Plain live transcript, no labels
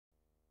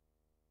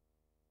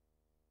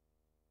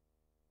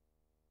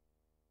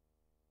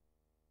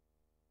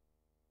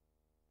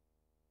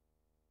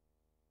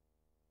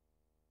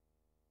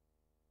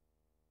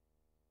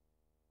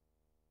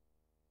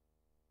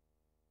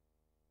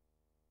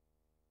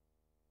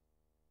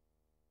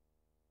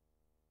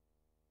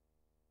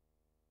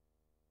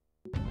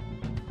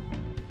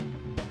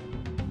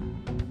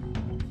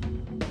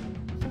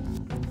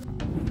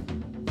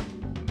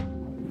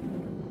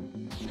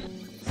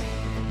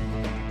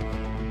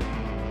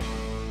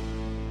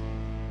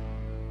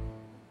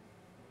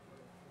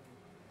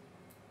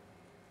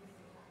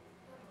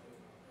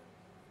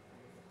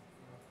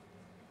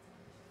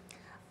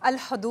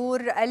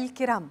الحضور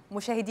الكرام،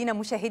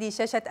 مشاهدي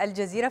شاشة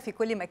الجزيرة في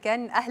كل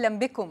مكان، أهلا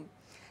بكم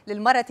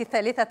للمرة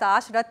الثالثة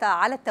عشرة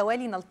على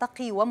التوالي.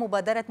 نلتقي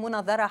ومبادرة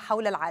مناظرة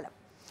حول العالم.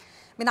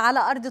 من على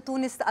أرض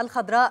تونس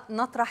الخضراء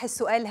نطرح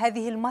السؤال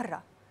هذه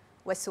المرة،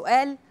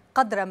 والسؤال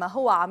قدر ما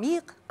هو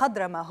عميق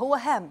قدر ما هو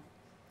هام: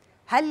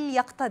 هل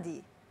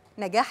يقتضي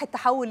نجاح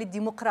التحول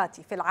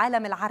الديمقراطي في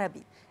العالم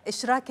العربي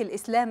إشراك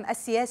الإسلام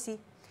السياسي؟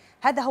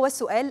 هذا هو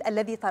السؤال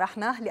الذي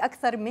طرحناه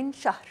لأكثر من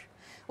شهر،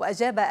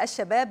 وأجاب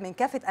الشباب من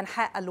كافة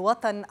أنحاء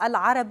الوطن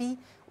العربي،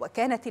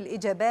 وكانت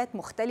الإجابات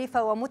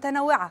مختلفة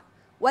ومتنوعة،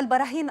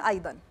 والبراهين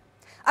أيضاً.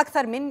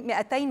 أكثر من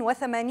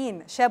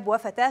 280 شاب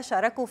وفتاة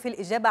شاركوا في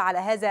الإجابة على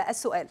هذا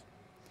السؤال،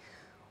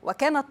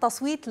 وكان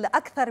التصويت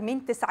لأكثر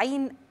من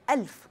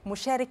 90,000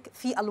 مشارك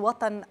في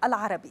الوطن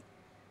العربي.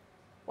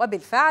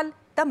 وبالفعل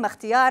تم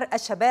اختيار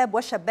الشباب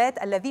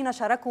والشابات الذين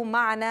شاركوا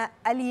معنا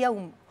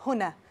اليوم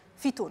هنا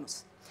في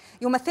تونس.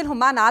 يمثلهم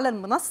معنا على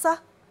المنصة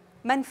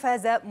من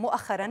فاز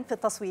مؤخراً في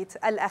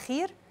التصويت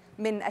الأخير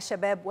من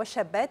الشباب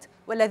والشابات،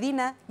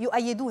 والذين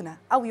يؤيدون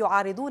أو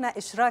يعارضون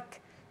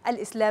إشراك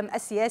الإسلام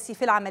السياسي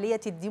في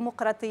العملية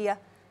الديمقراطية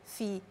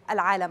في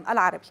العالم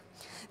العربي.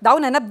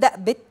 دعونا نبدأ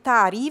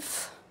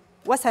بالتعريف،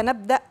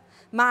 وسنبدأ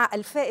مع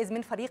الفائز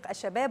من فريق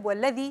الشباب،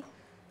 والذي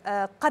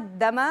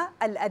قدم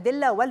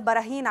الأدلة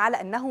والبراهين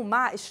على أنه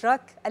مع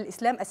إشراك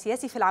الإسلام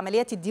السياسي في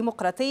العملية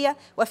الديمقراطية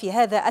وفي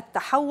هذا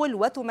التحول.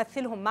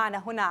 وتمثلهم معنا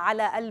هنا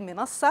على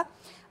المنصة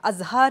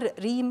أزهار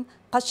ريم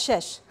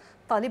قشاش،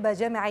 طالبة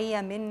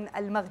جامعية من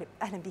المغرب.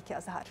 أهلا بك يا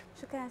أزهار.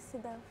 شكرا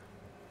السيدة.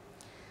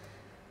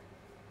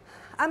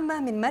 أما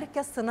من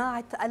مركز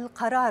صناعة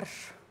القرار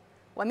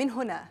ومن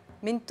هنا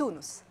من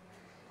تونس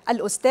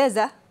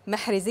الأستاذة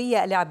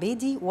محرزية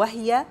العبيدي،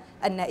 وهي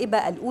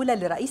النائبة الأولى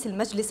لرئيس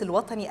المجلس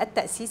الوطني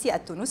التأسيسي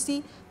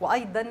التونسي،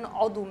 وأيضا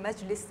عضو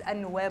مجلس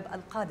النواب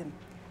القادم.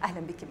 أهلا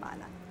بك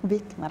معنا.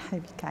 بك، مرحبا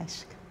بك،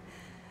 عايشك.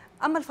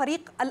 أما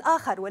الفريق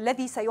الآخر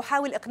والذي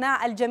سيحاول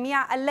إقناع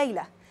الجميع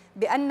الليلة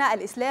بأن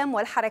الإسلام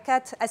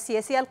والحركات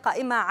السياسية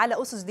القائمة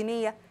على أسس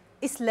دينية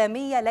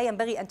إسلامية لا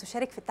ينبغي أن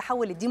تشارك في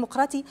التحول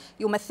الديمقراطي،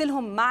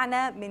 يمثلهم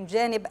معنا من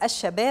جانب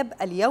الشباب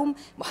اليوم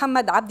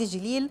محمد عبد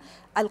الجليل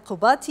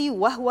القباطي،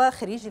 وهو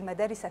خريج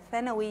المدارس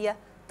الثانوية،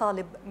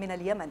 طالب من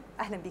اليمن.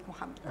 أهلا بك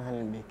محمد.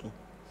 أهلا بك.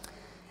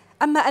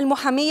 أما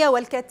المحامية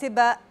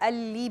والكاتبة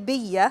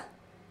الليبية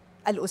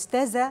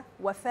الأستاذة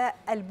وفاء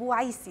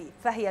البوعيسي،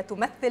 فهي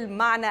تمثل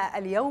معنا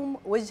اليوم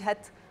وجهة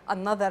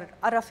النظر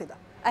الرافضة.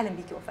 أهلا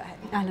بك وفاء.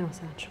 أهلا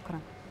وسهلا. شكرا.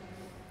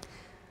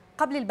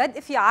 قبل البدء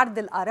في عرض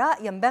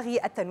الآراء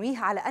ينبغي التنويه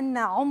على أن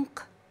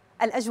عمق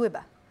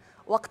الأجوبة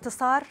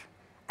واقتصار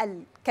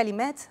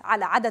الكلمات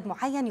على عدد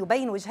معين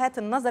يبين وجهات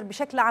النظر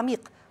بشكل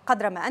عميق.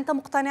 قدر ما أنت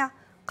مقتنع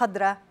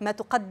قدر ما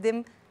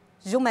تقدم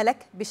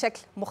جملك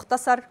بشكل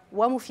مختصر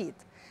ومفيد.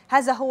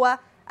 هذا هو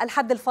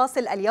الحد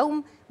الفاصل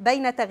اليوم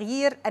بين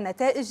تغيير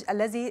النتائج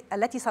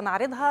التي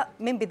سنعرضها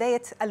من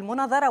بداية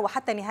المناظرة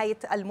وحتى نهاية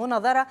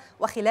المناظرة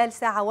وخلال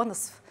ساعة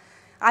ونصف.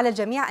 على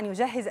الجميع أن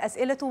يجهز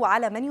أسئلته،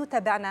 وعلى من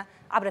يتابعنا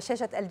عبر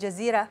شاشة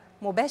الجزيرة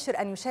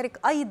مباشر أن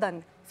يشارك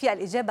أيضا في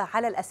الإجابة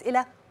على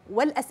الأسئلة،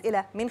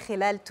 والأسئلة من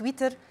خلال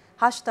تويتر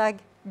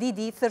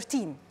 #DD13.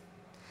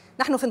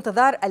 نحن في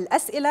انتظار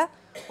الأسئلة،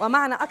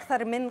 ومعنا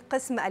أكثر من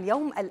قسم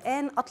اليوم.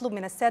 الآن أطلب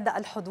من السادة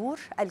الحضور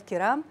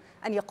الكرام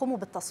أن يقوموا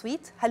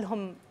بالتصويت، هل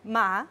هم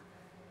مع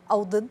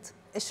أو ضد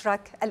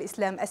إشراك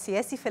الإسلام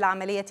السياسي في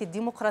العملية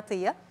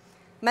الديمقراطية.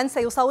 من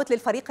سيصوت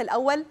للفريق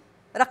الأول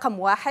رقم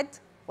 1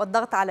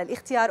 والضغط على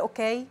الاختيار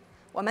أوكي،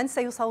 ومن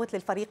سيصوت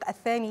للفريق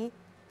الثاني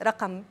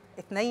رقم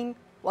 2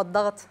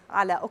 والضغط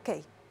على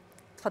أوكي.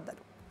 تفضلوا.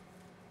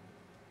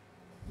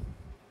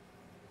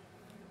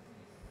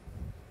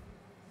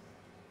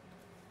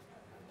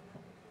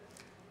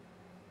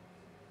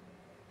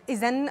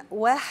 إذن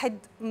 1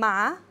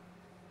 مع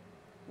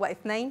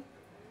و2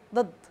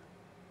 ضد.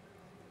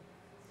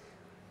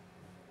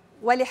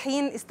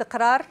 ولحين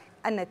استقرار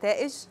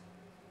النتائج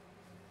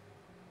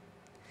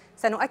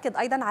سنؤكد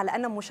أيضاً على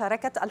أن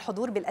مشاركة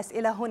الحضور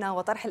بالأسئلة هنا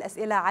وطرح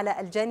الأسئلة على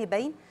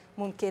الجانبين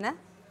ممكنة،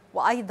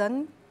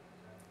 وأيضاً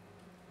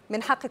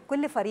من حق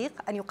كل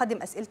فريق أن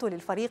يقدم أسئلته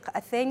للفريق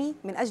الثاني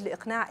من أجل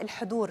إقناع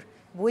الحضور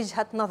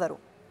بوجهة نظره.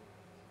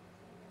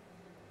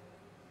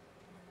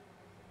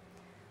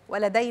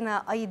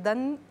 ولدينا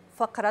أيضاً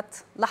فقرة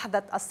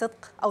لحظة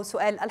الصدق أو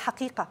سؤال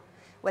الحقيقة،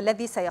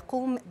 والذي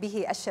سيقوم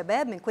به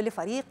الشباب من كل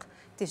فريق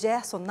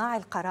تجاه صناع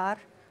القرار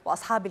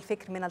وأصحاب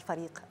الفكر من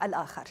الفريق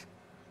الآخر.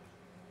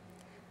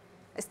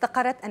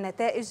 استقرت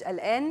النتائج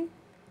الآن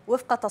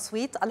وفق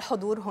تصويت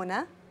الحضور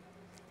هنا: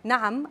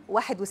 نعم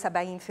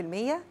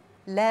 71%،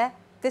 لا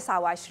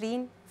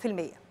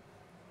 29%.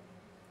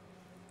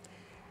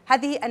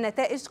 هذه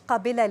النتائج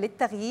قابلة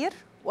للتغيير،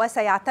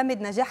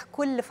 وسيعتمد نجاح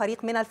كل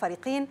فريق من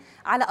الفريقين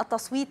على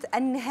التصويت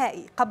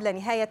النهائي. قبل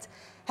نهاية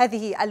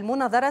هذه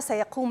المناظرة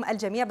سيقوم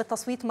الجميع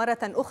بالتصويت مرة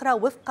أخرى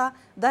وفق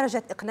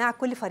درجة إقناع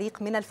كل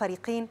فريق من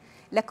الفريقين.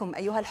 لكم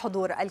أيها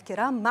الحضور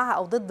الكرام مع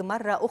أو ضد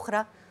مرة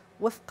أخرى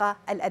وفق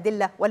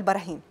الأدلة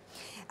والبراهين.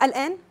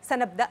 الآن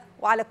سنبدأ،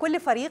 وعلى كل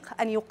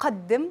فريق أن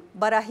يقدم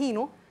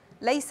براهينه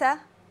ليس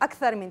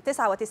أكثر من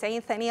 99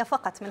 ثانية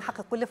فقط من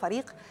حق كل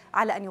فريق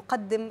على أن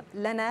يقدم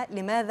لنا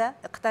لماذا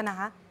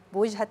اقتنع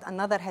بوجهة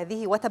النظر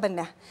هذه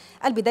وتبناه.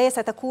 البداية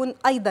ستكون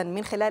أيضا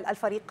من خلال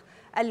الفريق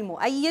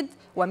المؤيد،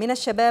 ومن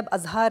الشباب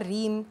أزهار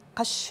ريم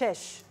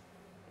قشاش.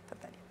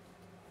 تفضلي.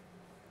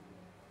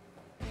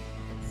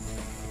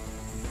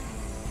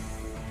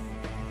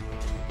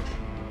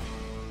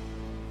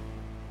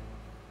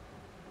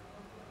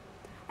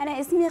 أنا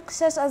اسمي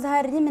قشاش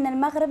أزهار ريم من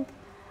المغرب.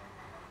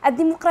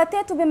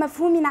 الديمقراطية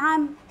بمفهوم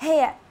عام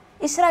هي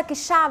إشراك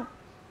الشعب،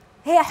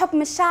 هي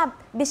حكم الشعب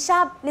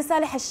بالشعب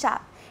لصالح الشعب.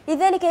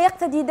 لذلك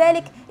يقتضي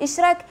ذلك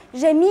إشراك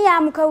جميع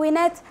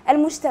مكونات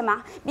المجتمع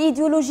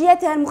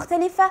بإيديولوجياتها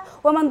المختلفة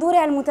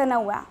ومنظورها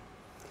المتنوع.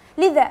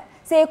 لذا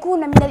سيكون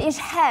من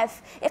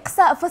الإجحاف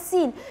إقصاء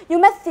فصيل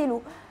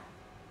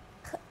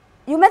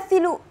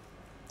يمثل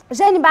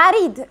جانب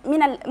عريض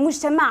من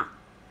المجتمع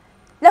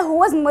له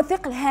وزن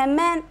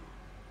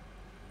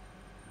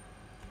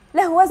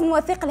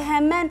وثقل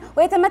هامان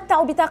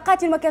ويتمتع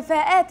بطاقات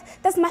وكفاءات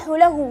تسمح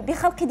له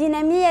بخلق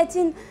دينامية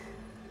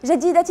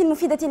جديدة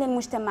مفيدة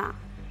للمجتمع.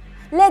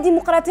 لا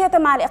ديمقراطية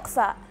مع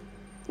الإقصاء،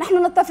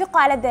 نحن نتفق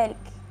على ذلك،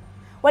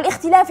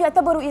 والاختلاف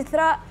يعتبر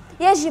إثراء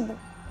يجب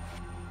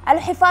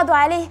الحفاظ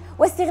عليه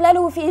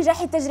واستغلاله في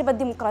إنجاح التجربة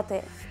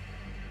الديمقراطية.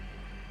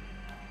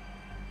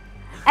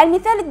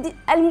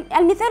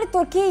 المثال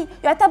التركي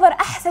يعتبر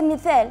أحسن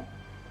مثال،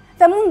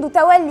 فمنذ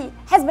تولي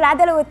حزب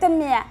العدالة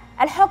والتنمية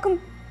الحكم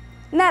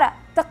نرى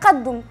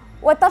تقدم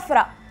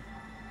وطفرة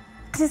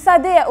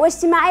اقتصادية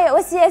واجتماعية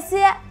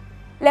وسياسية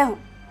لهم.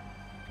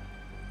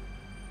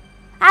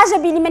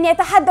 عجبي لمن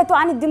يتحدث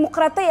عن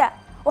الديمقراطية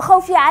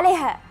وخوفي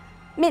عليها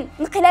من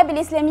انقلاب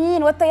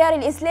الإسلاميين والتيار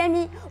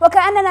الإسلامي،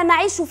 وكأننا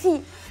نعيش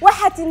في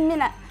واحة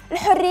من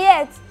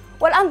الحريات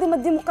والأنظمة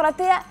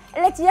الديمقراطية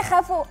التي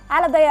يخاف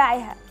على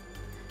ضياعها.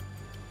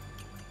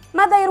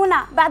 ما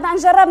ضيرنا بعد أن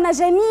جربنا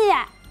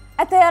جميع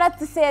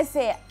التيارات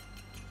السياسية،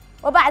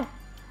 وبعد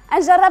أن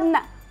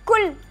جربنا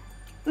كل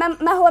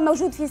ما هو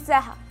موجود في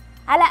الساحة،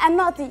 على أن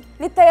نعطي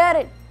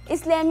للتيار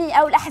الإسلامي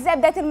أو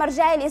الأحزاب ذات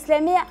المرجعية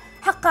الإسلامية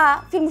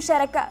حقها في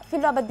المشاركة في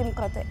اللعبة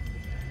الديمقراطية،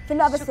 في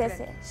اللعبة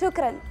السياسية.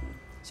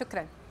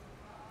 شكرا.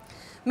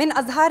 من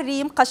أزهار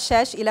ريم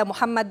قشاش إلى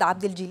محمد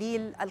عبد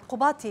الجليل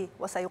القباطي،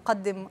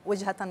 وسيقدم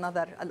وجهة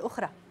النظر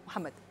الأخرى.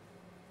 محمد.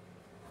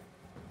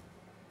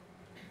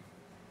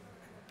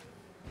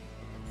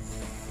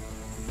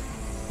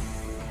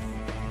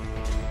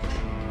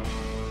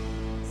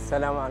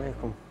 السلام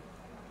عليكم.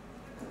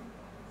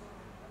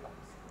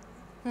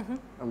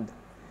 أبدأ.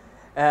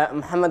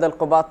 محمد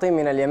القباطي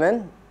من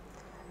اليمن.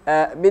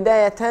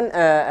 بداية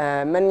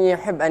من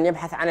يحب أن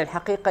يبحث عن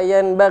الحقيقة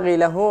ينبغي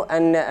له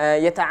أن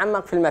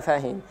يتعمق في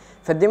المفاهيم،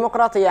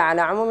 فالديمقراطية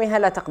على عمومها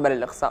لا تقبل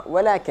الإقصاء،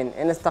 ولكن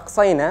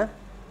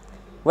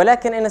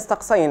إن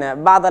استقصينا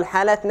بعض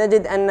الحالات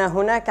نجد أن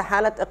هناك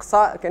حالة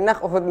إقصاء،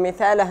 نأخذ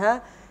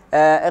مثالها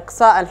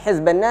إقصاء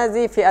الحزب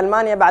النازي في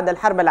ألمانيا بعد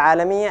الحرب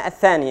العالمية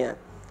الثانية،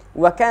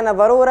 وكان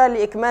ضرورة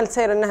لإكمال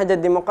سير النهج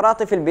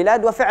الديمقراطي في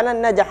البلاد،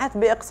 وفعلا نجحت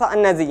بإقصاء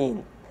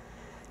النازيين.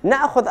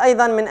 نأخذ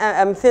أيضا من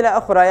أمثلة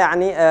أخرى،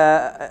 يعني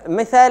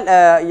مثال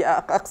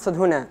أقصد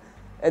هنا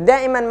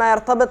دائما ما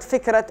يرتبط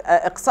فكرة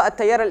إقصاء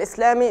التيار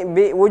الإسلامي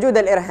بوجود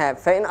الإرهاب،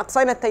 فإن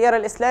أقصينا التيار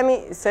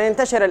الإسلامي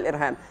سينتشر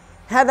الإرهاب.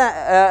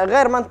 هذا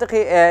غير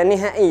منطقي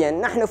نهائيا.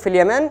 نحن في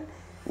اليمن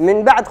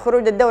من بعد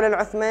خروج الدولة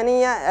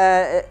العثمانية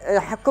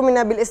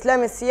حكمنا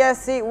بالإسلام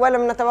السياسي،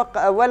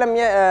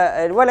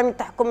 ولم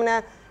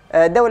تحكمنا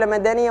دولة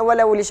مدنية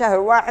ولو لشهر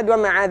واحد،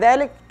 ومع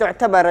ذلك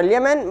تعتبر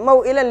اليمن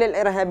موئلا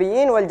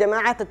للإرهابيين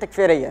والجماعات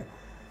التكفيرية.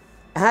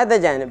 هذا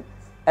جانب.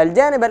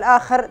 الجانب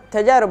الآخر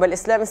تجارب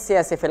الإسلام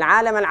السياسي في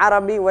العالم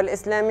العربي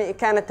والإسلامي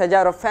كانت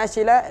تجارب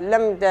فاشلة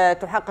لم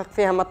تحقق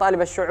فيها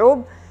مطالب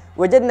الشعوب.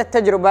 وجدنا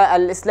التجربة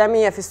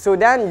الإسلامية في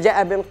السودان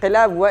جاء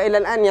بانقلاب، وإلى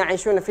الآن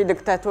يعيشون في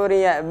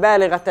دكتاتورية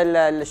بالغة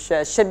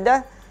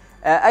الشدة.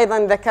 أيضا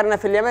ذكرنا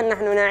في اليمن،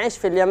 نحن نعيش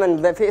في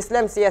اليمن في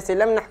إسلام سياسي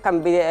لم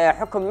نحكم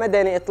بحكم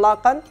مدني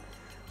إطلاقا،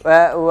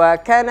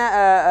 وكان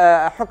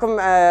حكم،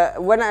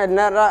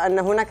 ونرى أن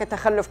هناك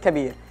تخلف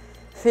كبير.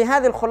 في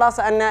هذه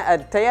الخلاصة أن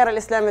التيار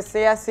الإسلامي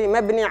السياسي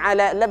مبني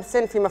على لبس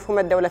في مفهوم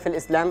الدولة في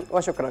الإسلام.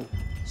 وشكرا.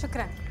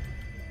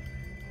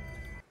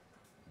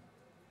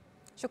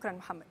 شكرا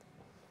محمد.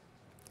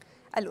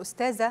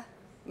 الأستاذة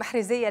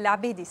محرزية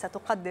العبيدي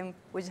ستقدم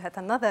وجهة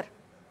النظر.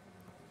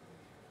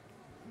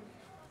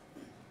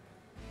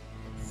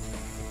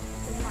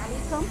 السلام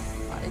عليكم.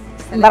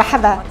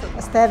 مرحبا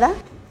أستاذة.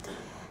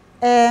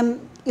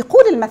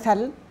 يقول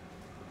المثل: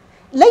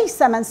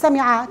 ليس من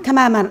سمع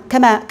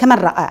كمن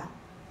رأى،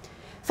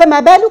 فما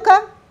بالك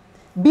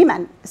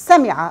بمن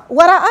سمع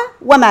ورأى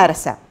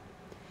ومارس.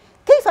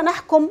 كيف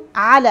نحكم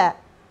على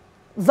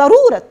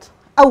ضرورة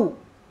أو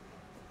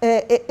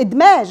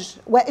إدماج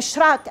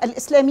وإشراك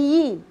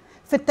الإسلاميين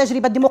في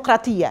التجربة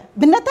الديمقراطية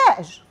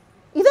بالنتائج؟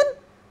 إذن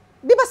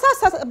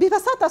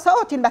ببساطة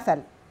سأعطي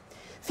المثل.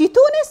 في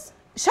تونس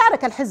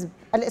شارك الحزب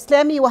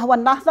الإسلامي وهو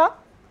النهضة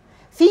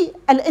في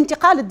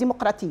الانتقال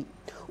الديمقراطي،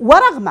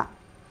 ورغم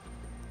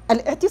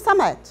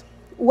الاعتصامات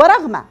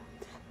ورغم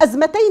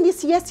أزمتين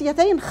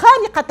سياسيتين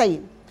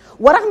خانقتين،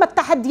 ورغم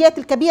التحديات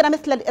الكبيرة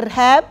مثل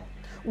الإرهاب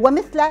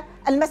ومثل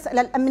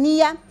المسألة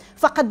الأمنية،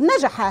 فقد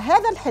نجح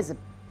هذا الحزب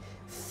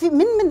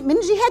من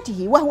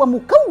جهته، وهو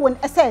مكون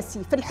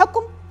أساسي في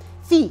الحكم،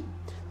 في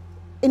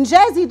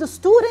إنجاز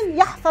دستور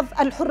يحفظ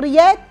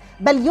الحريات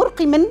بل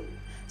يرقي من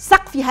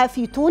سقفها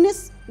في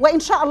تونس، وإن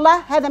شاء الله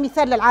هذا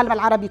مثال للعالم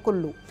العربي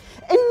كله،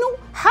 أنه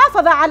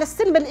حافظ على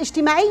السلم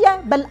الاجتماعية،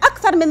 بل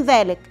أكثر من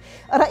ذلك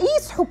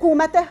رئيس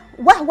حكومته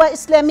وهو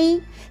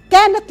إسلامي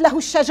كانت له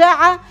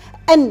الشجاعة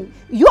أن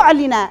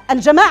يعلن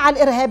الجماعة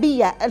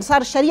الإرهابية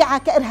أنصار الشريعة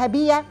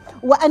كإرهابية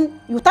وأن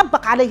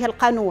يطبق عليها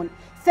القانون.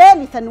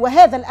 ثالثا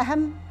وهذا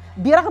الأهم،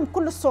 برغم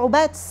كل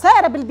الصعوبات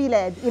سار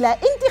بالبلاد إلى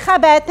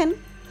انتخابات،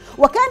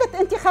 وكانت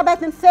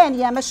انتخابات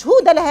ثانية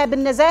مشهودة لها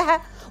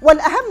بالنزاهة،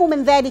 والأهم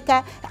من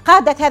ذلك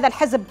قادة هذا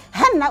الحزب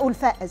هنأوا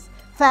الفائز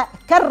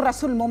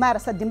فكرسوا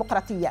الممارسة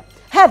الديمقراطية.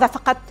 هذا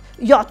فقط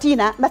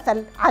يعطينا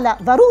مثل على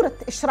ضرورة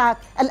إشراك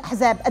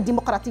الأحزاب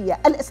الديمقراطية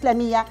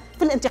الإسلامية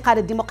في الانتقال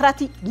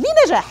الديمقراطي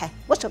لنجاحه.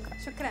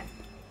 وشكرا.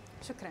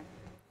 شكرا.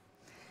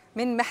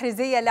 من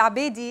محرزية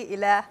العبيدي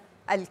إلى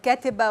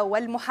الكاتبة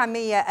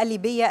والمحامية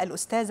الليبية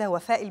الأستاذة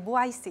وفاء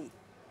البوعيسي،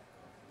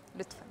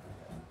 لطفا.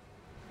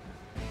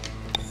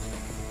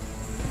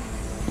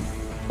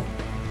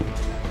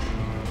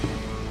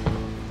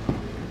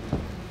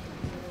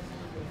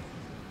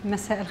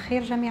 مساء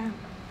الخير جميعا.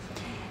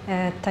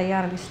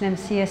 التيار الإسلامي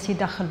السياسي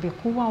داخل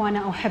بقوة،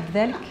 وأنا أحب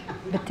ذلك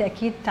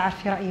بالتأكيد،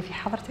 تعرفي رأيي في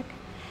حضرتك،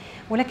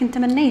 ولكن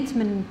تمنيت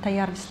من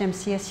التيار الإسلامي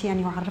السياسي أن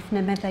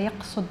يعرفنا ماذا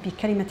يقصد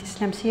بكلمة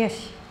إسلام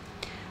سياسي.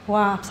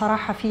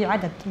 وبصراحة في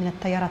عدد من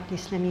التيارات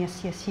الإسلامية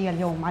السياسية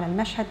اليوم على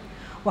المشهد،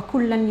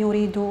 وكلا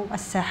يريد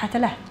الساحة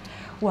له،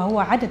 وهو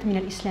عدد من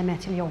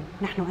الإسلامات اليوم.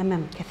 نحن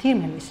أمام كثير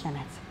من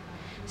الإسلامات،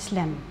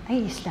 إسلام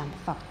أي إسلام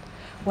بالضبط،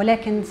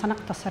 ولكن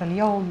سنقتصر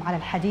اليوم على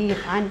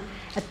الحديث عن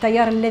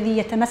التيار الذي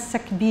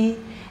يتمسك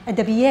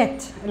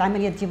بأدبيات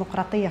العملية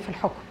الديمقراطية في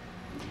الحكم.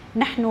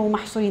 نحن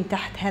محصورين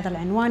تحت هذا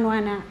العنوان،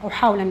 وأنا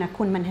أحاول أن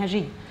أكون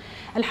منهجي.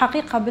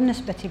 الحقيقة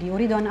بالنسبة لي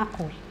أريد أن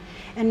أقول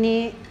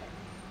أني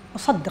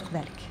أصدق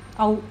ذلك،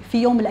 أو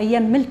في يوم من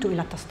الأيام ملت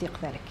إلى تصديق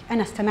ذلك.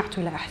 أنا استمعت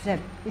إلى أحزاب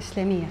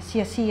إسلامية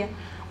سياسية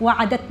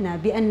وعدتنا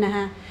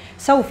بأنها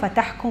سوف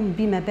تحكم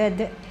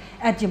بمبادئ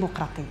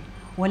الديمقراطية،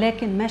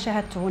 ولكن ما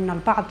شاهدته أن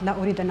البعض، لا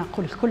أريد أن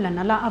أقول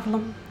كلنا لا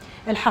أظلم،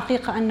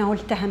 الحقيقة أنه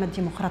التهم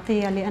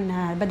الديمقراطية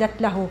لأنها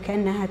بدت له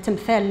كأنها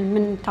تمثال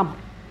من تمر.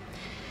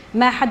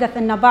 ما حدث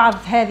أن بعض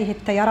هذه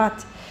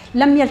التيارات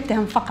لم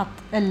يلتهم فقط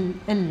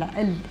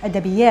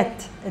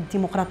الأدبيات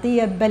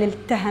الديمقراطية، بل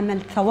التهم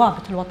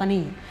الثوابت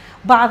الوطنية.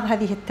 بعض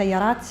هذه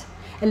التيارات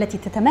التي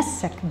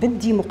تتمسك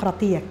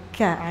بالديمقراطية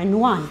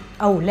كعنوان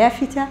أو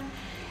لافتة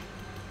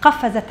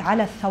قفزت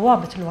على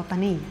الثوابت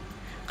الوطنية،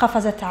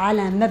 قفزت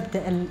على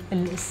مبدأ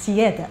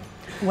السيادة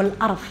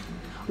والأرض،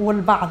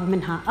 والبعض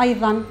منها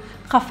أيضا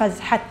قفز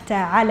حتى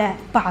على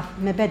بعض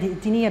مبادئ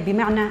الدينية.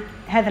 بمعنى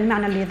هذا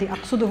المعنى الذي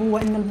أقصده هو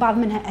أن البعض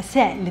منها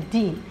أساء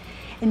للدين.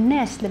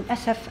 الناس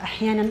للأسف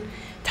أحيانا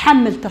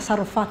تحمل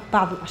تصرفات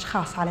بعض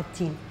الأشخاص على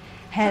الدين.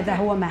 هذا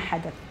هو ما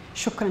حدث.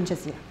 شكرا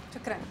جزيلا.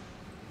 شكرا.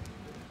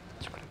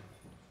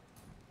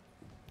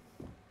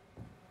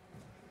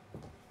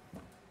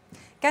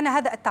 كان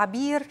هذا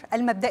التعبير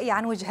المبدئي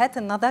عن وجهات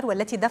النظر،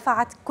 والتي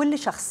دفعت كل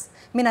شخص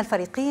من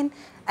الفريقين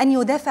أن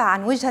يدافع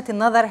عن وجهة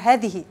النظر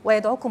هذه،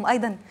 ويدعوكم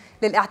أيضا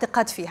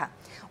للاعتقاد فيها.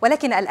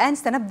 ولكن الآن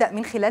سنبدأ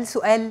من خلال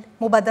سؤال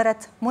مبادرة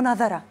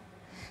مناظرة.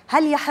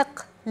 هل يحق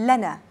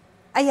لنا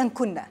أيا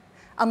كنا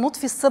أن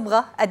نضفي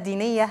الصبغة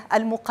الدينية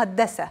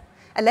المقدسة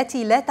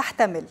التي لا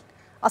تحتمل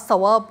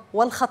الصواب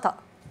والخطأ،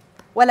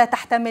 ولا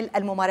تحتمل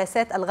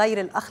الممارسات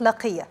الغير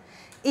الأخلاقية،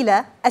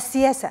 إلى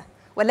السياسة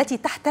والتي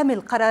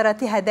تحتمل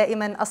قراراتها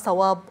دائما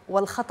الصواب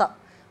والخطأ،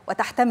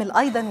 وتحتمل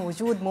أيضا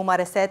وجود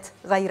ممارسات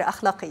غير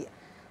أخلاقية؟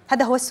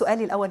 هذا هو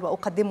السؤال الأول،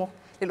 وأقدمه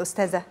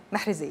للأستاذة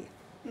محرزية.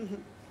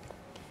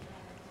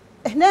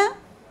 هنا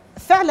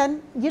فعلا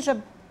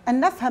يجب أن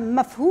نفهم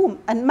مفهوم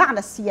معنى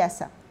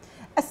السياسة.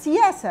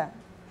 السياسة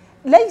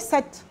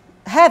ليست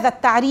هذا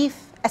التعريف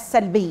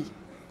السلبي.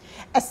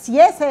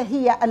 السياسة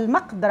هي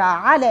المقدرة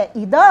على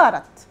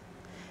إدارة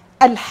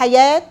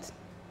الحياة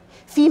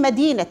في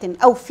مدينة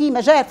أو في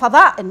مجال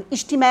فضاء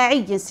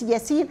اجتماعي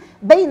سياسي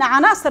بين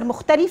عناصر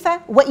مختلفة،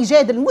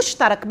 وإيجاد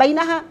المشترك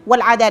بينها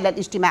والعدالة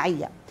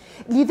الاجتماعية.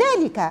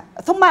 لذلك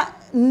ثم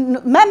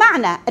ما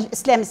معنى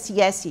الإسلام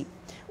السياسي؟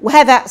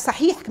 وهذا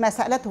صحيح كما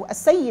سألته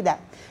السيدة،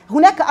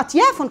 هناك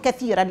أطياف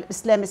كثيرة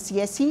للإسلام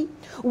السياسي،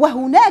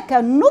 وهناك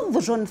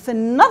نضج في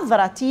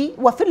النظرة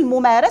وفي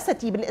الممارسة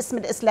بالاسم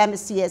الإسلام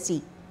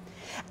السياسي.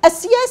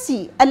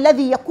 السياسي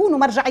الذي يكون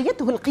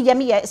مرجعيته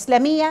القيمية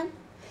إسلامية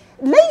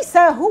ليس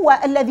هو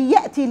الذي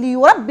يأتي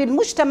ليربي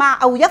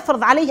المجتمع أو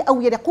يفرض عليه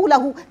أو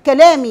يقوله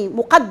كلامي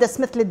مقدس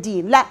مثل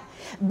الدين، لا،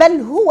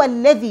 بل هو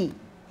الذي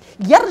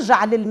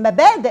يرجع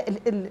للمبادئ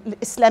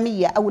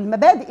الإسلامية أو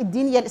المبادئ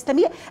الدينية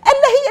الإسلامية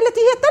التي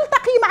هي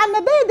تلتقي مع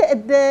المبادئ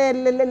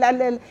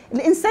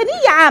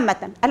الإنسانية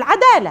عامة،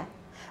 العدالة،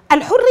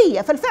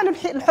 الحرية، فالفعل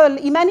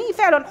الإيماني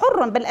فعل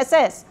حر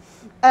بالأساس.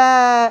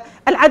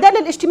 العدالة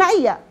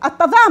الاجتماعية،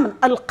 التضامن،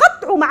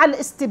 القطع مع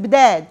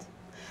الاستبداد،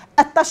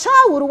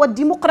 التشاور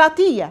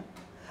والديمقراطية،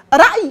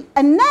 رأي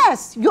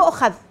الناس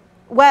يؤخذ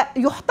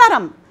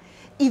ويحترم.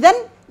 إذن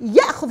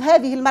يأخذ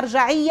هذه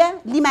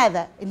المرجعية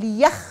لماذا؟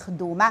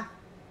 ليخدم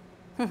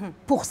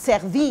pour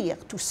servir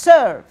to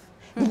serve،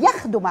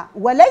 ليخدم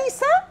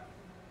وليس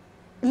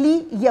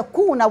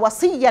ليكون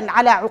وصيا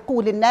على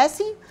عقول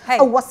الناس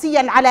أو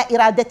وصيا على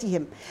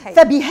إرادتهم.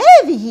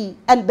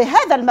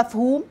 بهذا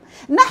المفهوم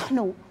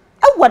نحن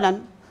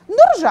أولا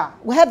نرجع،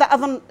 وهذا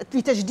أظن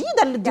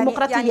لتجديدا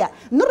للديمقراطية، يعني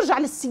نرجع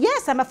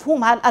للسياسة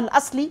مفهومها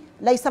الأصلي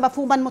ليس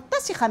مفهوما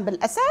متسخا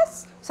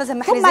بالأساس، أستاذة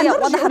محرزية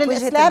وضحت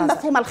للإسلام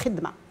مفهوم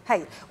الخدمة.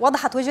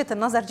 وضحت وجهة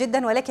النظر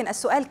جدا، ولكن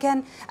السؤال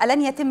كان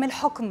ألن يتم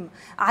الحكم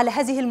على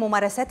هذه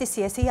الممارسات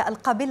السياسية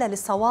القابلة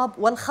للصواب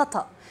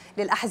والخطأ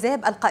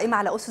للأحزاب القائمة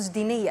على أسس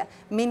دينية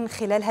من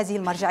خلال هذه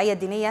المرجعية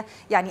الدينية؟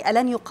 يعني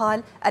ألن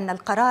يقال أن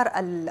القرار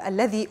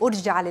الذي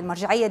أرجع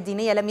للمرجعية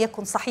الدينية لم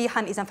يكن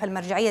صحيحا، إذن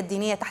فالمرجعية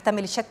الدينية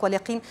تحتمل الشك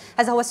واليقين؟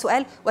 هذا هو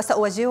السؤال،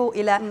 وسأوجهه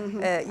إلى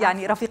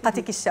يعني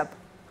رفيقتك الشاب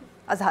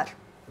أزهار.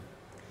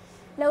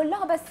 لو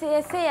اللعبة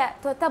السياسية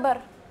تعتبر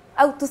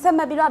أو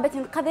تسمى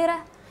بلعبة قذرة،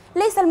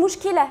 ليس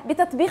المشكلة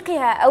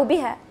بتطبيقها أو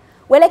بها،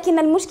 ولكن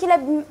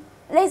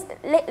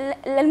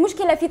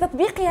المشكلة في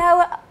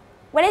تطبيقها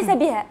وليس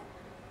بها.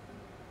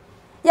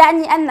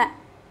 يعني أن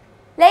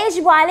لا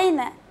يجب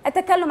علينا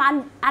التكلم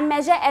عن ما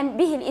جاء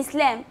به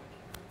الإسلام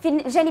في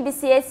الجانب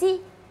السياسي،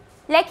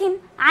 لكن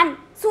عن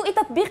سوء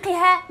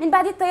تطبيقها من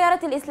بعض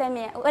التيارات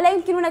الإسلامية، ولا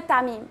يمكننا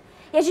التعميم.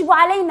 يجب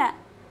علينا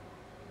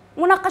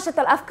مناقشة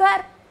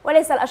الأفكار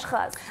وليس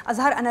الأشخاص.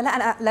 أزهار، أنا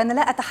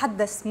لا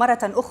أتحدث مرة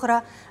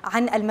أخرى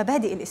عن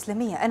المبادئ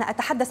الإسلامية، أنا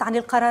أتحدث عن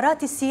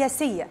القرارات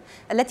السياسية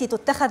التي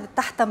تتخذ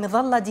تحت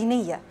مظلة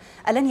دينية.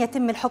 ألن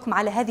يتم الحكم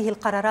على هذه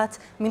القرارات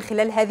من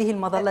خلال هذه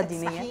المظلة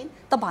الدينية؟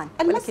 طبعا،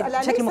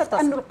 المسألة ليست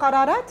أن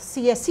القرارات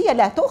السياسية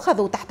لا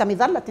تؤخذ تحت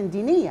مظلة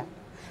دينية.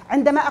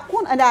 عندما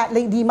أكون أنا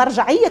لدي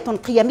مرجعية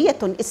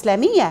قيمية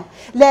إسلامية،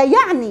 لا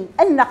يعني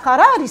أن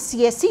قراري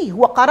السياسي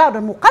هو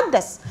قرار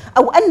مقدس،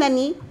 أو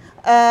أنني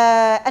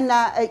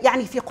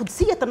يعني في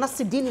قدسية النص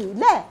الديني.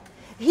 لا،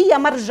 هي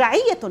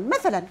مرجعية.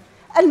 مثلا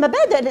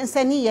المبادئ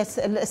الإنسانية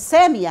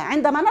السامية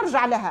عندما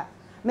نرجع لها،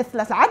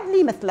 مثل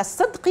العدل، مثل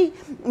الصدق،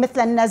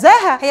 مثل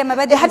النزاهة، هي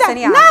مبادئ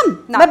إنسانية. نعم،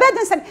 مبادئ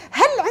إنسانية.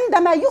 هل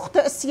عندما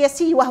يخطئ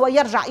السياسي وهو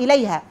يرجع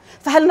إليها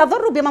فهل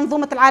نضر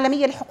بمنظومة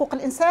العالمية لحقوق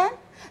الإنسان؟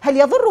 هل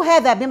يضر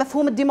هذا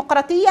بمفهوم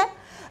الديمقراطية؟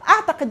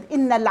 أعتقد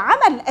أن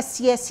العمل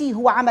السياسي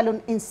هو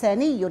عمل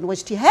إنساني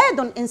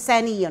واجتهاد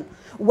إنساني،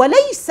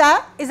 وليس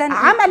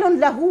عمل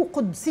له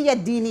قدسية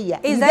دينية.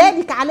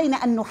 لذلك علينا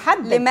أن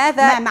نحدد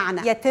لماذا ما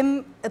معنى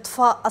يتم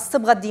إضفاء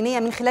الصبغة الدينية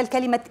من خلال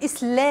كلمة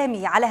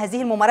إسلامي على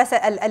هذه الممارسة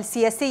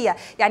السياسية.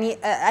 يعني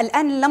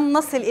الآن لم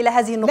نصل إلى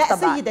هذه النقطة.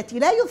 لا سيدتي،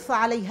 لا يضفى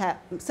عليها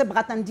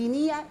صبغة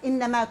دينية،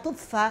 إنما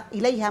تضفى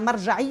إليها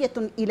مرجعية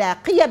إلى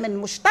قيم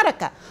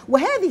مشتركة،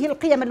 وهذه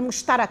القيم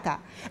المشتركة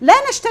لا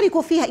نشترك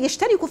فيها،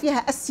 يشترك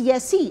فيها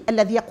السياسي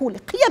الذي يقول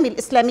قيم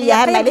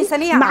الإسلامية هامة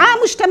مع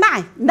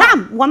مجتمعه،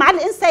 نعم، ومع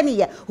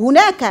الإنسانية.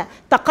 هناك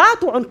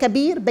تقاطع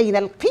كبير بين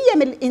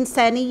القيم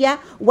الإنسانية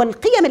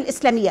والقيم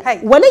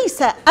الإسلامية،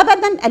 وليس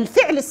أبدا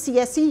الفعل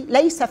السياسي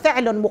ليس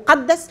فعل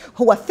مقدس،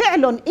 هو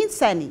فعل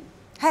إنساني.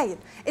 هايل.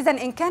 إذن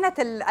إن كانت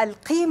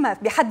القيمة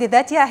بحد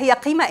ذاتها هي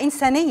قيمة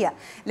إنسانية،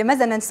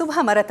 لماذا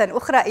ننسبها مرة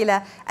أخرى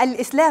إلى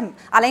الإسلام؟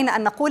 علينا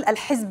أن نقول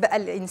الحزب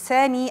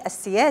الإنساني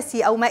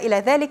السياسي أو ما إلى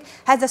ذلك.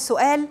 هذا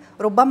السؤال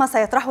ربما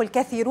سيطرحه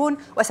الكثيرون،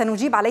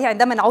 وسنجيب عليه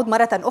عندما نعود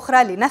مرة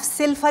أخرى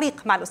لنفس الفريق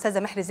مع الأستاذة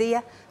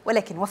محرزية.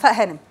 ولكن وفاء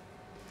هانم.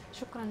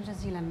 شكرا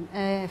جزيلا.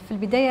 في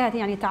البداية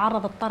يعني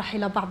تعرض الطرح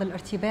إلى بعض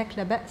الارتباك،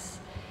 لا بأس.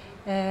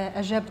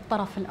 أجاب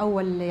الطرف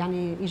الأول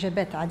يعني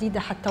إجابات عديدة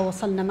حتى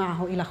وصلنا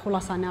معه إلى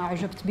خلاصة أنا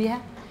أعجبت بها.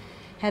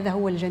 هذا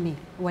هو الجميل،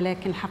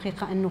 ولكن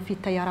الحقيقة أنه في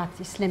تيارات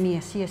إسلامية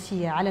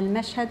سياسية على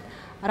المشهد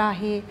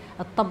راهي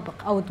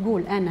تطبق أو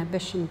تقول أنا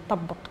باش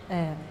نطبق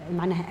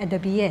معناها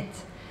أدبيات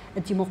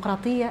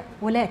الديمقراطية،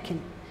 ولكن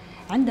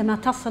عندما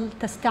تصل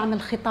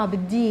تستعمل خطاب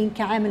الدين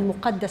كعامل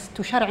مقدس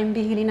تشرعن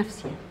به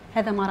لنفسها.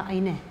 هذا ما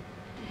رأيناه.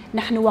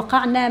 نحن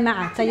وقعنا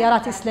مع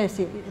تيارات إسلامية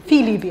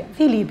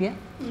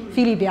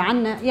في ليبيا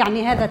عندنا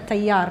يعني هذا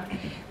التيار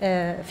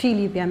في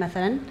ليبيا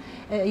مثلا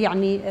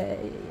يعني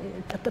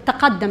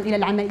تقدم إلى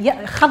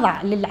العملية،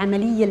 خضع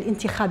للعملية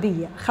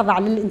الانتخابية، خضع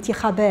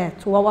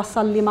للانتخابات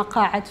ووصل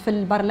لمقاعد في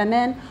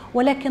البرلمان،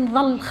 ولكن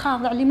ظل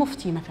خاضع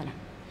لمفتي مثلا.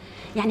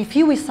 يعني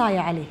في وصاية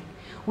عليه،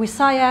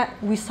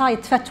 وصاية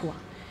فتوى،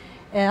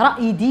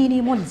 رأي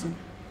ديني ملزم.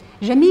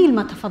 جميل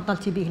ما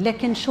تفضلت به،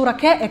 لكن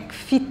شركائك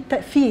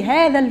في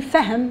هذا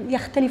الفهم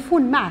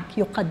يختلفون معك،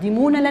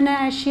 يقدمون لنا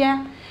أشياء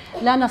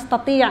لا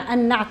نستطيع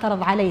أن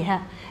نعترض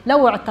عليها.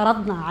 لو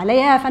اعترضنا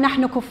عليها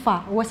فنحن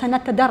كفار.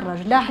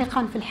 وسنتدرج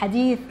لاحقا في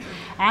الحديث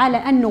على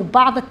أنه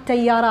بعض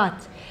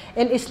التيارات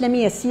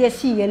الإسلامية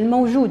السياسية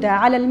الموجودة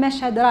على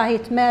المشهد راهي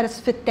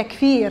تمارس في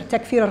التكفير،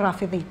 تكفير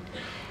الرافضين.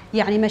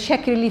 يعني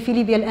مشاكل اللي في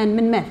ليبيا الآن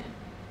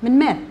من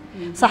ماذا؟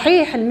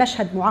 صحيح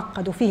المشهد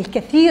معقد وفيه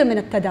الكثير من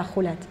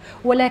التداخلات،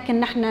 ولكن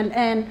نحن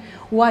الآن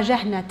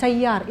واجهنا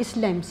تيار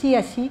إسلام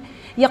سياسي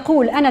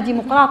يقول أنا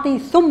ديمقراطي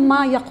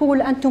ثم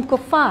يقول أنتم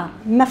كفار.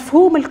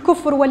 مفهوم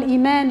الكفر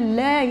والإيمان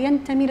لا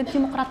ينتمي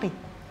للديمقراطية.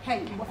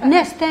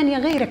 ناس ثانية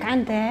غيرك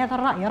عندها هذا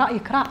الرأي،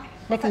 رأيك رائع،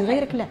 لكن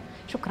غيرك لا.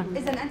 شكرا.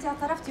 إذا أنت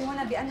اعترفتِ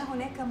هنا بأن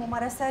هناك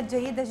ممارسات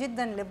جيدة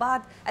جدا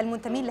لبعض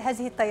المنتمين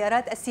لهذه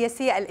التيارات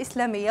السياسية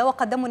الإسلامية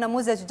وقدموا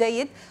نموذج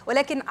جيد،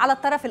 ولكن على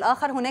الطرف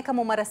الآخر هناك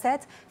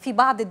ممارسات في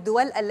بعض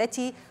الدول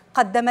التي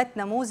قدمت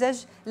نموذج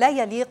لا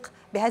يليق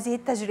بهذه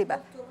التجربة.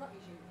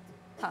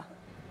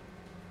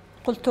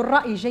 قلت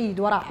الرأي جيد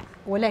ورائع،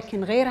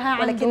 ولكن غيرها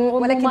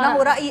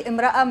ولكنه رأي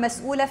امرأة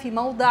مسؤولة في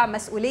موضع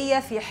مسؤولية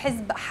في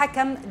حزب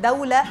حكم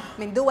دولة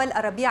من دول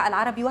الربيع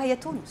العربي وهي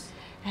تونس.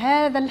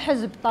 هذا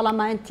الحزب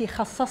طالما أنت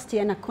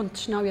خصصتي، أنا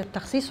كنت ناوية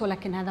التخصيص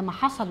ولكن هذا ما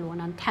حصل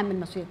وأنا نتحمل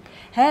مسؤولية.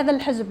 هذا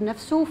الحزب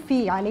نفسه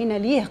في علينا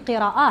ليه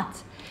قراءات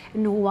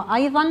أنه هو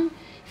أيضا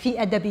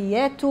في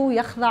أدبياته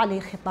يخضع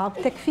لخطاب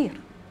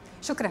تكفير.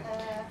 شكرا.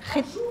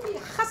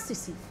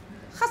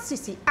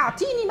 خصصي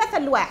أعطيني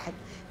مثل واحد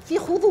في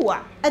خضوع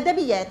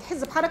أدبيات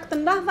حزب حركة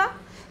النهضة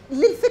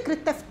للفكر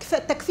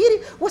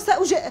التكفيري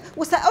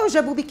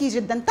وسأعجب بك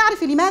جدا.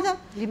 تعرفي لماذا؟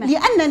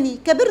 لأنني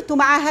كبرت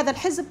مع هذا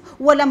الحزب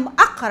ولم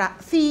أقرأ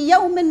في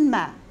يوم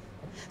ما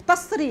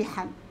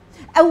تصريحا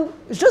أو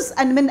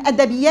جزءا من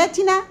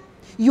أدبياتنا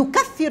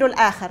يكفر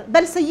الآخر.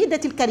 بل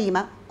سيدتي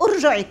الكريمة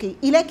أرجعك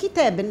إلى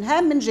كتاب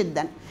هام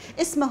جدا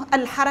اسمه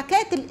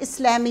الحركات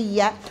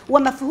الإسلامية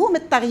ومفهوم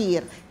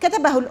التغيير،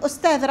 كتبه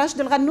الأستاذ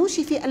راشد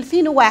الغنوشي في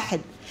 2001.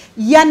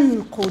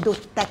 ينقد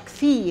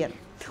التكفير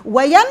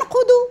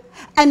وينقد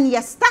أن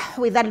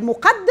يستحوذ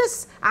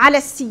المقدس على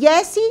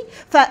السياسي،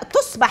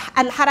 فتصبح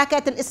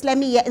الحركات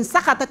الإسلامية إن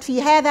سقطت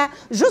في هذا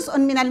جزء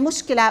من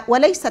المشكلة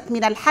وليست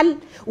من الحل،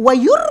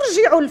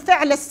 ويرجع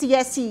الفعل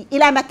السياسي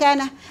إلى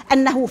مكانه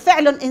أنه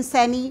فعل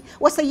إنساني.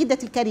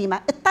 وسيدتي الكريمة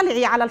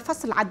اطلعي على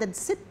الفصل عدد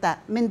 6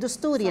 من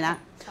دستورنا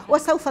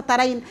وسوف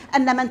ترين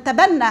أن من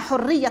تبنى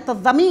حرية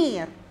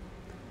الضمير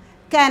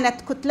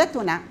كانت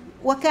كتلتنا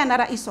وكان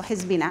رئيس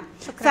حزبنا.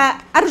 شكرا.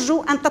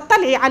 فأرجو أن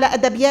تطلعي على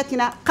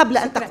أدبياتنا قبل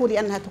أن تقولي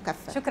أنها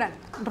تكفر. شكرا.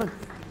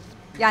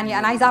 يعني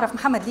أنا عايز أعرف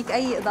محمد ليك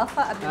أي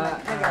إضافة قبل ما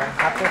نرجع؟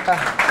 حقيقة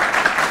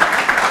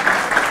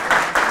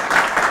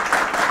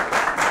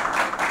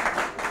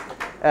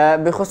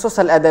بخصوص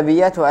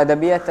الأدبيات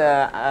وأدبيات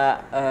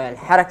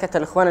حركة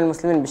الإخوان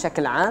المسلمين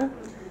بشكل عام،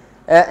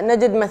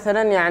 نجد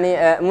مثلا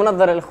يعني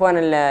منظر الإخوان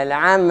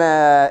العام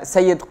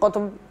سيد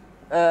قطب،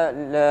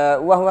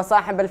 وهو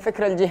صاحب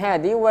الفكر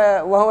الجهادي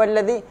وهو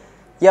الذي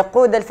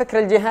يقود الفكر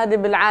الجهادي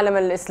بالعالم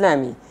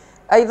الإسلامي.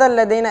 أيضا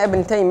لدينا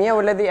ابن تيمية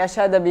والذي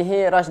أشاد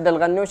به راشد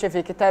الغنوشي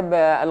في كتاب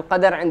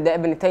القدر عند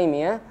ابن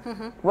تيمية،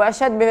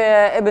 وأشاد به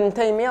ابن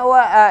تيمية،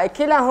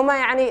 وكلاهما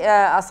يعني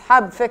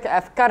أصحاب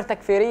أفكار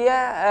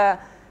تكفيرية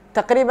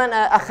تقريبا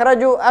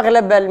أخرجوا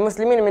أغلب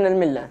المسلمين من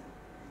الملة.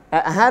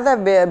 هذا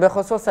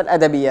بخصوص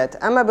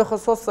الأدبيات. أما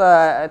بخصوص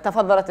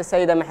تفضلت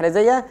السيدة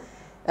محرزية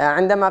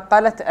عندما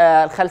قالت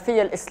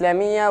الخلفية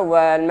الإسلامية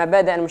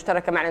والمبادئ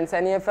المشتركة مع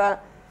الإنسانية،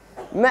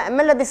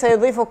 فما الذي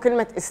سيضيفه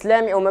كلمة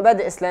إسلامي أو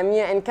مبادئ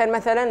إسلامية إن كان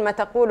مثلا ما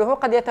تقوله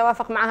قد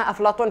يتوافق معها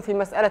أفلاطون في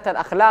مسألة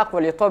الأخلاق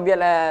واليوتوبيا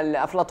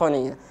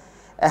الأفلاطونية؟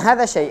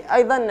 هذا شيء.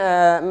 أيضا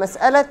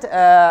مسألة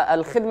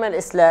الخدمة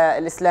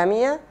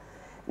الإسلامية،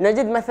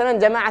 نجد مثلا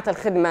جماعة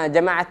الخدمة،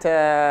 جماعة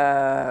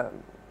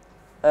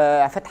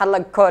فتح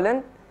الله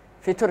كولن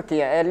في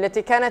تركيا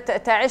التي كانت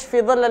تعيش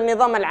في ظل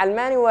النظام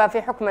العلماني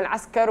وفي حكم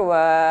العسكر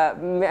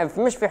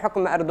ومش في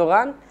حكم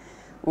أردوغان،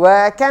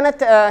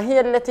 وكانت هي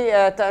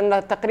التي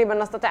تقريبا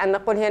نستطيع أن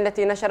نقول هي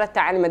التي نشرت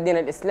تعاليم الدين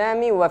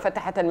الإسلامي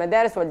وفتحت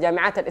المدارس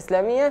والجامعات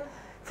الإسلامية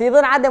في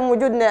ظل عدم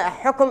وجود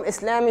حكم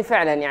إسلامي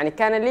فعلا. يعني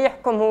كان اللي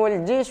يحكم هو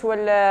الجيش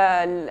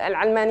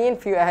والعلمانيين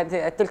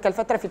في تلك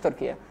الفترة في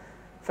تركيا.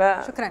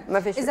 شكرا.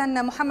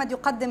 إذن محمد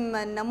يقدم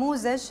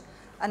نموذج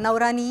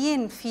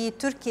النورانيين في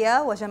تركيا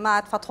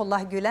وجماعة فتح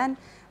الله جولان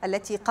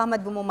التي قامت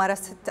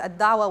بممارسة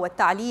الدعوة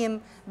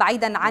والتعليم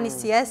بعيدا عن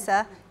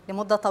السياسة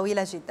لمدة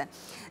طويلة جدا.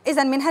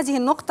 إذن من هذه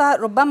النقطة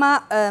ربما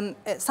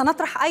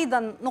سنطرح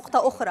أيضا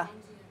نقطة أخرى.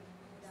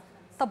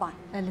 طبعا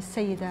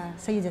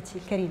سيدتي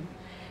الكريمة،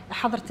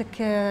 حضرتك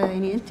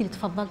يعني أنت اللي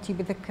تفضلتي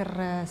بذكر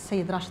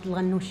السيد راشد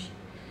الغنوشي.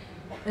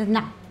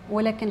 نعم،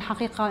 ولكن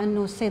حقيقة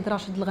أنه السيد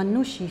راشد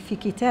الغنوشي في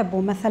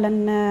كتابه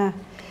مثلا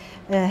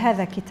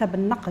هذا كتاب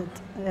النقد،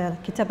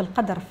 كتاب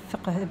القدر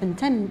فقه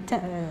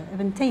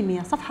ابن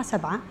تيمية صفحة 7،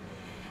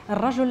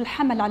 الرجل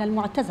حمل على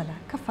المعتزلة،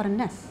 كفر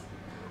الناس.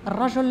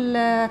 الرجل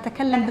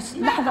تكلم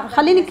لحظة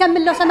خليني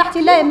نكمل لو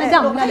سمحتي. لا يا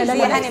مدام،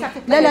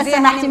 لا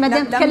سمحتي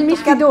مدام تكلميش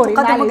في دوري،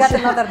 معلش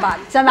النظر بعد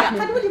سامحني.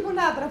 قالوا لي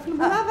مناظرة، في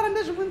المناظرة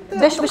نجم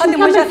باش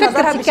نكمل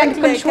فكرتي، كانت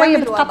كل شوية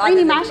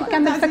بتقطعيني ما عادش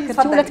نكمل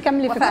فكرتي ولا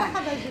تكملي فكرتي.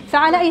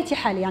 فعلى أي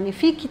حال يعني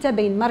في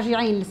كتابين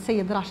مرجعين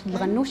للسيد راشد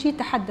الغنوشي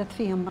تحدث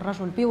فيهم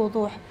الرجل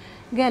بوضوح،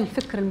 قال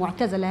فكر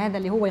المعتزلة هذا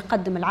اللي هو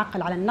يقدم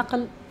العقل على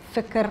النقل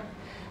فكر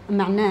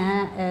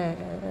معناها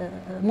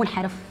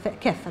منحرف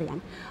كافر. يعني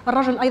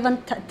الرجل أيضا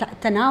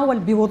تناول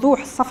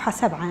بوضوح الصفحة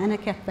 7، أنا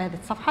كاتبة هذه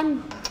الصفحة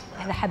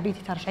إذا حبيتي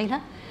ترجعي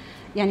لها،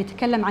 يعني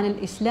تكلم عن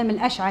الإسلام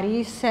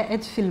الأشعري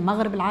السائد في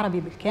المغرب العربي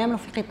بالكامل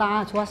وفي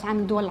قطاعات واسعة من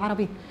الدول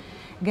العربية.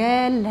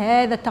 قال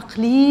هذا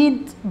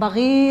تقليد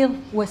بغيض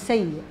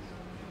وسيء.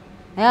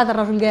 هذا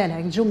الرجل قالها،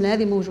 الجملة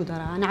هذه موجودة،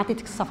 أنا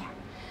أعطيتك الصفحة.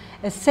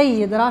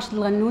 السيد راشد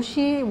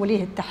الغنوشي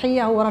وليه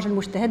التحية، هو رجل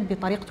مجتهد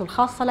بطريقته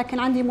الخاصة، لكن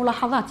عندي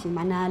ملاحظاتي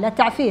معناها لا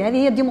تعفيه، هذه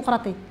هي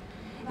الديمقراطية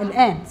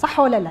الآن، صح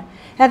ولا لا؟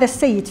 هذا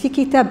السيد في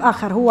كتاب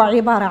آخر هو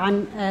عبارة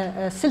عن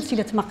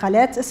سلسلة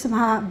مقالات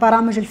اسمها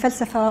برامج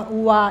الفلسفة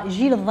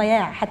وجيل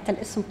الضياع، حتى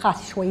الاسم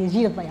قاسي شوية،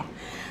 جيل الضياع.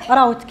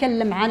 راهو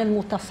تكلم عن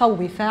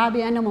المتصوفة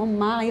بأنهم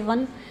هم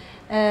أيضا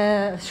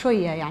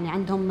شوية يعني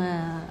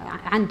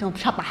عندهم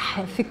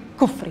شطح في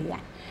الكفر.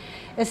 يعني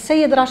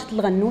السيد راشد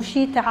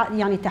الغنوشي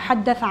يعني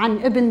تحدث عن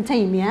ابن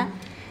تيمية،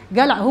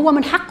 قال هو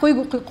من حقه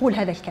يقول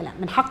هذا الكلام،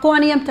 من حقه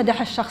أن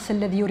يمتدح الشخص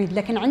الذي يريد،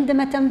 لكن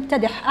عندما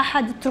تمتدح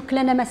أحد اترك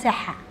لنا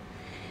مساحة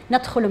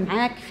ندخل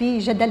معك في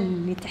جدل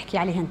اللي تحكي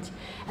عليه أنت.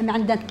 أما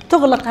عندما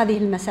تغلق هذه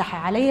المساحة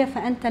علي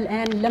فأنت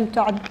الآن لم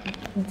تعد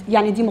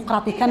يعني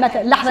ديمقراطي كما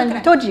لحظة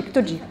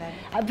تجي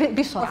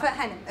بسرعة. وفاء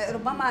هانم،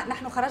 ربما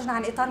نحن خرجنا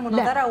عن إطار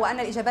مناظرة وأن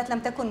الإجابات لم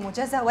تكن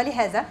موجزة،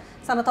 ولهذا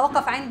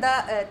سنتوقف عند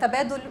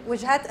تبادل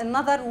وجهات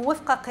النظر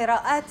وفق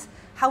قراءات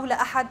حول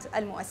أحد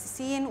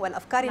المؤسسين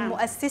والأفكار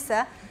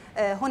المؤسسة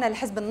هنا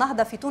لحزب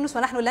النهضة في تونس.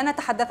 ونحن لا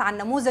نتحدث عن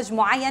نموذج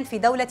معين في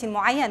دولة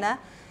معينة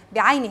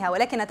بعينها،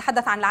 ولكن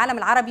نتحدث عن العالم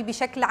العربي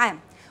بشكل عام.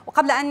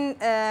 وقبل أن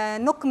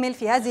نكمل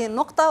في هذه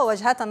النقطة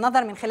وجهات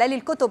النظر من خلال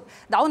الكتب،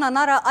 دعونا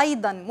نرى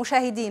أيضا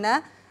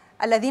مشاهدينا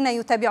الذين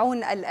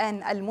يتابعون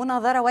الآن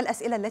المناظرة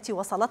والأسئلة التي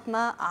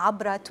وصلتنا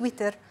عبر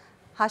تويتر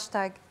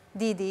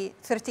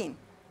 #DD13.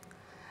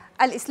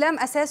 الإسلام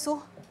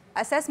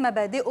أساس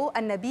مبادئه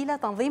النبيلة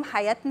تنظيم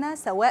حياتنا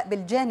سواء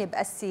بالجانب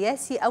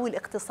السياسي أو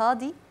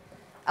الاقتصادي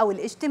أو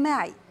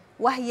الاجتماعي،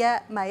 وهي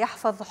ما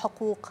يحفظ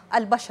حقوق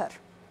البشر.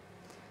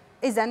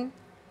 إذن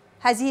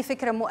هذه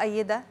فكرة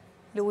مؤيدة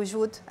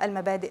لوجود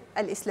المبادئ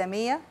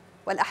الإسلامية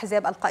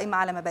والأحزاب القائمة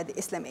على مبادئ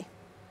إسلامية.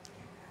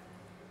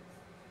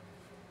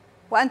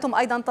 وأنتم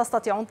أيضا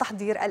تستطيعون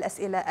تحضير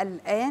الأسئلة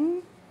الآن.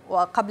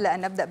 وقبل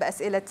أن نبدأ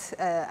بأسئلة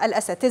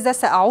الأساتذة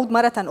سأعود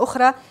مرة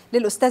أخرى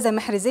للأستاذة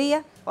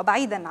محرزية،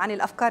 وبعيدا عن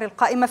الأفكار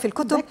القائمة في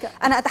الكتب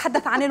أنا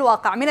أتحدث عن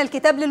الواقع، من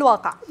الكتاب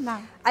للواقع.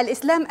 نعم.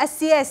 الإسلام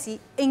السياسي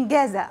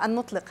إنجاز أن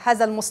نطلق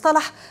هذا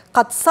المصطلح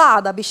قد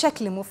صعد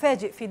بشكل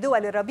مفاجئ في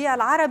دول الربيع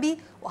العربي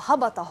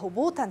وهبط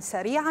هبوطا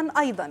سريعا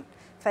أيضا،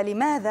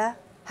 فلماذا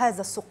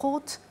هذا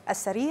السقوط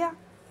السريع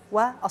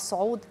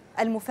والصعود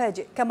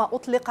المفاجئ كما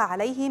أطلق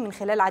عليه من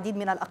خلال العديد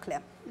من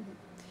الأقلام؟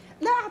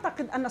 لا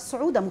أعتقد أن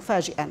الصعود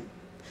مفاجئا،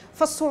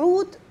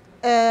 فالصعود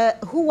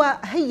هو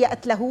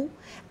هيأت له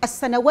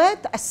السنوات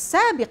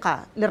السابقة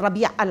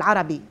للربيع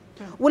العربي.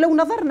 ولو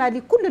نظرنا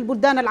لكل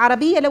البلدان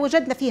العربية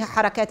لوجدنا فيها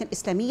حركات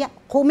إسلامية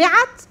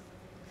قمعت،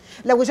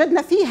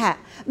 لوجدنا فيها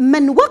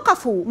من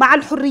وقفوا مع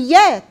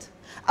الحريات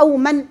أو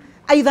من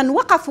أيضا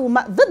وقفوا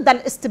ضد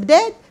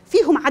الاستبداد،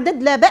 فيهم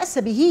عدد لا بأس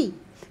به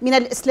من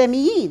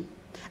الإسلاميين.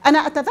 أنا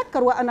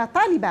أتذكر وأنا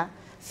طالبة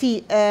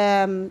في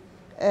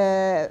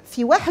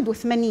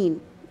 81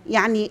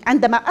 يعني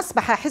عندما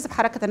أصبح حزب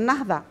حركة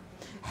النهضة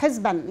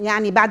حزبا،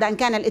 يعني بعد أن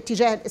كان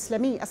الاتجاه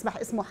الإسلامي أصبح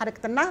اسمه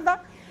حركة النهضة،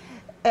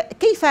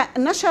 كيف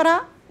نشر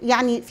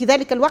يعني في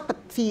ذلك الوقت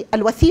في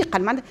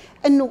الوثيقة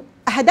أنه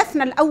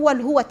هدفنا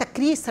الأول هو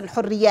تكريس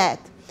الحريات.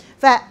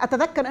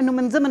 فأتذكر أنه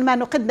من ضمن ما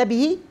نقدنا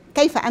به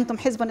كيف أنتم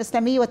حزب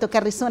إسلامي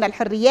وتكرسون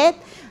الحريات.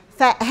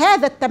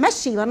 فهذا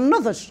التمشي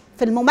والنضج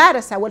في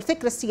الممارسة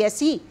والفكر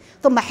السياسي.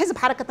 ثم حزب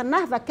حركة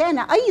النهضة كان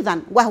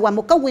أيضا وهو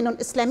مكون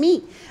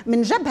إسلامي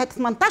من جبهة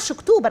 18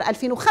 أكتوبر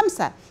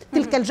 2005،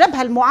 تلك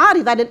الجبهة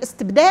المعارضة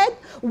للاستبداد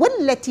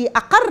والتي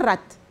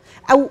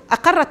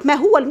أقرت ما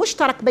هو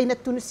المشترك بين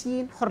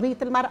التونسيين: حرية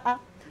المرأة،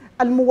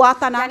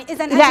 المواطنة. يعني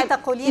إذن أنت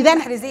تقولين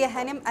محرزية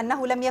هانم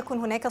أنه لم يكن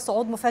هناك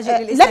صعود مفاجئ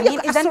للإسلاميين؟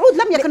 الصعود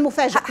لم يكن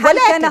مفاجئ، ولكن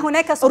كان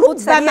هناك صعود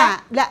سريع؟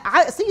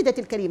 لا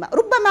سيدتي الكريمة،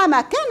 ربما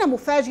ما كان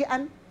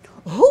مفاجئا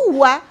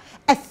هو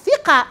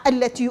الثقة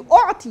التي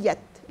أعطيت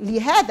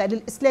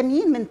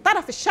للإسلاميين من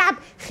طرف الشعب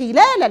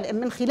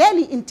من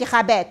خلال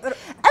انتخابات.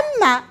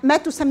 أما ما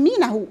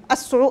تسمينه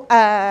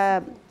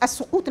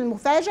السقوط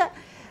المفاجئ،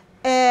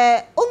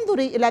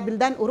 انظري إلى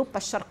بلدان أوروبا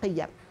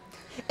الشرقية،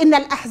 إن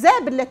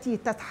الأحزاب التي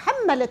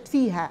تتحملت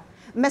فيها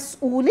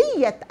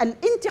مسؤولية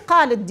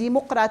الانتقال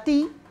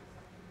الديمقراطي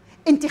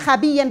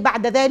انتخابيا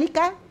بعد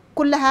ذلك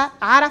كلها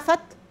عرفت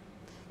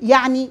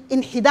يعني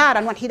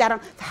انحدارا،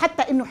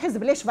 فحتى إنه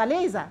حزب ليش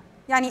فاليزا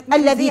يعني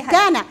الذي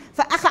كان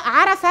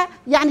عرف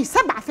يعني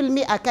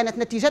 7% كانت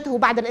نتيجته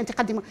بعد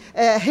الانتقال،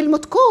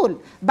 هيلموت كول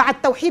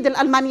بعد توحيد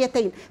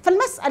الألمانيتين.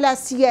 فالمسألة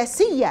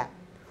سياسية،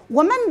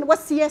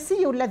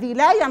 والسياسي الذي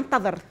لا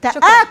ينتظر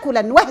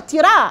تآكلا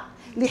واهتراء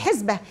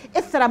لحزبه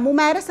إثر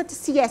ممارسة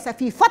السياسة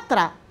في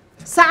فترة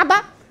صعبة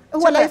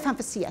هو لا يفهم في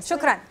السياسة.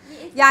 شكرا.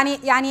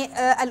 يعني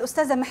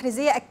الأستاذة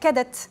محرزية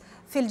أكدت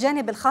في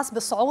الجانب الخاص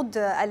بالصعود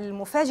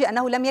المفاجئ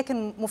أنه لم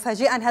يكن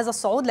مفاجئا هذا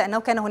الصعود، لأنه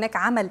كان هناك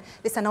عمل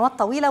لسنوات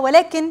طويلة،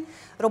 ولكن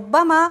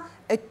ربما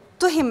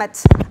اتهمت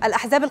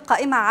الأحزاب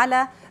القائمة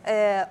على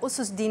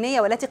أسس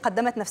دينية والتي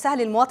قدمت نفسها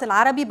للمواطن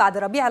العربي بعد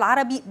ربيع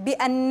العربي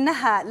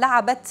بأنها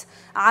لعبت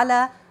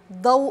على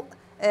ضوء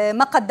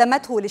ما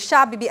قدمته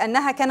للشعب،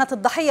 بأنها كانت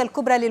الضحية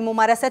الكبرى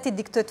للممارسات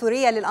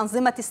الدكتاتورية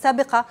للأنظمة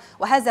السابقة،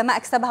 وهذا ما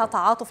أكسبها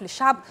تعاطف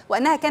للشعب،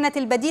 وأنها كانت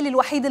البديل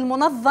الوحيد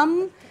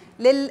المنظم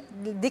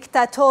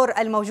للديكتاتور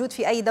الموجود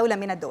في أي دولة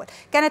من الدول.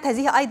 كانت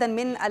هذه أيضا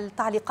من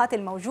التعليقات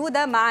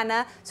الموجودة.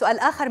 معنا سؤال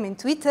آخر من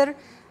تويتر: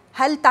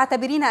 هل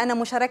تعتبرين أن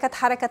مشاركة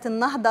حركة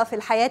النهضة في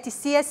الحياة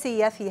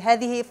السياسية في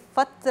هذه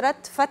فترة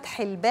فتح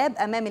الباب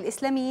أمام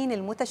الإسلاميين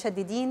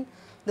المتشددين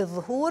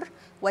للظهور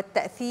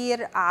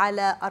والتأثير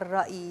على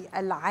الرأي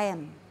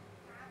العام؟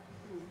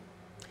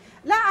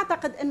 لا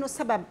أعتقد أنه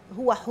السبب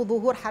هو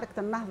ظهور حركة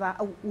النهضة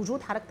أو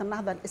وجود حركة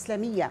النهضة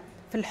الإسلامية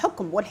في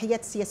الحكم والحياة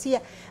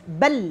السياسية،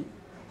 بل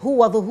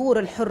هو ظهور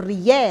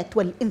الحريات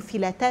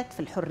والانفلاتات في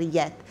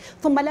الحريات.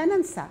 ثم لا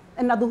ننسى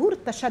أن ظهور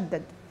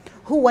التشدد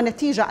هو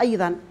نتيجة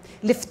أيضا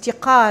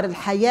لافتقار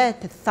الحياة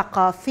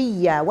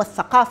الثقافية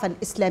والثقافة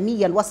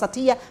الإسلامية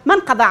الوسطية من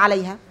قضى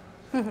عليها؟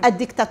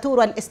 الدكتاتور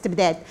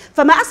والاستبداد.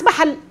 فما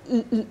أصبح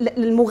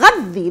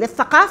المغذي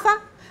للثقافة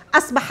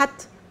أصبحت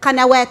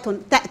قنوات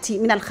تأتي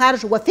من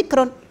الخارج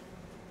وفكر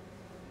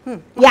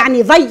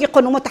يعني ضيق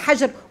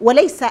ومتحجر،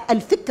 وليس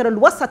الفكر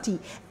الوسطي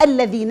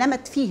الذي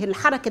نمت فيه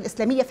الحركة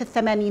الإسلامية في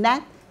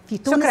الثمانينات في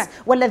تونس. شكرا.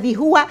 والذي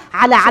هو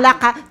على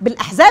علاقة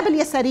بالأحزاب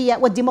اليسارية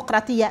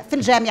والديمقراطية في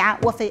الجامعة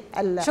وفي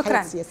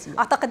الحياة السياسية.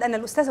 أعتقد أن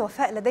الأستاذة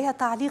وفاء لديها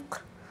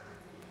تعليق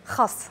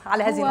خاص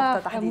على هذه النقطة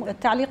تحديدا.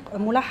 التعليق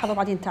ملاحظة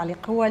وبعدين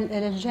تعليق. هو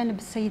الجانب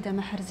السيدة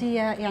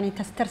محرزية يعني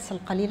تسترسل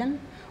قليلا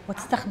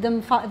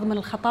وتستخدم فائض من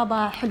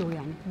الخطابة حلو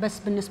يعني، بس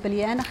بالنسبة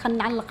لي أنا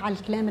خلينا نعلق على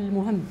الكلام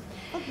المهم.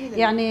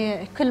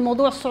 يعني كل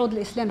موضوع صعود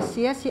الإسلام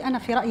السياسي أنا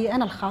في رأيي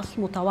أنا الخاص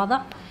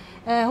المتواضع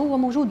هو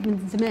موجود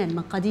من زمان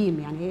من قديم.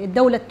 يعني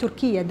الدولة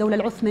التركية الدولة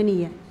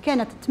العثمانية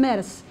كانت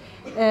تمارس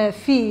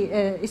في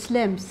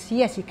إسلام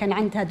سياسي، كان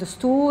عندها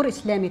دستور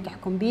إسلامي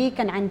تحكم به،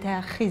 كان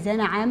عندها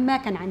خزانة عامة،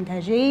 كان عندها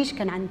جيش،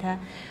 كان عندها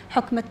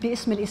حكمت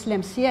باسم الإسلام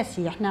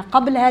السياسي. احنا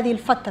قبل هذه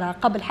الفترة،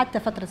 قبل حتى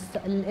فترة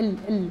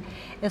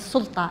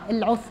السلطة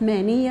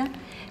العثمانية،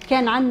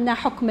 كان عندنا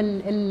حكم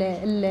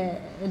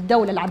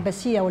الدولة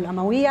العباسية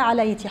والأموية.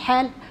 على أي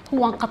حال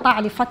هو انقطع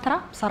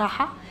لفترة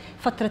بصراحة،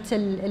 فترة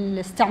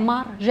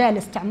الاستعمار. جاء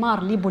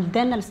الاستعمار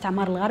لبلداننا،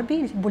 الاستعمار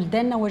الغربي،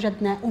 بلداننا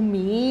وجدنا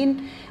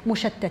أميين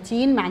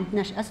مشتتين ما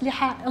عندناش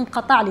أسلحة.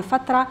 انقطع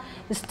لفترة،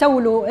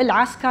 استولوا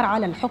العسكر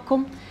على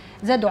الحكم،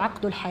 زادوا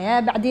عقدوا الحياة،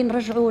 بعدين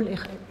رجعوا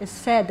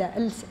السادة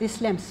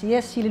الإسلام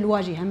السياسي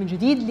للواجهة من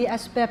جديد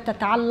لأسباب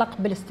تتعلق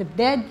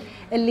بالاستبداد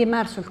اللي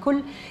مارسوا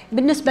الكل.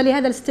 بالنسبة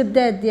لهذا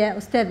الاستبداد يا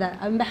أستاذة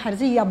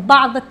محرزية،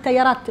 بعض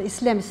التيارات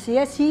الإسلام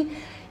السياسي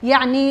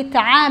يعني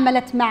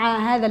تعاملت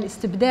مع هذا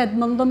الاستبداد،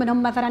 من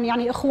ضمنهم مثلا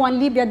يعني اخوان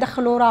ليبيا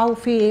دخلوا راهو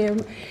في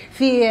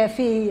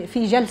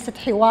جلسه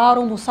حوار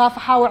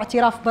ومصافحه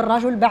واعتراف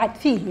بالرجل بعد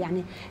فيه.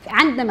 يعني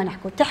عندنا ما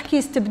نحكوا تحكي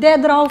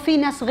استبداد، راهو في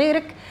ناس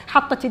غيرك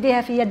حطت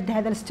يديها في يد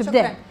هذا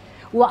الاستبداد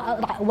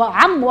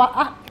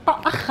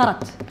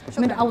وأخرت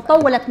من أو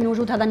طولت من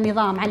وجود هذا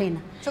النظام علينا.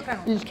 شكرا.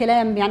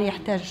 الكلام يعني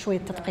يحتاج شوية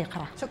تدقيق.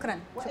 شكرا.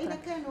 وإذا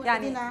كانوا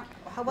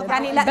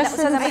يعني لا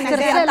أستاذة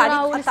محرزية،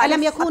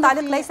 التعليق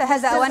ليس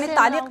هذا أوان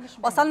التعليق.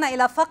 وصلنا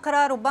إلى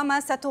فقرة ربما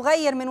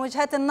ستغير من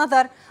وجهات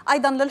النظر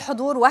أيضا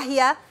للحضور،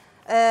 وهي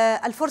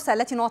الفرصة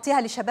التي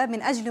نعطيها للشباب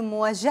من أجل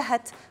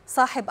مواجهة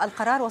صاحب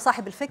القرار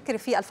وصاحب الفكر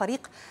في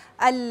الفريق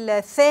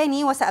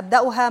الثاني،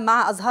 وسأبدأها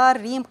مع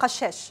أزهار ريم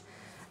قشاش،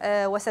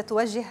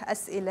 وستوجه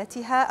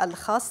أسئلتها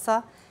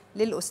الخاصة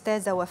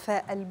للأستاذة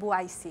وفاء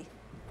البوعيسي.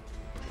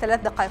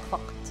 3 دقائق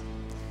فقط،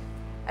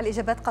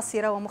 الإجابات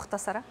قصيرة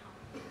ومختصرة.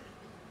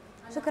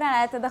 شكرا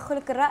على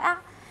تدخلك الرائع،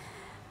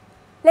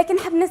 لكن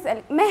حاب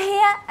نسألك ما هي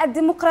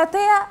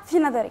الديمقراطية في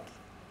نظرك؟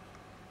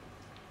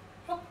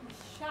 حكم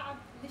الشعب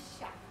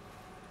للشعب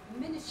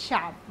من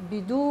الشعب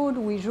بدون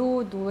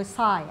وجود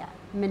وصاية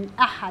من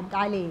أحد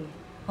عليه،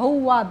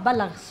 هو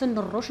بلغ سن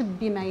الرشد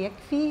بما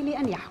يكفي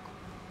لأن يحكم.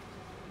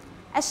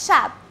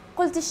 الشعب،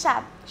 قلت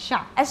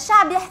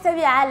الشعب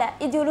يحتوي على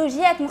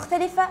إيديولوجيات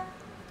مختلفة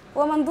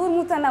ومنظور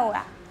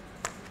متنوع،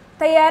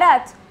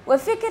 تيارات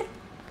وفكر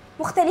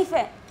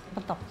مختلفان.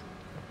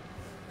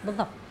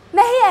 بالضبط.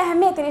 ما هي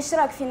أهمية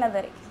الإشراك في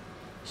نظرك؟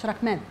 إشراك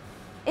ماذا؟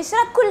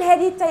 إشراك كل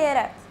هذه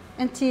التيارات.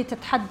 أنت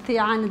تتحدثي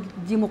عن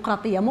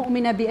الديمقراطية،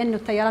 مؤمنة بأن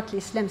التيارات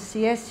الإسلام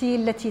السياسي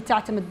التي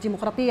تعتمد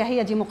الديمقراطية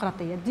هي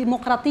ديمقراطية.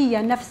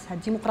 الديمقراطية نفسها،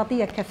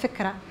 الديمقراطية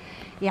كفكرة،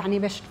 يعني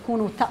باش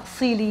نكونوا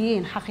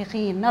تأصيليين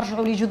حقيقيين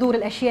نرجعوا لجذور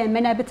الأشياء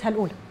منابتها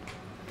الأولى،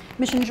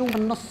 مش نجوا من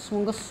النص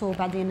ونقصوا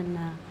وبعدين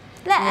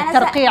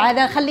الترقيع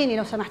هذا. خليني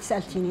لو سمحت،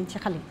 سألتيني أنت،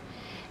 خليني.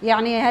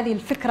 يعني هذه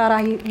الفكرة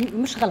راهي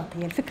مش غلط،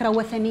 هي الفكرة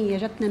وثنية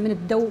جتنا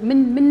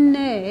من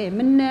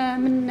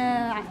من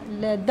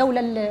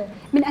الدولة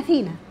من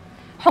أثينا.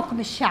 حكم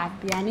الشعب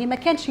يعني ما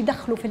كانش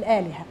يدخلوا في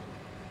الآلهة،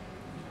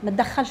 ما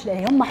تدخلش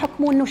الآلهة، هم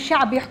حكموا إنه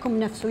الشعب يحكم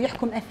نفسه،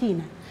 يحكم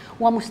أثينا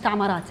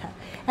ومستعمراتها.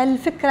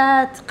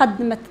 الفكرة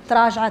تقدمت،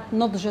 تراجعت،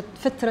 نضجت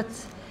فترة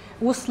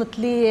وصلت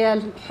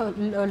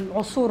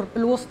للعصور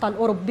الوسطى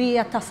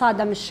الأوروبية،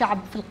 تصادم الشعب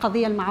في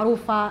القضية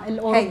المعروفة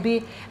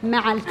الأوروبي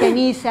مع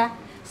الكنيسة،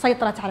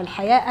 سيطرت على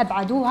الحياة،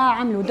 أبعدوها،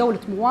 عملوا دولة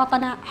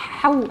مواطنة،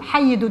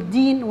 حيدوا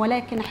الدين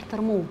ولكن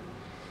احترموه.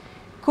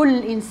 كل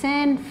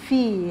إنسان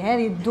في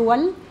هذه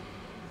الدول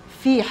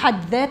في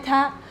حد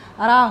ذاتها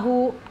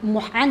راهو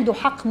عنده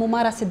حق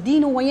ممارسة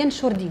دينه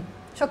وينشر دينه.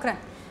 شكرا.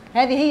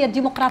 هذه هي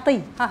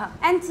الديمقراطية.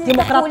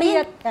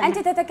 أنت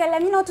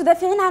تتكلمين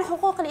وتدافعين عن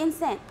حقوق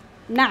الإنسان.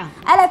 نعم.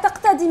 ألا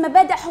تقتضي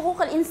مبادئ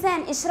حقوق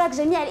الإنسان إشراك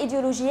جميع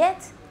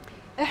الإيديولوجيات؟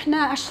 إحنا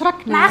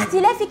أشركنا مع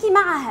اختلافك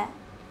معها.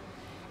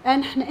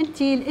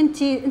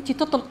 انت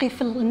تطلقي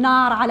في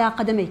النار على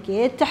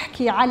قدميك،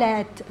 تحكي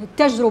على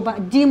تجربه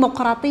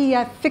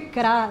ديمقراطيه،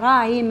 فكره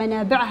راهي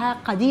منابعها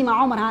قديمه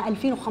عمرها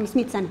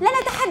 2500 سنه. لا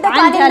نتحدث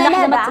عن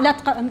المنابع. لا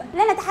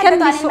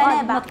نتحدث عن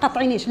المنابع. ما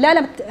تقطعينيش.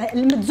 لا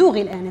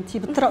بتزوغي الان، انت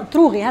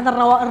بتروغي هذا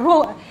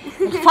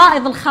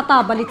الفائض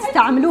الخطابه اللي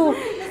تستعملوه.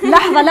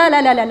 لحظه، لا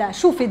لا لا لا،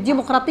 شوفي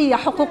الديمقراطيه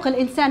حقوق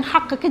الانسان،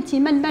 حقك انت،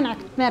 من منعك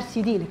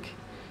تمارسي دينك؟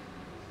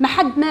 ما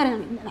حد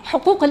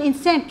حقوق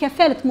الإنسان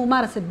كفالة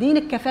ممارسة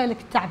دينك، كفالة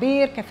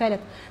التعبير، كفالة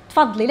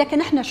تفضلي.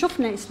 لكن احنا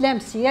شفنا إسلام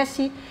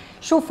سياسي،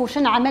 شوفوا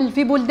شنو عمل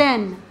في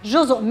بلدان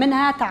جزء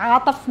منها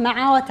تعاطف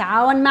مع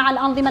وتعاون مع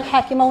الأنظمة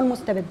الحاكمة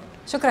والمستبدة.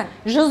 شكرا.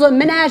 جزء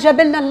منها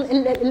جاب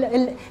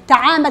لنا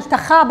تعامل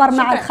تخابر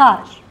مع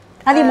الخارج.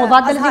 هذه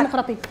مضادة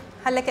للديمقراطية.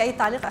 هل لك أي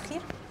تعليق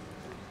أخير؟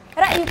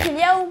 رأيك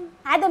اليوم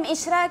عدم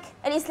إشراك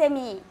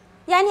الإسلاميين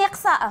يعني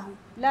إقصاءهم؟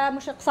 لا،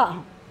 مش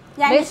إقصاءهم،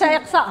 يعني ليس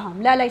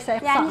إقصاءهم، لا ليس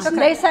إقصاءهم،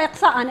 يعني ليس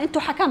إقصاء. أنتم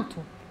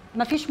حكمتوا،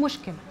 ما فيش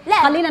مشكلة. لا.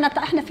 خلينا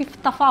احنا في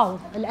التفاوض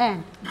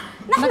الآن.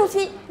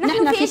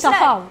 نحن في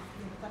تفاوض.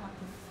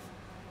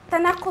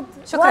 تناقض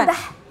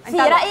واضح في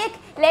رأيك،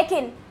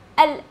 لكن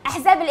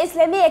الأحزاب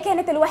الإسلامية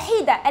كانت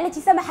الوحيدة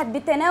التي سمحت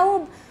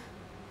بالتناوب.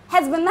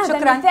 حزب النهضة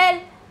مثال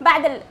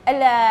بعد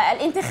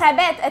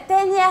الانتخابات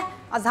الثانية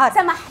أزهر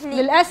سمح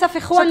للاسف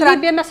اخوان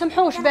ليبيا ما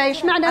سمحوش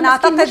بايش معنى. انا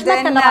اعتقد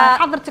ان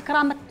حضرتك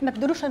راه ما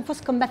تديروش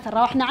انفسكم مثل،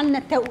 راه احنا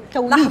عندنا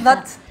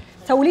لحظه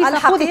توليفه.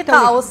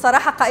 الحقيقه او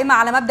الصراحه قائمه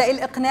على مبدا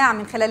الاقناع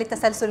من خلال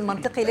التسلسل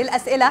المنطقي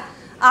للاسئله.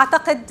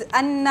 اعتقد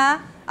ان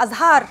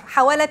أزهار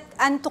حاولت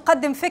ان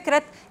تقدم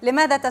فكره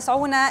لماذا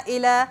تسعون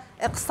الى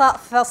اقصاء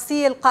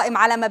فصيل قائم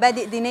على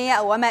مبادئ دينيه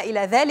او وما الى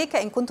ذلك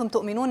ان كنتم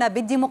تؤمنون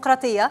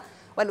بالديمقراطيه.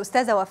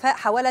 والأستاذة وفاء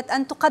حاولت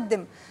أن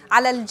تقدم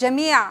على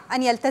الجميع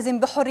أن يلتزم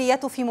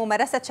بحريته في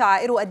ممارسة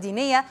شعائره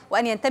الدينية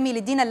وأن ينتمي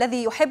للدين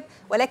الذي يحب،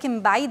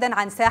 ولكن بعيدا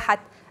عن ساحة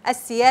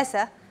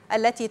السياسة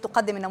التي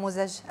تقدم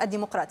النموذج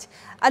الديمقراطي.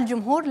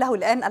 الجمهور له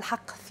الآن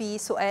الحق في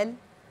سؤال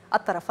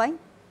الطرفين.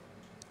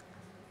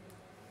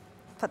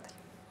 تفضل.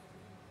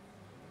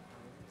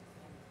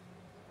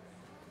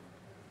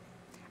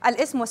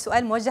 الاسم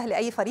والسؤال موجه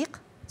لأي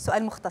فريق؟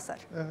 سؤال مختصر.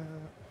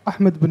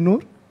 أحمد بن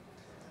نور،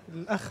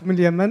 الأخ من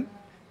اليمن.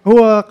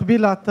 هو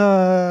قبيل عطى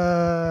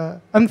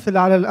أمثلة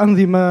على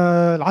الأنظمة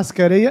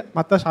العسكرية، ما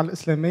عطاش على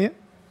الإسلامية،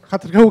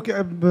 خاطر هو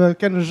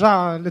كان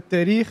رجع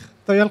للتاريخ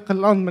يلقى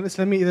الأنظمة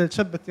الإسلامية إذا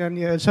تشبت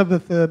يعني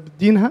شبث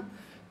بدينها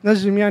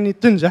نجم يعني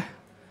تنجح،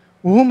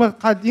 وهما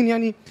قاعدين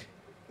يعني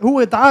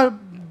هو يدعى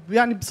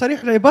يعني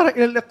بصريح العبارة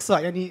إلى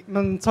الإقصاء. يعني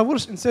ما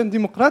نتصورش إنسان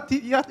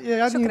ديمقراطي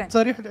يعني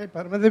بصريح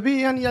العبارة، ماذا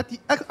بيه يعني يعطي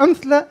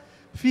أمثلة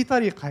في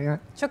طريقها يعني.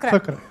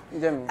 شكرا.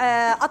 جميل.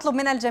 أطلب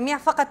من الجميع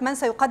فقط من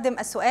سيقدم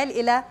السؤال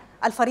إلى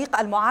الفريق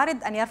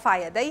المعارض أن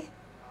يرفع يديه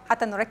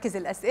حتى نركز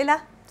الأسئلة.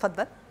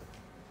 تفضل.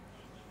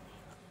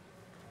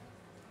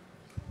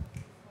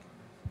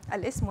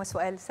 الاسم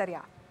وسؤال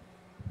سريع.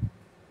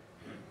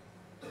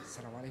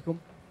 السلام عليكم.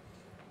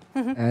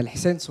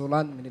 الحسين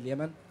سولان من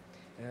اليمن.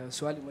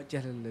 سؤالي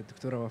موجه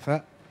للدكتورة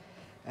وفاء.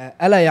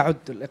 ألا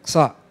يعد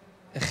الإقصاء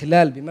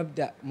إخلال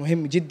بمبدأ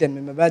مهم جدا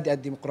من مبادئ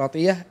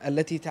الديمقراطية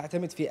التي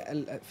تعتمد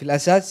في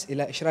الأساس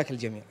إلى إشراك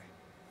الجميع؟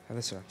 هذا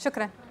السؤال.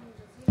 شكرا.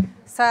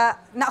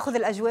 سنأخذ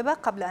الأجوبة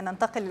قبل أن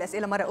ننتقل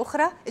للأسئلة مرة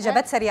أخرى.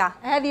 إجابات سريعة.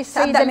 هذه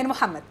السيدة سأبدأ من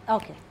محمد.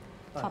 أوكي.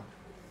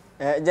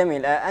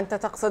 جميل. أنت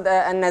تقصد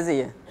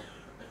النازية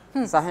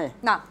صحيح؟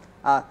 نعم.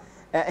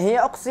 هي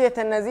أقصيت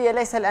النازية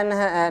ليس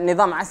لأنها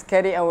نظام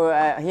عسكري، أو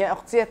هي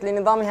أقصيت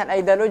لنظامها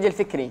الأيديولوجي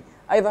الفكري.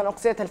 أيضا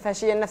أقصيت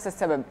الفاشية لنفس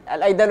السبب،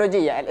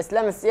 الأيديولوجية.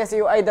 الإسلام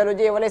السياسي هو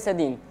أيديولوجية وليس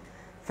دين،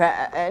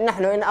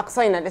 فنحن إن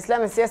أقصينا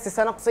الإسلام السياسي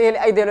سنقصيه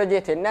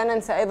لأيديولوجيته. لا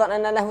ننسى أيضا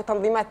أن له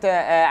تنظيمات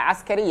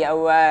عسكرية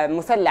أو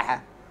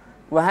مسلحة،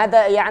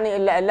 وهذا يعني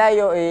لا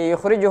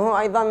يخرجه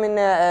أيضا من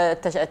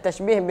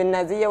التشبيه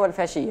بالنازية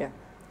والفاشية.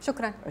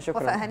 شكرا.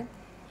 شكرا. وفاء هاني.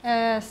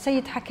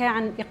 السيد حكى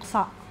عن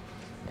إقصاء،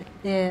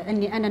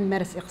 أني أنا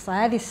نمارس إقصاء.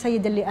 هذه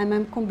السيدة اللي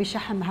أمامكم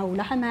بشحمها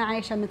ولحمها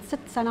عايشة من 6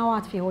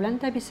 سنوات في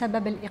هولندا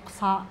بسبب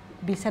الإقصاء،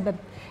 بسبب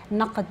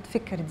نقد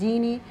فكر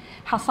ديني.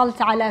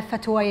 حصلت على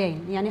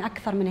فتويين، يعني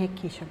أكثر من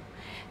هيك شيء.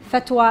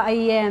 فتوى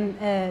أيام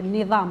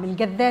النظام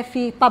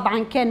القذافي،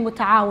 طبعا كان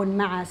متعاون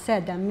مع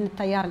سادة من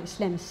التيار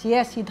الإسلامي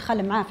السياسي،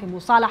 دخل معاه في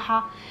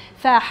مصالحة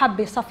فحب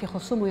يصفي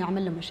خصومه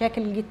ويعمل له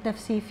مشاكل. لقيت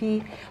نفسي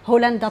في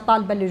هولندا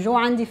طالبة اللجوء،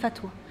 عندي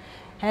فتوى.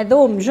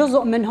 هذوم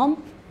جزء منهم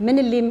من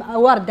اللي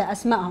واردة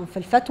أسمائهم في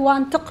الفتوى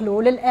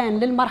انتقلوا الآن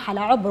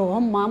للمرحلة، عبروا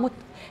هم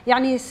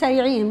يعني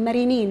سريعين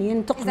مرنين،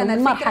 ينتقلوا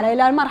من مرحلة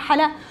إلى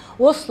مرحلة،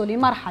 وصلوا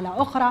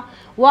لمرحلة أخرى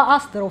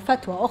وأصدروا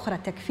فتوى أخرى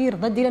تكفير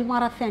ضدي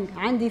للمرة الثانية.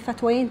 عندي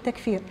فتويين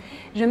تكفير،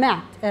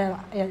 جماعة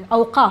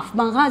أوقاف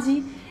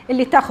بنغازي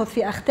اللي تاخذ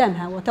في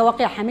أختامها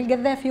وتوقيعها من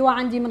القذافي،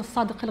 وعندي من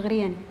الصادق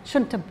الغرياني.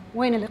 شنو تب؟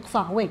 وين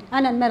الإقصاء؟ وين؟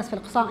 أنا نمارس في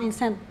الإقصاء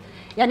إنسان،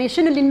 يعني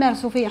شنو اللي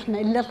نمارسوا فيه احنا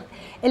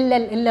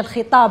إلا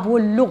الخطاب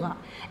واللغة،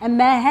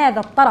 أما هذا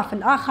الطرف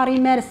الآخر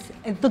يمارس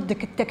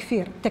ضدك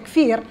التكفير.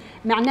 التكفير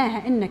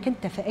معناها أنك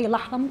أنت في أي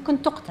لحظة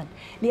ممكن تقتل،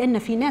 لأن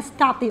في ناس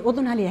تعطي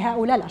أذنها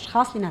لهؤلاء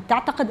الأشخاص لأنها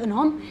تعتقد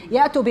أنهم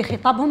يأتوا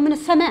بخطابهم من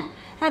السماء.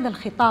 هذا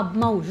الخطاب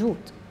موجود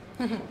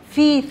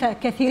في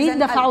كثيرين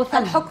دفعوا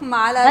ثمن. الحكم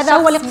على هذا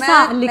هو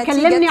الإقصاء اللي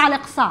كلمني على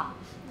الإقصاء.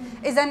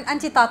 إذا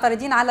أنت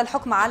تعترضين على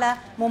الحكم على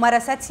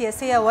ممارسات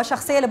سياسية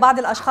وشخصية لبعض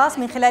الأشخاص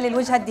من خلال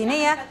الوجهة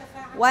الدينية،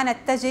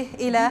 ونتجه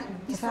إلى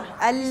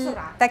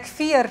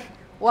التكفير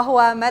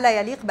وهو ما لا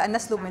يليق بأن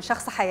نسلب من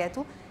شخص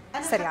حياته.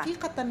 أنا سريعا.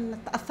 حقيقة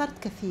تأثرت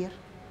كثير.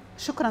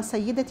 شكرا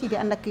سيدتي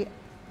لأنك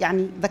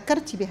يعني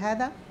ذكرتي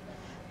بهذا.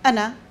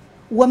 أنا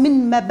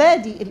ومن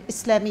مبادئ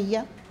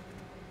الإسلامية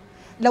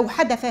لو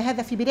حدث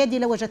هذا في بلادي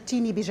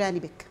لوجدتيني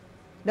بجانبك،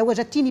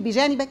 لوجدتيني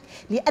بجانبك،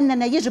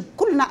 لأننا يجب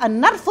كلنا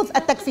أن نرفض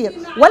التكفير.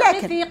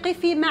 ولكن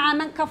قفي مع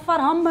من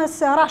كفرهم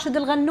راشد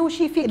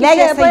الغنوشي في لا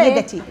يا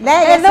سيدتي،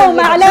 لا يا سيدتي،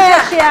 معلش لا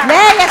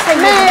يا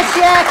سيدتي، ماشي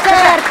يا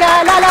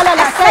كاركة، لا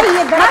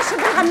السيد راشد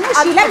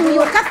الغنوشي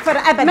لم يكفر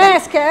أبدا.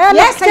 ماسكة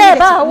يا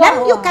سيدتي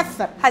لم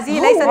يكفر. هذه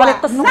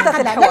ليست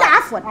نقطة الحوار. لا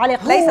عفوا،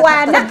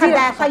 هو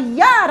نقد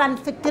تيارا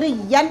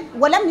فكريا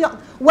ولم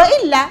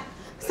وإلا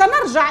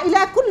سنرجع إلى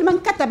كل من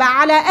كتب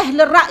على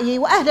أهل الرأي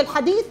وأهل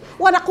الحديث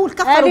ونقول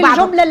كفروا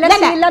بعضهم. الجملة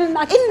التي لا لم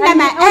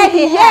إنما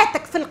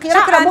آلياتك في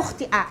القراءة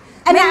مخطئة.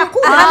 أنا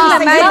أقول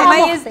ما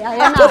يميز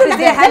أقول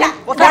لك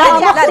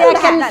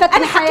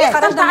أنا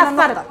حقيقة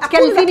تعثرت،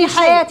 كلفيني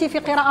حياتي في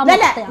قراءة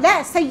مخطئة.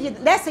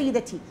 لا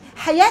سيدتي،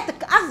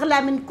 حياتك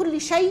أغلى من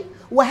كل شيء،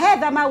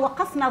 وهذا ما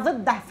وقفنا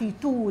ضده في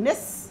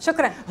تونس.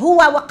 شكرا. هو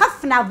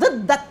وقفنا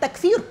ضد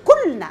التكفير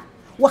كلنا،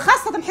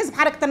 وخاصة حزب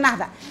حركة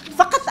النهضة.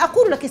 فقط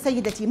أقول لك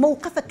سيدتي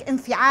موقفك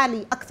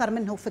انفعالي أكثر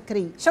منه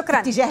فكري. شكرا.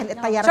 اتجاه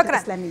التيارات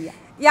الإسلامية.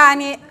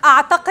 يعني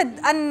أعتقد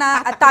أن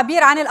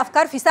التعبير عن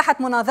الأفكار في ساحة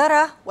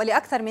مناظرة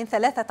ولأكثر من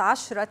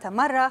 13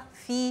 مرة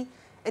في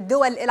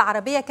الدول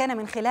العربية كان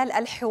من خلال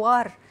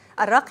الحوار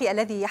الراقي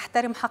الذي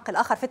يحترم حق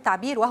الآخر في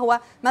التعبير، وهو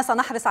ما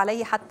سنحرص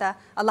عليه حتى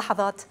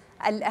اللحظات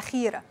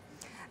الأخيرة.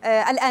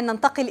 الآن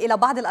ننتقل إلى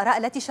بعض الآراء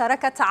التي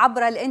شاركت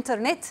عبر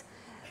الإنترنت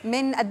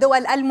من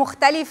الدول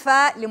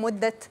المختلفة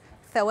لمدة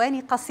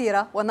ثواني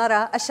قصيرة،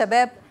 ونرى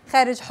الشباب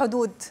خارج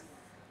حدود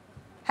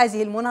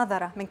هذه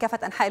المناظرة من كافة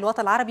أنحاء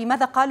الوطن العربي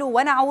ماذا قالوا،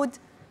 ونعود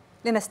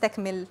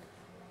لنستكمل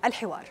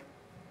الحوار.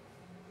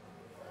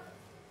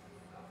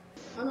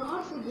 أنا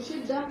أرفض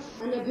بشدة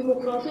أن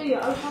الديمقراطية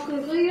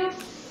الحقيقية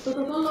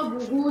تتطلب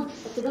وجود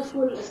التدخل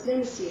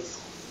الإسلامي السياسي،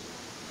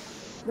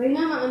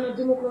 بينما أن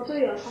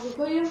الديمقراطية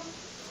الحقيقية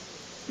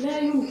لا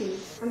يمكن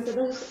أن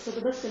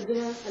تتدخل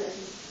بها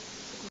الأجنبي.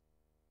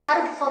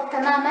 أرفض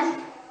تماما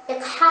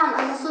إقحام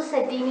النصوص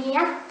الدينية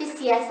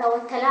بالسياسة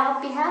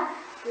والتلاعب بها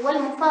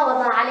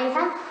والمفاوضة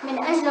عليها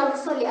من أجل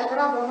الوصول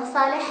لأغراض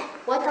ومصالح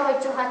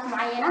وتوجهات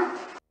معينة.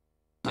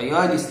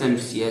 التيار الإسلامي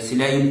السياسي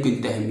لا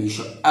يمكن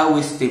تهميشه أو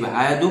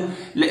استبعاده،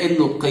 لأن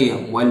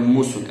القيم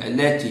والمثل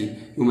التي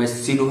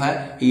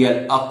يمثلها هي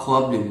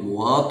الأقرب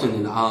للمواطن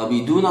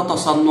العربي دون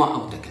تصنع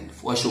أو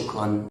تكلف.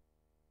 وشكرا.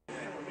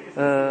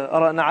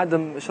 أرى أن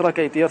عدم إشراك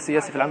أي تيار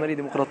سياسي في العملية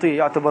الديمقراطية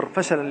يعتبر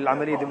فشلا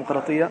للعملية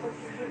الديمقراطية،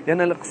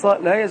 لأن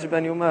الإقصاء لا يجب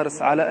أن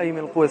يمارس على أي من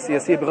القوى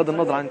السياسية بغض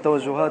النظر عن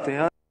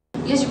توجهاتها.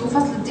 يجب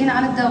فصل الدين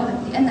عن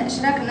الدولة، لأن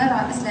إشراك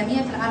النزعة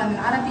الإسلامية في العالم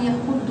العربي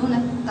يخوض دون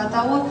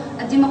التطور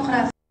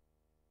الديمقراطي.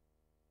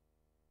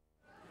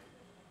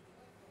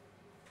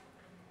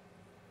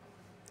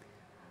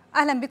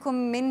 أهلا بكم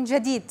من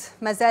جديد.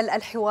 ما زال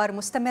الحوار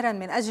مستمرا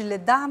من أجل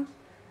الدعم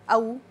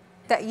أو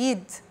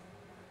تأييد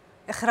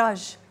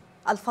إخراج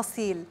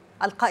الفصيل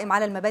القائم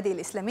على المبادئ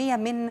الإسلامية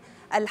من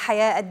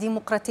الحياة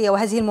الديمقراطية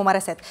وهذه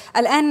الممارسات.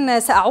 الآن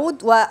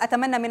سأعود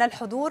وأتمنى من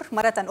الحضور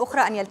مرة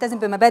أخرى أن يلتزم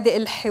بمبادئ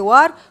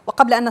الحوار،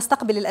 وقبل أن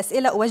نستقبل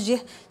الأسئلة أوجه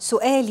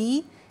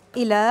سؤالي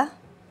إلى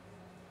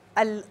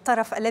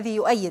الطرف الذي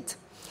يؤيد.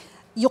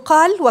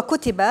 يقال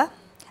وكتب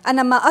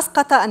أن ما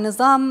أسقط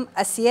النظام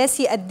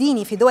السياسي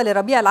الديني في دول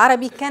الربيع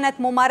العربي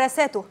كانت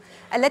ممارساته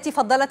التي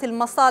فضلت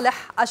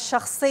المصالح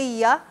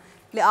الشخصية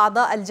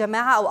لأعضاء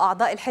الجماعة أو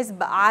أعضاء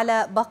الحزب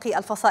على باقي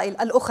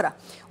الفصائل الأخرى،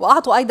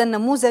 وأعطوا أيضا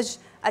نموذج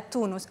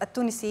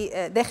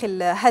التونسي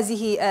داخل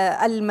هذه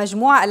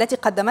المجموعة التي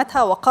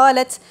قدمتها،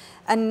 وقالت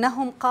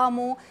أنهم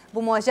قاموا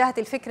بمواجهة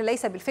الفكر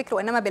ليس بالفكر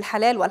وإنما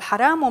بالحلال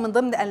والحرام، ومن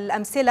ضمن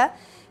الأمثلة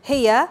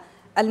هي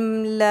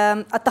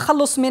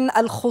التخلص من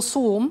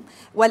الخصوم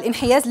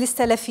والانحياز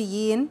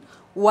للسلفيين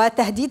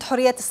وتهديد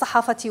حرية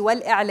الصحافة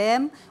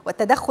والإعلام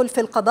والتدخل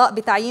في القضاء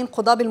بتعيين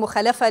قضاة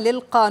بالمخالفة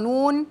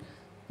للقانون،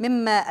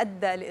 مما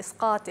أدى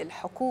لإسقاط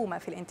الحكومة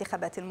في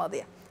الانتخابات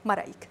الماضية. ما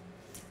رأيك؟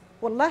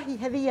 والله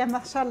هذه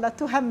ما شاء الله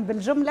تهم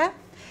بالجملة.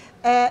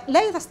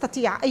 لا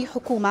تستطيع أي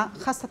حكومة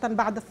خاصة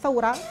بعد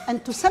الثورة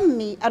أن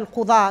تسمي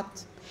القضاة،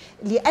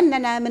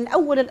 لأننا من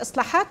أول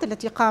الإصلاحات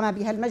التي قام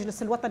بها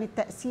المجلس الوطني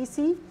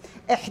التأسيسي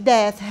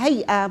إحداث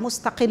هيئة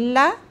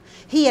مستقلة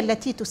هي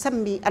التي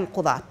تسمي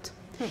القضاة.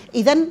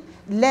 إذن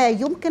لا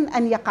يمكن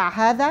أن يقع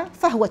هذا،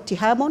 فهو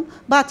اتهام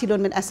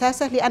باطل من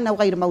أساسه لأنه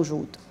غير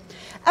موجود.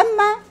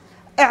 أما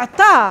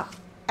إعطاء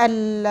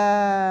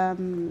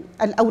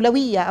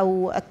الأولوية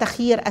أو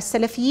التخيير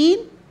السلفيين،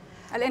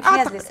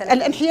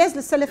 الانحياز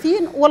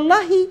للسلفيين،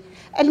 والله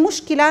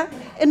المشكلة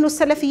أن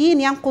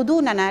السلفيين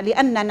ينقدوننا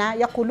لأننا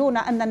يقولون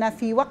أننا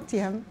في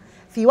وقتهم،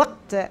 في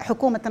وقت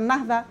حكومة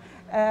النهضة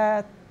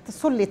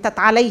سلطت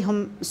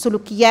عليهم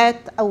سلوكيات،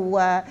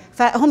 أو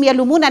فهم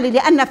يلوموننا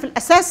لأن في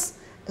الأساس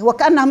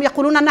وكأنهم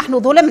يقولون نحن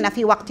ظلمنا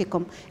في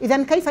وقتكم.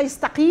 إذن كيف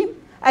يستقيم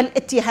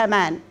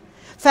الاتهامان؟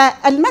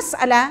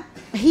 فالمسألة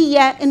هي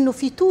أنه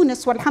في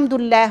تونس والحمد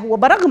لله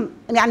وبرغم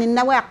يعني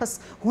النواقص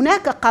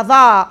هناك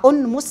قضاء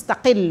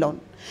مستقل.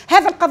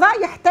 هذا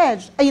القضاء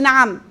يحتاج أي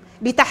نعم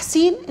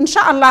لتحسين، إن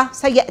شاء الله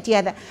سيأتي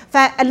هذا.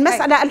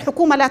 فالمسألة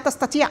الحكومة لا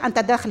تستطيع أن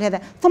تدخل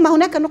هذا. ثم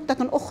هناك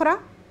نقطة أخرى،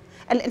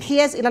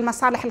 الانحياز إلى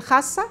المصالح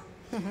الخاصة.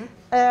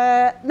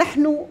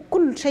 نحن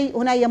كل شيء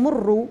هنا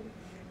يمر،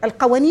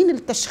 القوانين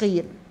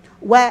التشغيل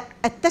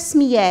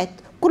والتسميات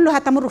كلها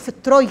تمر في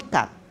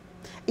الترويكا.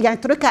 يعني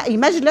ترويكا أي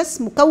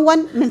مجلس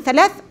مكون من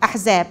 3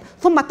 أحزاب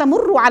ثم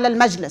تمر على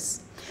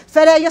المجلس،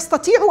 فلا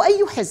يستطيع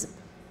أي حزب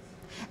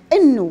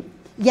أنه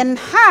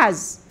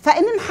ينحاز،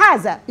 فإن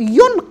انحاز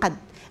ينقد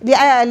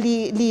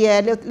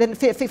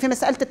في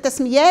مسألة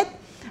التسميات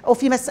أو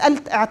في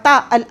مسألة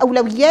إعطاء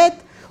الأولويات،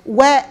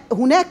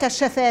 وهناك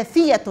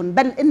شفافية،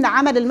 بل إن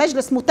عمل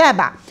المجلس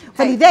متابع،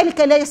 فلذلك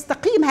لا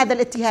يستقيم هذا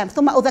الاتهام.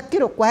 ثم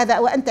أذكرك وهذا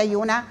وأنت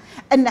هنا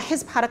أن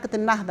حزب حركة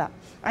النهضة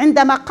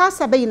عندما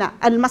قاس بين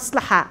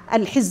المصلحة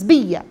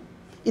الحزبية،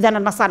 إذن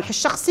المصالح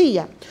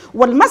الشخصية،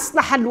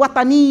 والمصلحة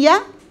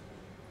الوطنية،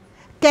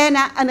 كان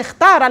أن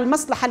اختار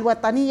المصلحة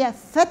الوطنية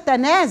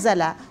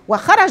فتنازل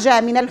وخرج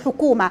من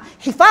الحكومة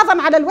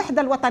حفاظا على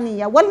الوحدة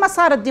الوطنية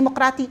والمسار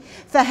الديمقراطي،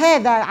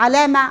 فهذا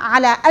علامة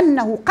على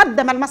أنه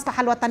قدم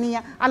المصلحة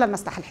الوطنية على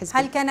المصلحة الحزبية.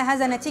 هل كان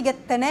هذا نتيجة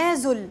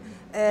تنازل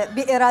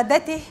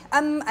بإرادته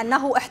أم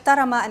أنه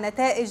احترم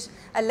النتائج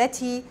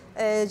التي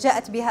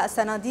جاءت بها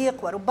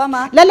الصناديق؟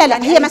 وربما لا لا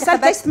لا، هي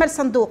مسألة ليست مال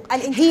صندوق،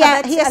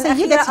 هي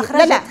سيدتي،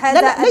 لا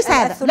لا ليس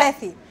هذا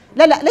الثلاثي،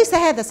 لا ليس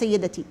هذا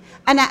سيدتي.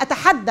 أنا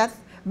أتحدث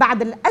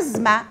بعد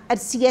الأزمة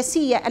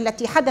السياسية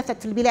التي حدثت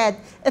في البلاد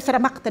إثر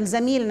مقتل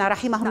زميلنا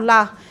رحمه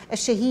الله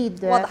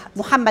الشهيد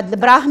محمد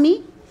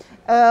البراهمي،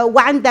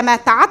 وعندما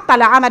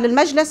تعطل عمل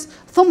المجلس،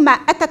 ثم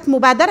أتت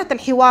مبادرة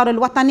الحوار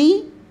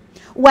الوطني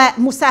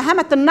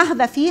ومساهمة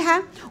النهضة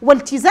فيها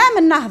والتزام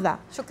النهضة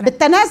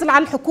بالتنازل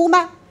عن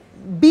الحكومة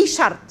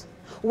بشرط،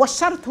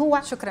 والشرط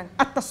هو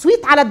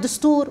التصويت على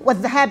الدستور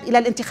والذهاب إلى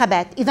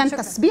الانتخابات. إذن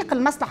تسبيق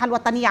المصلحة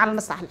الوطنية على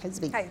المصلحة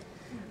الحزبية.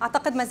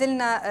 أعتقد ما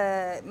زلنا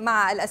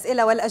مع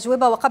الأسئلة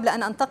والأجوبة، وقبل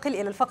أن أنتقل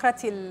إلى الفقرة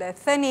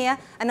الثانية،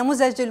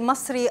 النموذج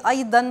المصري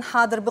أيضا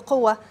حاضر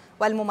بقوة،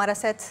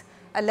 والممارسات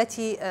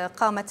التي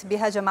قامت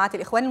بها جماعات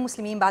الإخوان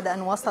المسلمين بعد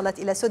أن وصلت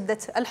إلى سدة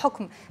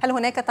الحكم. هل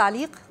هناك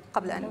تعليق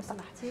قبل أن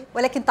ننتقل؟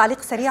 ولكن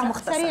تعليق سريع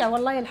مختصر. سريع.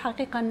 والله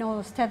الحقيقة أنه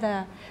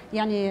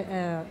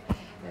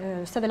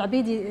أستاذ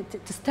العبيدي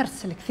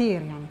تسترسل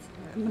كثير، يعني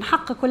من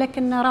حقك،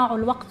 ولكن راعوا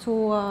الوقت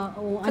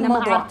وانا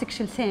ما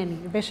عرفتكش لساني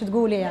باش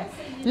تقولي يعني.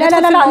 لا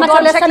لا لا لا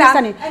ما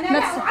تستني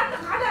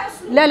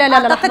لا لا لا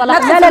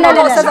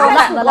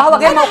لا وهو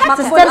غير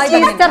مقبول ايضا،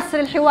 يسترسل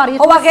الحوار،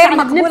 هو غير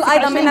مقبول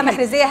ايضا منا.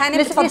 محرزية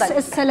هاني تفضل.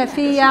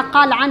 السلفية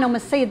قال عنهم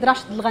السيد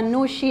راشد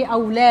الغنوشي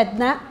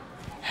اولادنا،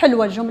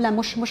 حلوه الجمله،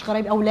 مش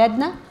غريب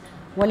اولادنا،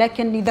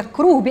 ولكن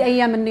يذكروه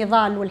بايام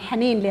النضال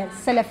والحنين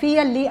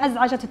للسلفيه اللي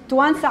ازعجت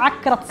التوانسه،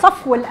 عكرت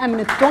صفو الامن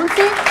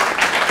التونسي.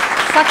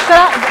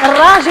 سكرة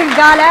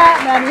الراجل قال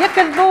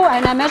يكذبوا،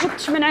 انا ما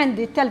جبتش من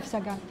عندي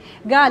التلفزه،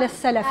 قال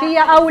السلفيه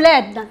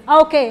اولادنا،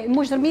 اوكي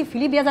المجرمين في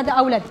ليبيا زاد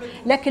اولاد،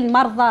 لكن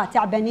مرضى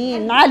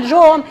تعبانين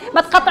نعالجوهم.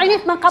 ما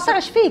تقاطعنيش، ما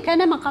نقاطعش فيك،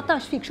 انا ما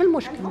نقاطعش فيك، شو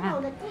المشكل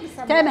معاه؟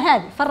 تمام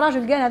هذا.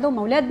 فالراجل قال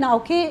هذوما اولادنا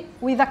اوكي،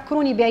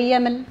 ويذكروني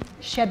بايام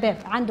الشباب،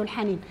 عنده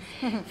الحنين.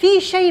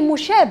 في شيء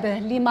مشابه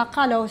لما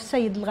قاله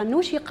السيد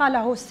الغنوشي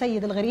قاله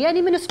السيد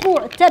الغرياني من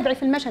اسبوع. تابعي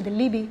في المشهد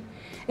الليبي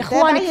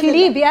إخوانك في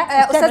ليبيا.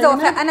 أستاذة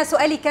وفاء، أنا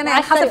سؤالي كان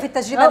ينحصر في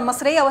التجربة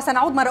المصرية،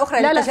 وسنعود مرة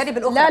أخرى للتجارب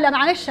الأخرى. لا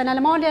معلش، أنا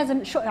ما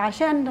لازم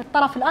عشان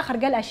الطرف الآخر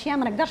قال أشياء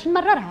ما نقدرش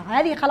نمررها،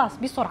 هذه خلاص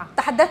بسرعة.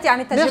 تحدثتي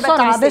عن التجربة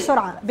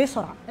التونسية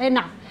بسرعة.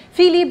 نعم،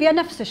 في ليبيا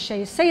نفس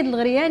الشيء. السيد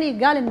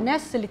الغرياني قال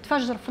الناس اللي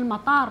تفجر في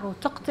المطار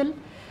وتقتل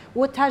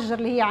وتهجر،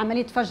 اللي هي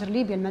عملية فجر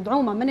ليبيا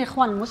المدعومة من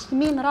إخوان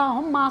المسلمين،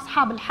 هم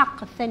أصحاب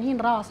الحق،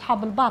 الثانيين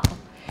أصحاب الباطل.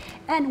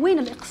 وين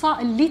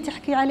الإقصاء اللي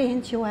تحكي عليه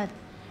أنت؟ وهذا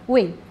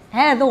وين؟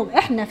 هذو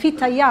احنا في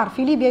تيار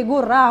في ليبيا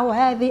يقول راهو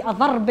هذه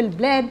اضر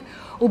بالبلاد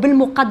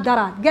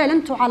وبالمقدرات، قال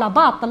انتم على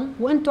باطل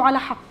وانتم على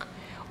حق،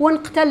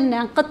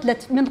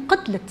 انقتلت من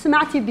قتلة.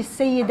 سمعتي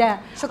بالسيدة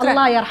شكرا.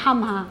 الله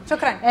يرحمها.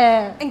 شكرا.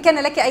 إن كان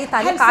لك أي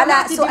تعليق على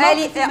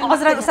سؤالي،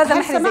 عذرا أستاذة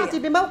محرزية، هل سمعتي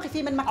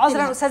بموقفي من مقتلها؟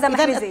 عذرا أستاذة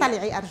محرزية، إذن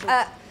اطلعي أرجو.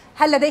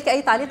 هل لديك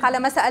أي تعليق على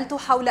ما سألته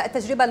حول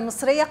التجربة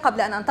المصرية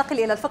قبل أن أنتقل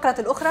إلى الفقرة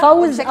الأخرى؟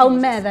 فوز أو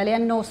ماذا؟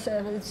 لأنه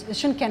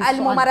شنو كان السؤال؟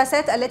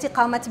 الممارسات التي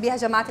قامت بها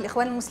جماعة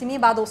الإخوان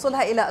المسلمين بعد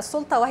وصولها إلى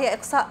السلطة وهي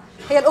إقصاء،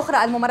 هي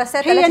الأخرى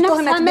الممارسات التي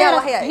تهمت بها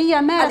وهي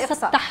هي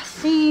مارست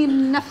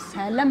تحصين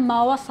نفسها.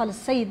 لما وصل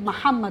السيد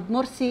محمد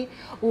مرسي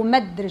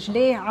ومد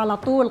رجليه على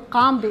طول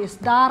قام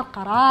بإصدار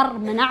قرار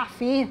منع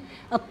فيه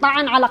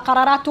الطعن على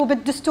قراراته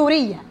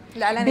بالدستورية،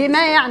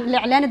 بما يعني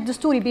الإعلان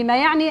الدستوري، بما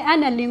يعني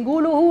أنا اللي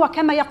نقوله هو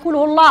كما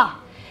يقوله الله.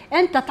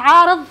 أنت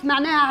تعارض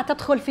معناها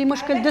تدخل في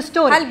مشكل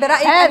دستوري. هل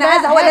برأيك أن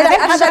هذا هو الذي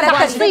أفشل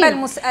التجربة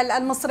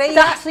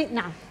المصرية؟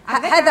 نعم،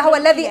 هذا هو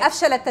الذي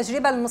أفشل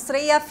التجربة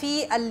المصرية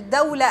في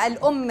الدولة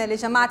الأم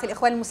لجماعة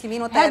الإخوان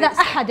المسلمين والتيار هذا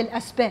الإسلامي. أحد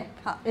الأسباب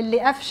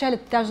اللي أفشل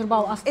التجربة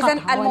وأسقطها.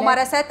 إذن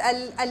الممارسات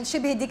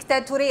الشبه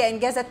ديكتاتورية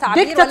إنجاز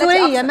التعبير،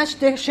 ديكتاتورية مش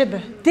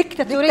شبه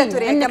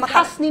ديكتاتورية، إنك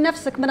تحصني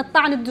نفسك من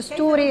الطعن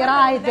الدستوري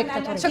راي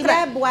ديكتاتورية. شكرا.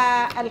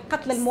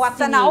 والقتل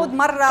المواطنين، سنعود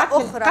مرة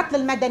أخرى. قتل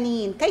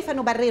المدنيين كيف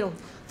نبرره؟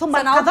 ثم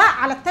القضاء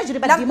على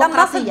التجربة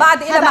الديمقراطية. لم نصل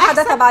بعد إلى ما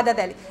حدث بعد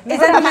ذلك.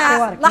 إذن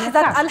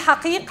لحظة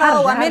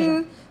الحقيقة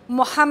ومن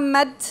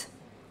محمد،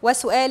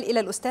 وسؤال إلى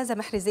الأستاذة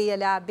محرزية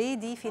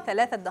العبيدي في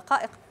 3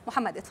 دقائق.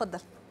 محمد اتفضل.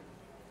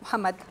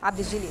 محمد عبد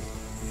الجليل.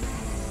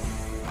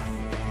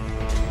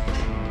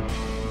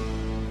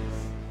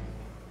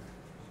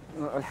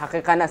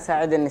 الحقيقة أنا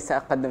سعيد أني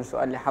سأقدم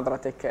سؤال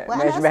لحضرتك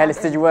ما يشبه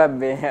الاستجواب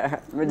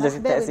بمجلس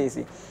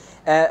التأسيسي.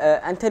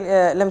 أنت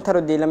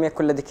لم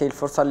يكن لديك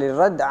الفرصة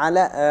للرد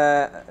على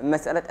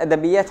مسألة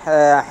أدبيات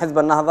حزب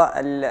النهضة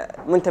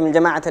المنتمي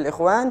لجماعة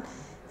الإخوان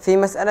في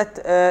مسألة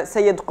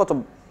سيد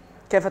قطب.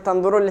 كيف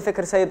تنظرون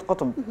لفكر سيد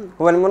قطب؟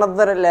 هو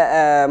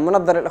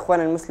منظر الإخوان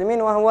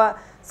المسلمين وهو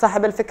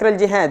صاحب الفكر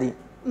الجهادي.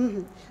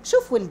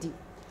 شوف ولدي،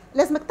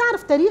 لازمك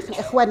تعرف تاريخ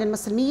الإخوان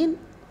المسلمين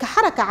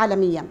كحركة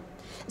عالمية.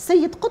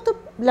 سيد قطب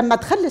لما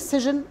دخل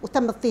السجن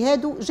وتم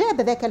اضطهاده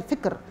جاب ذاك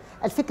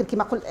الفكر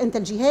كما قلت أنت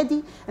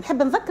الجهادي.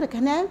 نحب نذكرك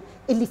هنا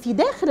اللي في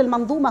داخل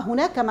المنظومة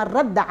هناك من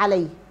رد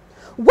عليه،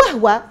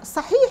 وهو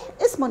صحيح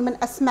اسم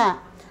من أسماء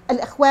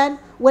الإخوان،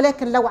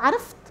 ولكن لو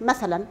عرفت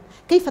مثلا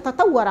كيف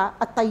تطور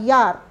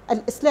التيار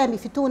الإسلامي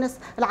في تونس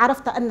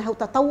لعرفت أنه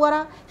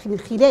تطور من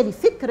خلال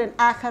فكر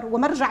آخر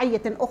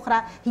ومرجعية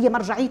أخرى، هي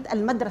مرجعية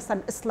المدرسة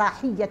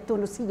الإصلاحية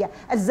التونسية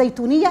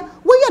الزيتونية،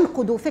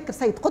 وينقد فكر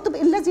سيد قطب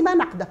إن لزم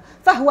نقده،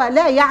 فهو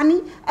لا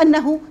يعني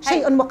أنه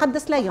شيء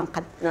مقدس لا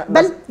ينقد،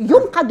 بل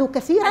ينقد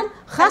كثيرا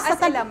خاصة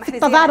في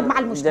التضارب مع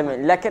المجتمع.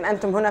 جميل. لكن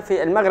أنتم هنا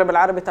في المغرب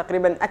العربي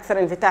تقريبا أكثر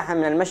انفتاحا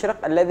من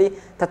المشرق الذي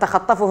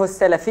تتخطفه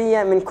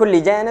السلفية من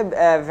كل جانب،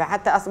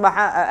 فحتى أصبح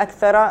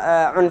أكثر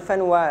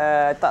عنفا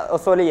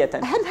وأصولية.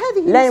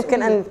 لا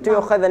يمكن أن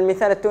تؤخذ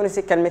المثال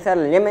التونسي كالمثال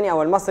اليمني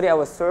أو المصري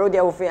أو السعودي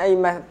أو في أي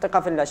منطقة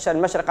في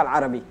المشرق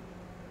العربي.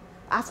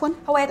 عفوا،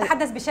 هو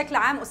يتحدث بشكل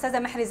عام أستاذة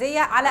محرزية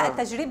على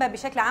التجربة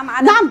بشكل عام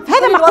على نعم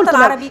هذا ما قلت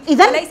العربي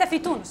وليس في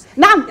تونس.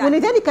 نعم يعني.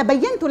 ولذلك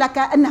بينت لك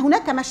أن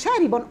هناك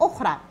مشارب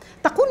أخرى.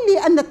 تقول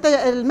لي أن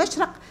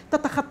المشرق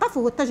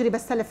تتخطفه التجربة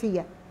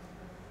السلفية.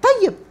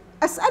 طيب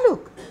أسألك،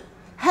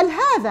 هل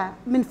هذا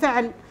من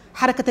فعل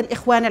حركة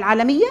الإخوان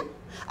العالمية؟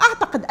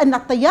 أعتقد أن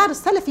التيار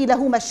السلفي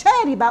له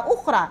مشارب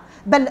أخرى،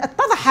 بل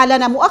اتضح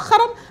لنا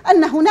مؤخرا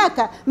أن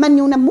هناك من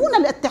ينمون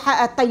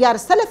التيار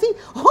السلفي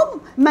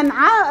هم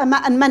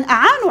من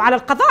أعانوا على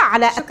القضاء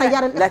على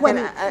التيار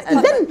الإخواني.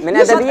 لكن من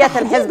أدبيات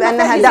الحزب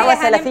أنها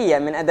دعوة سلفية،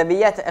 من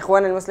أدبيات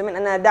إخوان المسلمين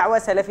أنها دعوة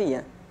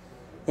سلفية.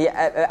 هي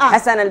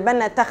حسن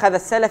البنا اتخذ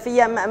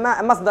السلفية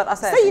مصدر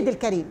أساسي. سيد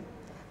الكريم،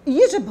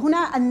 يجب هنا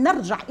أن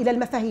نرجع إلى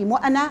المفاهيم،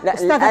 وأنا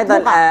أستاذة أيضا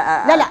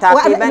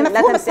لا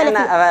المفهوم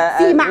السلفي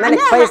في الملك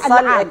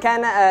فيصل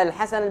كان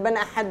الحسن البنا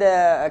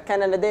كان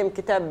لديهم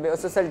كتاب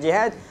بأسس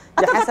الجهاد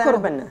لحسن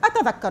البنا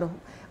أتذكره.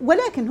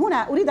 ولكن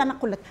هنا أريد أن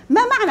أقول لك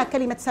ما معنى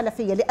كلمة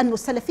سلفية، لأن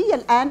السلفية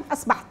الآن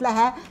أصبحت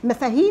لها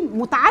مفاهيم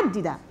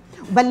متعددة،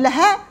 بل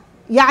لها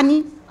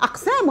يعني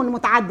أقسام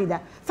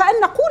متعددة.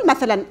 فأن نقول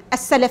مثلا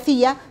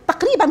السلفية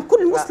تقريبا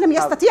كل مسلم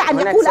يستطيع أن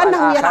يقول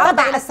أنه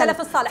يتبع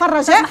السلف الصالح.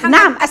 فالرجاء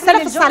نعم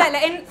السلف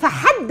الصالح،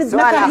 فحدد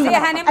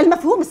مفاهيم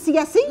المفهوم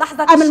السياسي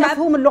أم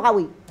المفهوم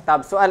اللغوي.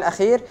 طب سؤال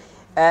أخير،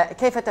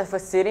 كيف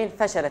تفسرين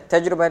فشل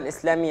التجربة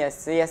الإسلامية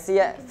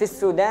السياسية في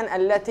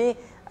السودان التي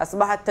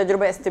أصبحت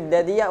تجربة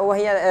استبدادية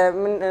وهي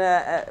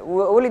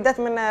ولدت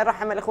من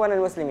رحم الإخوان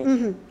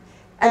المسلمين؟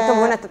 أنتم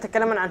هنا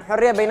تتكلمون عن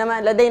حرية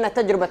بينما لدينا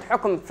تجربة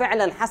حكم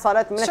فعلا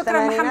حصلت من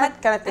الثمانينات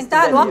كانت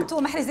انتهى الوقت.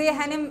 ومحرزية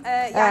هانم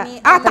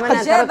يعني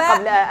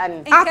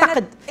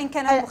أعتقد إن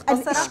كانت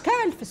مختصرة.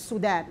 الإشكال في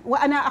السودان،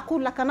 وأنا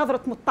أقول لك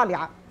نظرة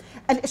مطلعة،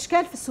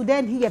 الإشكال في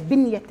السودان هي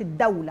بنية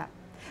الدولة.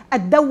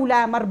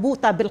 الدولة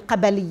مربوطة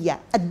بالقبلية،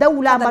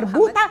 الدولة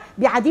مربوطة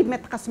بعديد من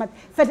التقسمات.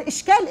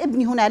 فالإشكال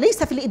ابني هنا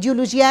ليس في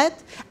الإيديولوجيات،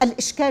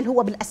 الإشكال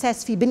هو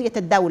بالأساس في بنية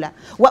الدولة.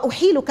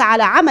 وأحيلك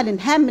على عمل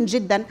هام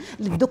جدا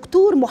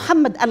للدكتور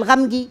محمد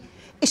الغمجي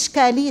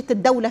إشكالية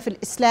الدولة في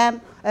الإسلام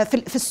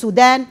في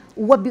السودان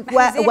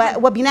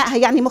وبنائها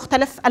يعني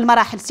مختلف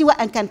المراحل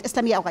سواء كانت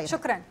إسلامية أو غيرها.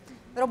 شكرا.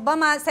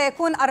 ربما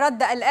سيكون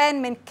الرد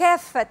الآن من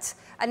كافة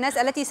الناس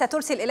التي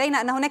سترسل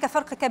إلينا أن هناك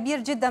فرق كبير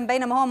جدا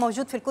بين ما هو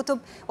موجود في الكتب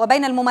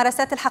وبين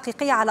الممارسات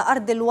الحقيقية على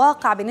أرض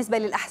الواقع بالنسبة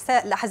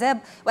للأحزاب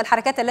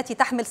والحركات التي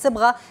تحمل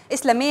صبغة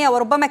إسلامية.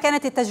 وربما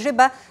كانت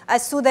التجربة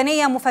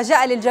السودانية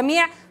مفاجأة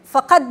للجميع،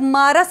 فقد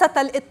مارست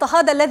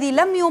الاضطهاد الذي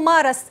لم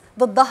يمارس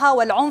ضدها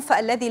والعنف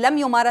الذي لم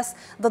يمارس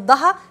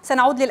ضدها.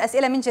 سنعود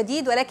للأسئلة من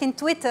جديد، ولكن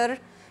تويتر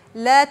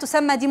لا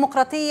تسمى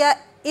ديمقراطية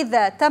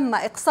إذا تم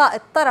إقصاء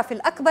الطرف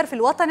الأكبر في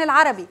الوطن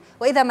العربي،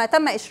 وإذا ما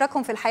تم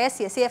إشراكهم في الحياة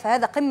السياسية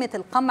فهذا قمة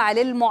القمع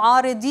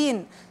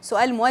للمعارضين.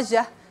 سؤال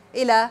موجه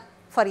إلى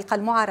فريق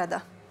المعارضة.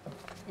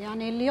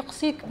 يعني اللي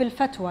يقصيك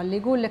بالفتوى، اللي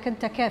يقول لك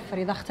أنت كافر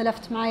إذا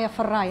اختلفت معي في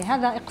الرأي،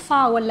 هذا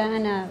إقصاء ولا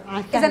أنا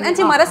عن فهم؟ إذا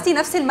أنت مارستي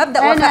نفس المبدأ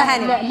وفاء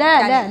هانم.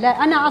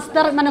 لا أنا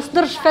ما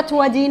نصدرش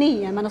فتوى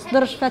دينية، ما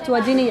نصدرش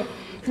فتوى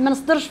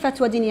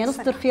دينية،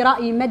 نصدر في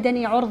رأي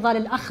مدني عرضة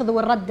للأخذ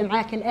والرد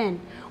معاك الآن.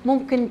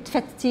 ممكن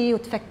تفتي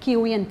وتفكي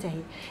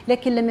وينتهي،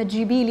 لكن لما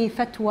تجيبي لي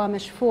فتوى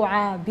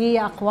مشفوعة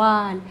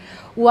بأقوال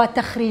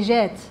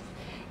وتخريجات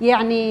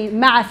يعني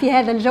مع في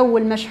هذا الجو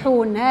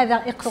المشحون، هذا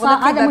إقصاء،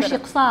 هذا مش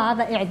إقصاء،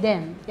 هذا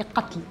إعدام،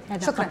 قتل،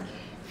 هذا شكرا قتل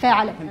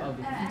فاعل.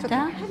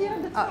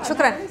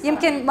 شكرا.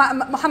 يمكن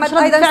محمد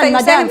أيضا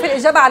سيساهم في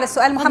الإجابة على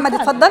السؤال. محمد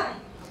اتفضل.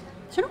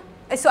 شنو؟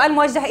 السؤال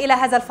موجه إلى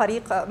هذا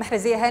الفريق.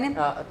 محرزية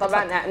هانم.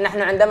 طبعا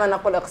نحن عندما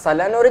نقول إقصاء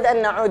لا نريد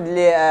أن نعود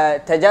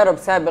لتجارب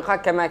سابقة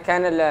كما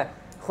كان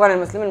الإخوان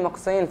المسلمين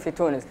المقصيين في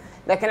تونس،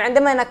 لكن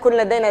عندما نكون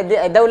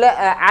لدينا دولة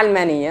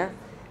علمانية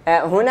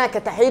هناك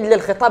تحييد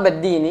للخطاب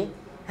الديني.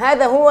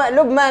 هذا هو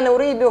لب ما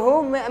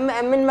نريده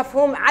من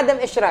مفهوم عدم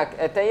إشراك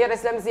التيار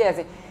الإسلامي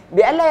السياسي،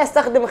 بألا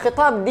يستخدم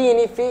خطاب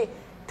ديني في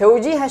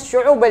توجيه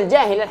الشعوب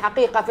الجاهلة.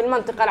 الحقيقة في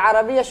المنطقة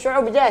العربية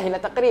الشعوب جاهلة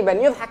تقريبا،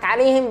 يضحك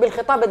عليهم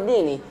بالخطاب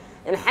الديني.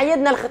 إن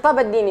حيدنا الخطاب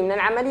الديني من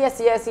العملية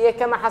السياسية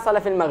كما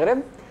حصل في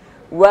المغرب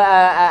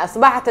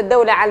وأصبحت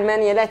الدولة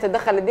علمانية لا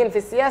يتدخل الدين في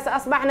السياسة،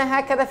 أصبحنا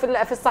هكذا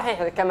في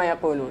الصحيح كما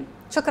يقولون.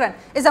 شكرا.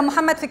 إذا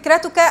محمد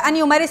فكرتك أن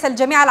يمارس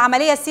الجميع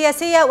العملية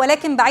السياسية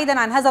ولكن بعيدا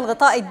عن هذا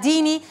الغطاء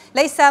الديني،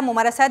 ليس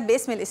ممارسات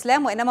باسم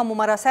الإسلام وإنما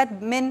ممارسات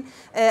من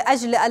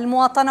أجل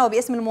المواطنة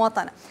وباسم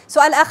المواطنة.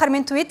 سؤال آخر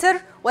من تويتر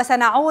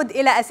وسنعود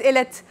إلى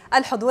أسئلة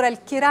الحضور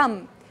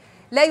الكرام.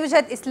 لا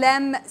يوجد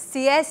إسلام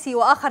سياسي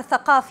وآخر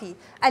ثقافي،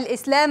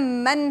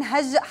 الإسلام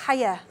منهج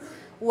حياة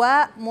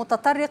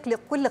ومتطرق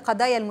لكل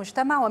قضايا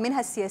المجتمع ومنها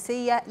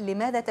السياسية.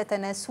 لماذا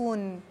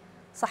تتناسون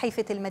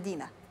صحيفة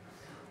المدينة؟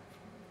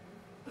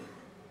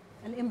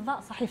 الإمضاء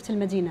صحيفة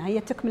المدينة هي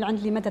تكمل عند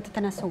لماذا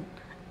تتناسون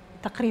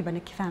تقريبا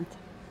كيف فهمت.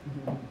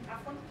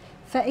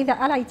 فإذا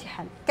على أي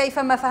حال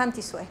كيفما فهمتي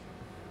السؤال.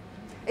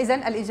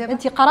 إذن الإجابة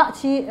أنت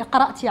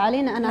قرأتي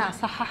علينا، أنا نعم.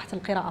 صححت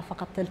القراءة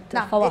فقط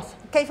الفواصل.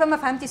 نعم. كيفما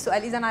فهمتي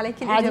السؤال إذن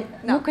عليك الإجابة.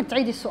 نعم. ممكن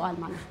تعيدي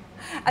السؤال معنا.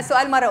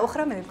 السؤال مرة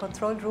أخرى من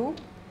الكنترول روم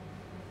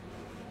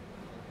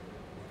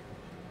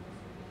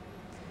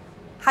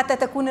حتى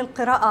تكون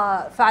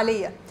القراءة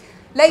فعالية.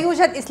 لا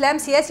يوجد إسلام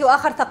سياسي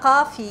وآخر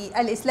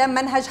ثقافي، الإسلام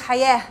منهج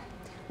حياة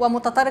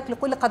ومتطرق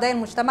لكل قضايا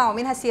المجتمع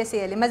ومنها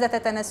السياسية. لماذا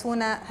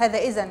تتناسون هذا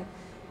إذن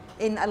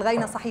إن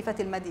ألغينا صحيفة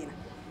المدينة؟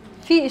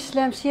 في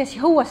إسلام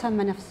سياسي، هو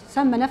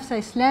سمى نفسه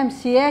إسلام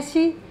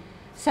سياسي،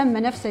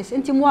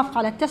 أنت موافقة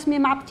على التسمية،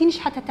 ما عطيتينيش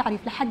حتى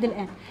تعريف لحد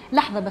الآن.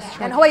 لحظة بس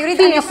شوي. يعني هو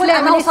يريد أن يقول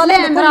أنه صالح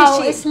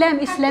لكل شيء.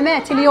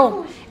 إسلامات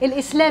اليوم،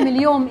 الإسلام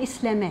اليوم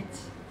إسلامات.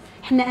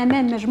 احنا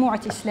أمام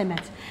مجموعة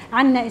إسلامات،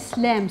 عندنا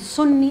إسلام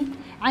سني،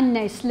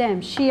 عندنا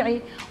إسلام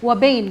شيعي،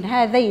 وبين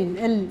هذين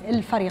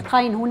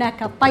الفريقين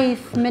هناك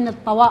طيف من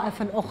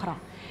الطوائف الأخرى.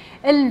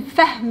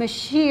 الفهم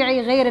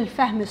الشيعي غير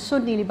الفهم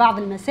السني لبعض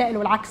المسائل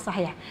والعكس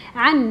صحيح.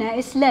 عندنا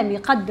إسلام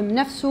يقدم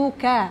نفسه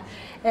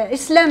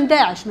كإسلام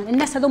داعش،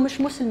 الناس هذول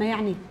مش مسلمة،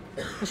 يعني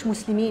مش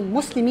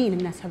مسلمين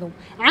الناس هذول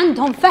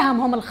عندهم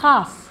فهمهم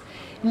الخاص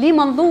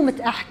لمنظومة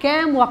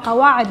أحكام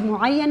وقواعد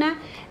معينة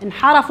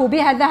انحرفوا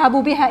بها،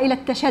 ذهبوا بها إلى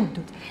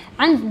التشدد.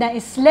 عندنا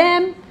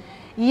إسلام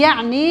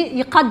يعني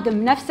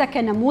يقدم نفسه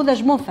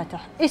كنموذج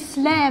منفتح.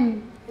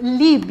 إسلام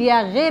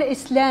ليبيا غير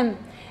إسلام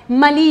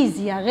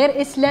ماليزيا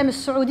غير إسلام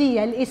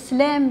السعودية.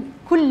 الإسلام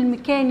كل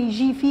مكان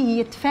يجي فيه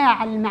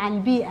يتفاعل مع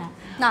البيئة.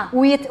 نعم.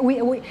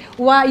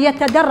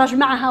 ويتدرج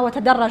معها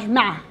وتدرج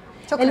معه.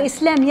 شكرا.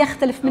 الإسلام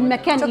يختلف من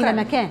مكان شكرا. إلى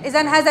مكان.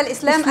 إذن هذا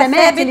الإسلام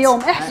الثابت اليوم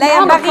لا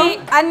ينبغي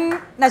أن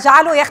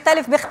نجعله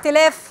يختلف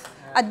باختلاف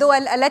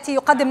الدول التي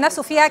يقدم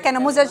نفسه فيها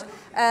كنموذج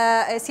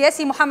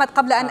سياسي. محمد،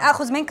 قبل أن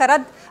أخذ منك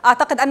رد،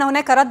 أعتقد أن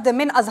هناك رد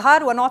من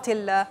أزهار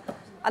ونعطي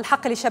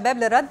الحق للشباب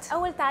للرد.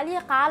 أول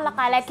تعليق أعلق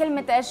على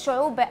كلمة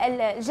الشعوب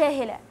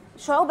الجاهلة.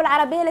 الشعوب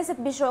العربية ليست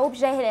بشعوب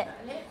جاهلة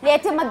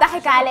ليتم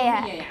الضحك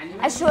عليها.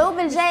 الشعوب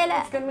الجاهلة،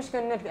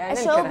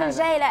 الشعوب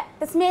الجاهلة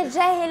تسمية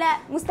جاهلة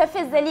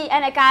مستفزة لي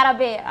أنا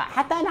كعربية.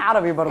 حتى أنا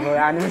عربي برضو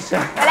يعني مش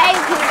ولا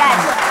يمكن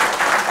ذلك.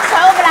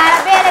 الشعوب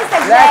العربية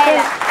ليست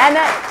جاهلة،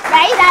 أنا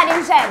بعيد عن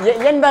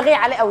الجهل. ينبغي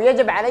علي أو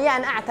يجب علي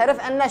أن أعترف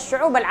أن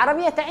الشعوب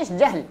العربية تعيش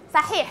جهل.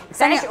 صحيح.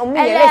 تعيش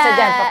أمية ليس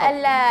جهل فقط.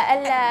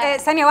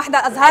 ثانية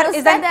واحدة أزهار،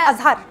 إذن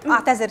أزهار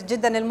أعتذر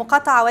جدا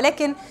المقاطعة،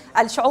 ولكن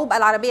الشعوب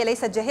العربية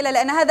ليست جاهلة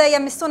لأن هذا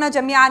يمسنا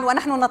جميعا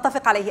ونحن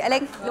نتفق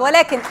عليه،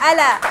 ولكن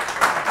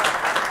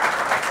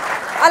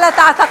ألا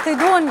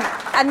تعتقدون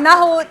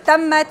أنه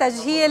تم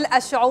تجهيل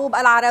الشعوب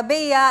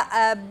العربية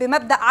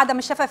بمبدأ عدم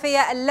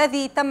الشفافية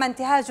الذي تم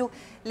انتهاجه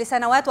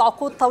لسنوات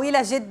وعقود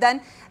طويلة جدا؟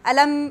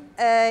 ألم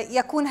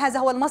يكون هذا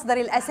هو المصدر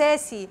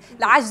الأساسي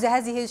لعجز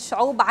هذه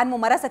الشعوب عن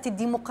ممارسة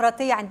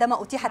الديمقراطية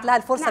عندما أتيحت لها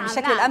الفرصة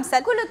بالشكل الأمثل؟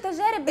 كل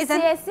التجارب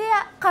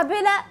السياسية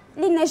قابلة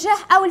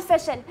للنجاح أو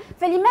الفشل،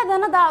 فلماذا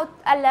نضع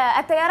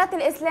التيارات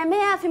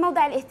الإسلامية في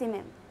موضع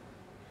الاهتمام؟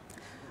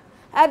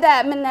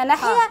 هذا من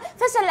ناحية.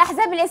 فشل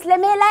الأحزاب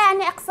الإسلامية لا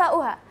يعني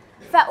إقصاؤها،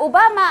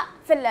 فأوباما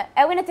في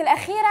الآونة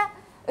الأخيرة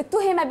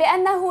اتهم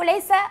بأنه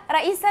ليس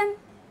رئيسا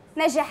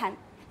ناجحا،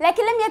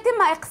 لكن لم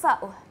يتم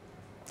إقصاؤه.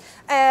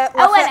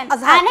 أولا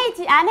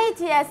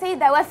عانيت يا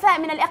سيدة وفاء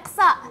من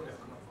الإقصاء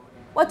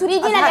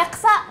وتريدين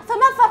الإقصاء،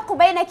 فما الفرق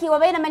بينك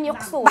وبين من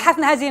يقصون؟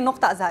 بحثنا هذه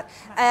النقطة أزهار.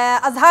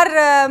 أزهار،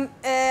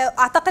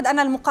 أعتقد أن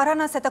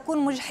المقارنة ستكون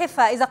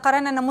مجحفة إذا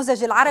قارنا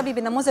النموذج العربي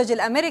بالنموذج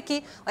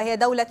الأمريكي، وهي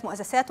دولة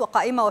مؤسسات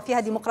وقائمة وفيها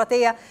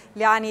ديمقراطية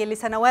يعني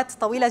لسنوات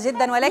طويلة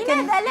جدا،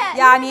 ولكن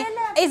يعني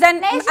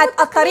إذن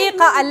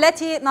الطريقة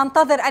التي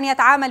ننتظر أن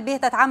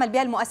تتعامل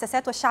بها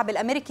المؤسسات والشعب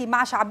الأمريكي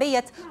مع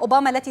شعبية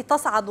أوباما التي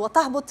تصعد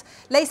وتهبط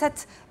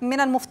ليست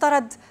من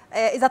المفترض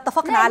إذا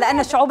اتفقنا على أن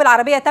الشعوب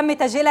العربية تم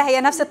تجهيلها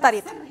هي نفس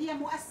الطريقة. هي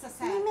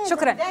مؤسسات.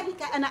 شكرا.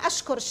 لذلك أنا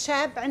أشكر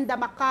الشاب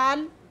عندما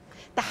قال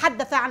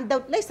تحدث عن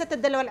دولة، ليست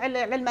الدولة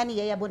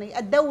العلمانية يا بني،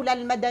 الدولة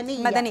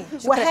المدنية.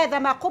 وهذا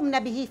ما قمنا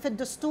به في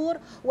الدستور،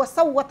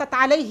 وصوتت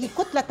عليه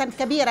كتلة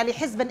كبيرة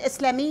لحزب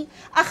إسلامي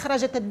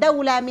أخرجت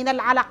الدولة من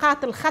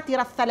العلاقات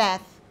الخطرة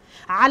الثلاث: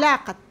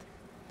 علاقة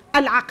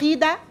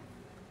العقيدة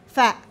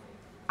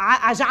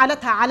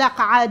جعلتها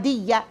علاقة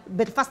عادية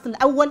بالفصل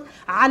الأول،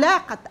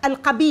 علاقة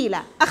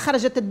القبيلة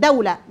أخرجت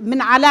الدولة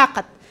من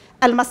علاقة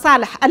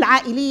المصالح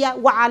العائلية،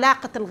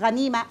 وعلاقة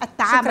الغنيمة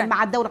التعامل شكرا.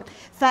 مع الدولة.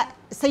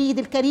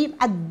 فسيدي الكريم،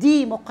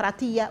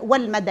 الديمقراطية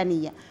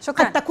والمدنية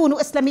شكرا. قد تكون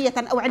إسلامية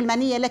أو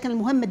علمانية، لكن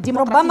المهم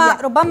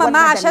الديمقراطية ربما ما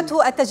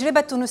عاشته التجربة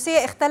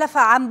التونسية اختلف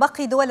عن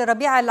باقي دول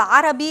الربيع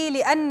العربي،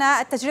 لأن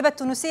التجربة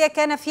التونسية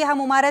كان فيها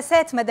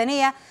ممارسات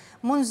مدنية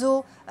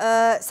منذ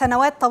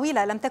سنوات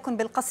طويلة لم تكن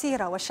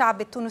بالقصيرة،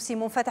 والشعب التونسي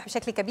منفتح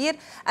بشكل كبير.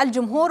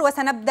 الجمهور،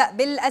 وسنبدأ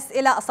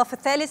بالأسئلة. الصف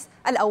الثالث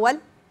الأول،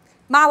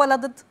 مع ولا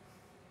ضد؟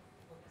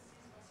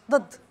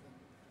 ضد.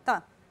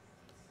 تمام.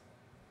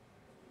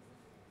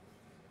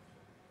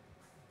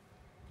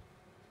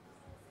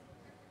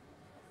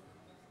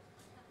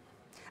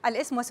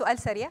 الاسم وسؤال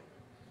سريع.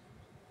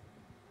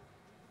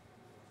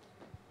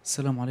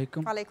 السلام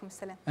عليكم. وعليكم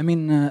السلام.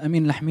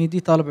 أمين الحميدي،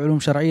 طالب علوم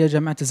شرعية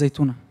جامعة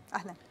الزيتونة.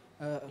 أهلا.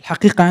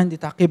 الحقيقة عندي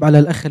تعقيب على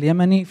الأخ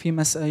اليمني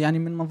في يعني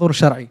من منظور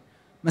شرعي،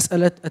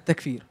 مسألة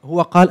التكفير.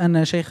 هو قال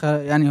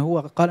أن هو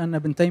قال أن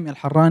ابن تيمية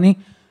الحراني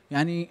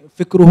يعني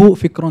فكره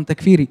فكر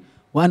تكفيري،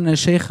 وأن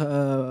الشيخ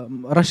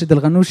راشد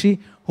الغنوشي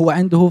هو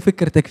عنده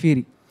فكر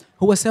تكفيري.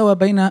 هو ساوى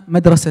بين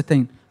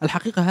مدرستين.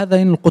 الحقيقة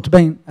هذين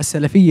القطبين،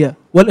 السلفية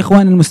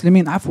والإخوان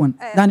المسلمين. عفوا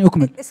دعني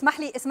أكمل.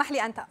 اسمح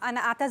لي أنا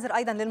أعتذر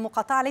أيضا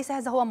للمقاطعة، ليس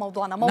هذا هو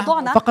موضوعنا.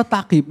 نعم، فقط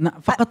تعقيب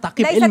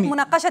ليست علمي.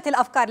 مناقشة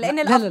الأفكار، لأن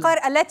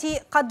الأفكار التي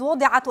قد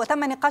وضعت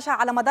وتم نقاشها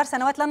على مدار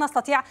سنوات لا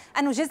نستطيع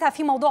أن نجيزها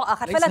في موضوع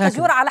آخر، فلا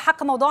تجور على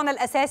حق موضوعنا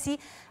الأساسي،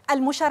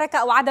 المشاركة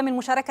أو عدم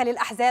المشاركة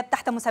للأحزاب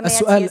تحت مسميات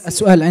سياسية.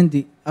 السؤال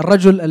عندي،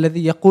 الرجل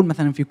الذي يقول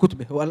مثلا في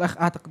كتبه، هو الأخ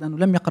أعتقد أنه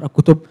لم يقرأ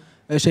كتب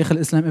شيخ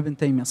الإسلام ابن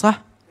تيمية،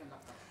 صح؟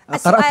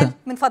 السؤال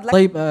من فضلك.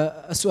 طيب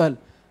السؤال،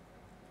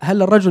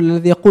 هل الرجل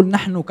الذي يقول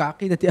نحن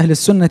كعقيدة أهل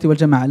السنة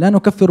والجماعة لا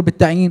نكفر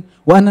بالتعيين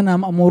وأننا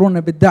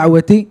مأمورون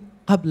بالدعوة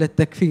قبل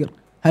التكفير،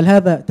 هل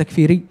هذا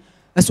تكفيري؟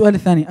 السؤال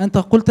الثاني، أنت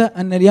قلت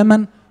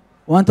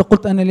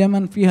أن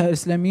اليمن فيها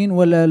إسلاميين،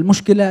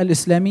 والمشكلة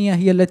الإسلامية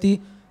هي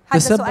التي هذا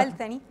سؤال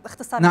ثاني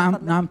باختصار.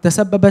 نعم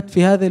تسببت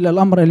في هذا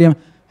الأمر اليمن.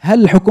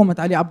 هل حكومة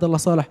علي عبد الله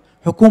صالح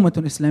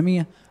حكومة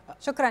إسلامية؟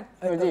 شكرا.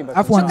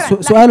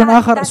 عفوا.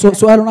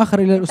 سؤال آخر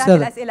إلى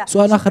الأستاذة.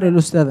 سؤال آخر إلى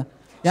الأستاذة.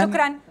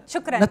 يعني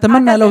شكرا.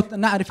 نتمنى لو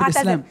نعرف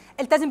الإسلام.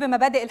 التزم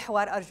بمبادئ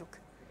الحوار أرجوك.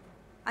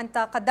 أنت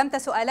قدمت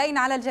سؤالين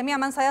على الجميع،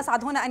 من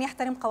سيصعد هنا أن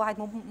يحترم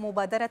قواعد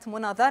مبادرة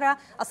مناظرة.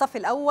 الصف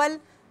الأول،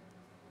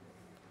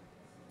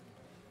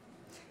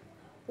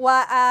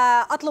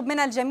 وأطلب من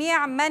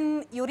الجميع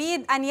من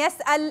يريد أن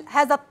يسأل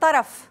هذا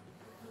الطرف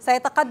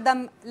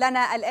سيتقدم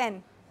لنا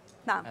الآن.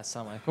 نعم.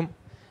 السلام عليكم.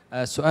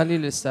 سؤالي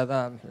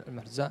للأستاذة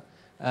محرزة،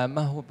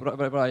 ما هو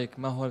برأيك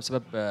ما هو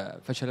سبب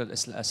فشل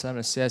الإسلام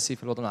السياسي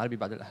في الوطن العربي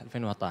بعد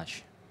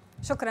 2011؟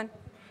 شكرا.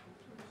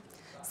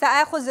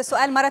 سأخذ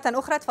سؤال مرة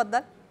أخرى،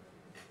 تفضل.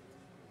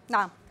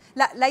 نعم.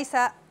 لا، ليس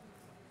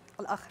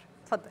الآخر،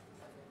 تفضل.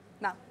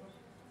 نعم.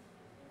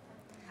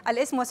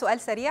 الاسم وسؤال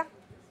سريع.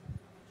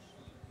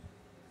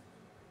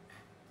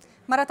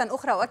 مرة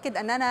أخرى أؤكد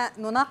أننا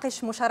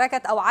نناقش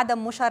مشاركة أو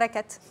عدم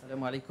مشاركة.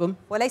 السلام عليكم.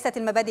 وليست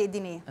المبادئ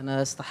الدينية.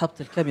 أنا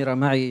اصطحبت الكاميرا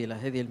معي إلى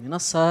هذه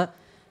المنصة،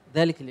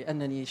 ذلك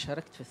لأنني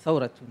شاركت في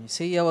الثورة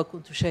التونسية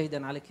وكنت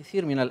شاهدا على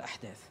كثير من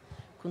الأحداث.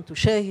 كنت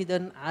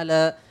شاهدا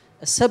على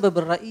السبب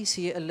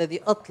الرئيسي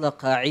الذي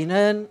أطلق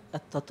عنان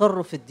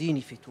التطرف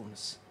الديني في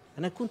تونس.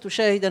 أنا كنت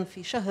شاهدا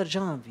في شهر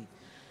جانفي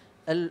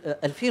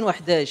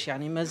 2011،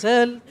 يعني ما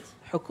زال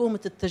حكومة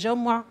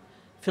التجمع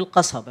في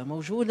القصبة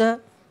موجودة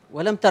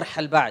ولم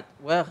ترحل بعد،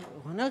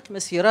 وهناك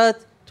مسيرات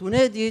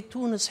تنادي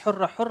تونس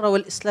حرة حرة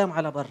والإسلام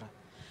على برا.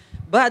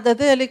 بعد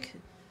ذلك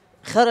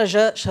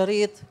خرج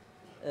شريط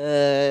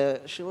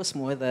شو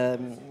اسمه هذا،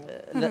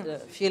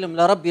 فيلم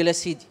لا ربي لا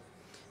سيدي،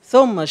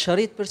 ثم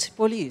شريط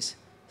بيرسيبوليس،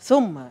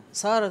 ثم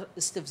صار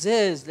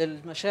استفزاز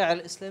للمشاعر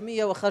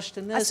الإسلامية وخرجت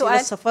الناس إلى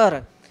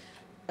السفارة.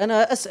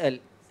 أنا أسأل،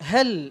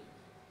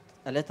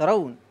 ألا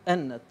ترون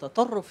أن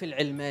التطرف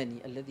العلماني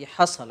الذي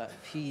حصل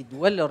في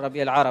دول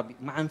الربيع العربي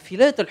مع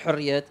انفلات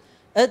الحريات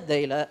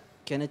أدى إلى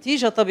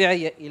كنتيجة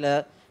طبيعية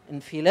إلى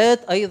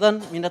انفلات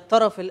أيضا من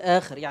الطرف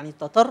الآخر، يعني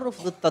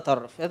تطرف ضد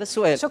تطرف؟ هذا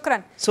السؤال.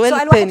 شكرا. سؤال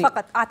واحد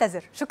فقط،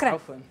 أعتذر. شكرا.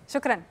 عفوا.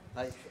 شكرا.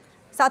 طيب.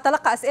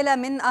 سأتلقى أسئلة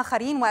من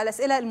آخرين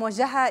والأسئلة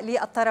الموجهة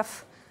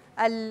للطرف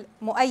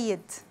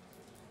المؤيد.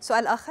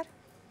 سؤال آخر؟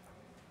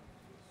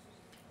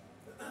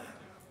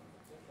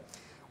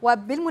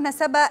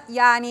 وبالمناسبة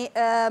يعني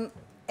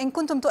إن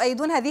كنتم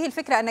تؤيدون هذه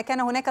الفكرة أن كان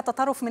هناك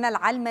تطرف من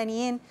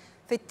العلمانيين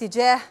في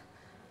اتجاه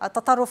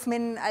التطرف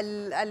من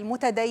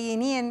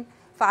المتدينين،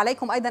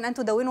 فعليكم أيضا أن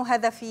تدونوا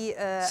هذا في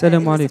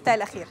الاستفتاء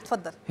الأخير.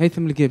 تفضل.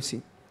 هيثم الجابسي.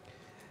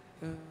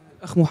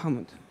 أخ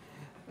محمد،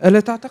 ألا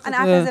تعتقد أنا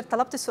أعتذر،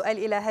 طلبت السؤال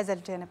إلى هذا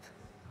الجانب.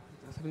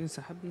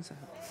 نسحب.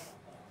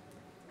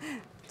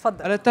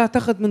 تفضل. ألا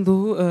تعتقد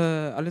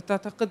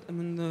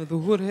من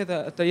ظهور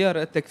هذا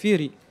التيار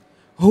التكفيري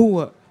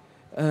هو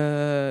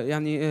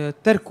يعني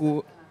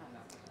تركه؟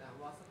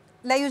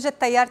 لا يوجد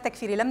تيار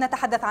تكفيري، لم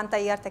نتحدث عن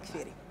تيار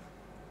تكفيري.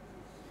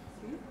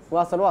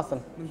 واصل.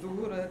 من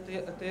ظهور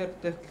التيار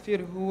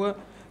التكفيري هو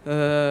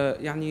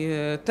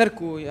يعني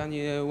تركه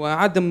يعني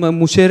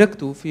وعدم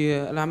مشاركته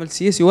في العمل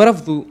السياسي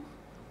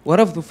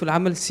ورفضه في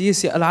العمل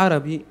السياسي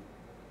العربي.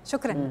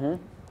 شكرا.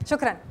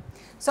 شكرا.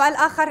 سؤال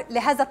آخر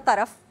لهذا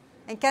الطرف،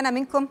 إن كان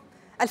منكم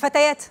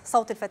الفتيات،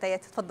 صوت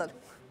الفتيات، تفضلوا.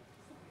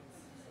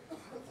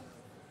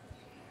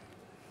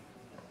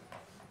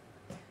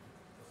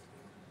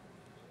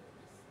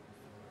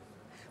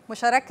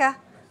 مشاركة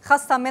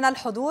خاصة من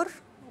الحضور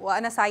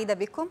وأنا سعيدة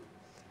بكم،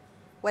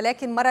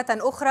 ولكن مرة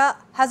أخرى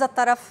هذا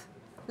الطرف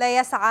لا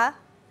يسعى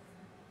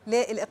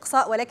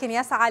للإقصاء ولكن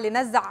يسعى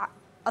لنزع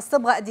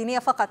الصبغة الدينية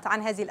فقط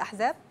عن هذه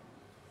الأحزاب.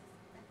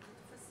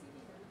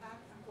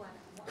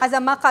 هذا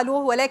ما قالوه،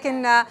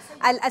 ولكن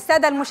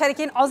السادة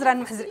المشاركين، عذرا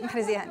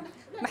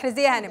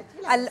محرزية هانم،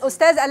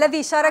 الأستاذ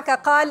الذي شارك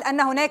قال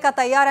أن هناك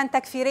تيارا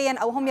تكفيريا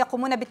أو هم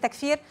يقومون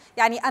بالتكفير،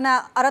 يعني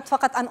أنا أردت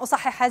فقط أن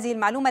أصحح هذه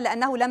المعلومة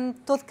لأنه لم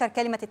تذكر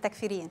كلمة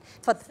التكفيريين.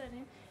 تفضل.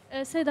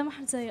 سيدة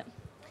محرزية،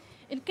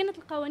 إن كانت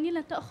القوانين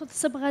لا تأخذ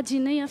صبغة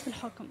دينية في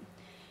الحكم،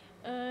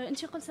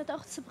 أنت قلت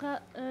ستأخذ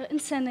صبغة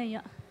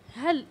إنسانية،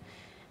 هل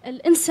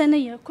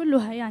الإنسانية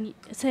كلها يعني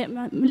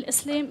من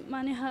الإسلام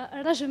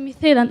معناها رجم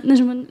مثالا،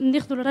 نجم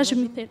ناخذ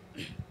الرجم مثال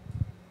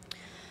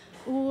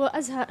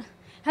وأزهر،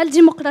 هل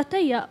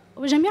ديمقراطية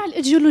وجميع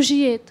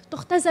الإيديولوجيات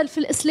تختزل في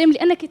الإسلام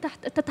لأنك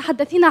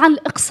تتحدثين عن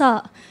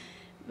الإقصاء،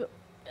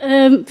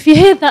 في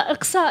هذا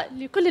إقصاء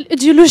لكل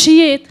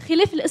الإيديولوجيات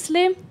خلاف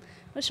الإسلام؟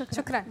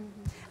 شكرا.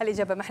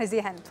 الإجابة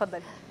محرزية هانم،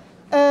 تفضل.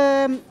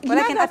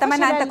 ولكن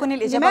أتمنى أن تكون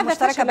الإجابة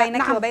مشتركة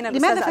بينك وبين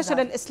الأستاذ لماذا فشل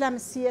الإسلام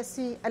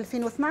السياسي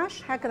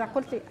 2012 هكذا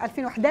قلت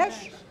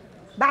 2011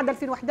 بعد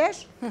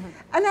 2011؟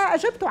 أنا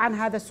أجبت عن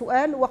هذا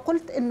السؤال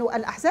وقلت أنه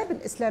الأحزاب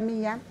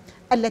الإسلامية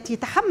التي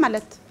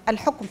تحملت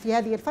الحكم في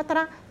هذه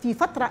الفترة في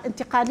فترة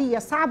انتقالية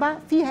صعبة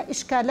فيها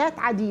إشكالات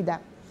عديدة،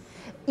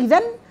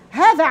 إذن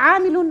هذا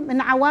عامل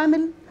من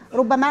عوامل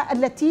ربما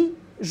التي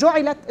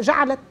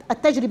جعلت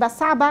التجربة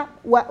صعبة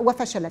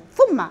وفشلت.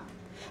 ثم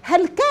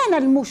هل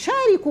كان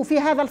المشارك في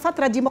هذا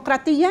الفترة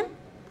ديمقراطيا؟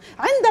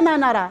 عندما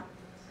نرى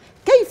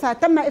كيف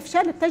تم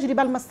إفشال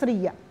التجربة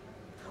المصرية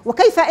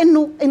وكيف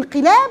أنه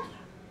انقلاب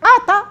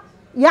أعطى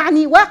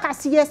يعني واقع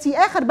سياسي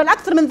آخر، بل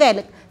أكثر من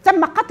ذلك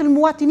تم قتل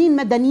مواطنين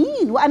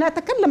مدنيين، وأنا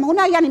أتكلم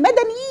هنا يعني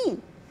مدنيين،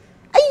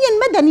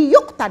 أي مدني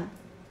يقتل،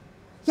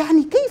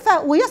 يعني كيف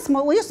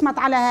ويصمت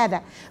على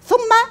هذا. ثم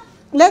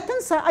لا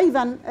تنسى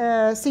أيضا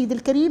سيد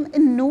الكريم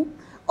أنه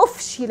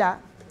أفشل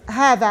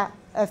هذا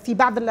في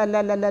بعض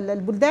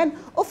البلدان،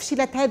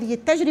 أفشلت هذه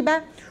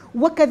التجربة،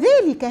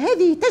 وكذلك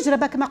هذه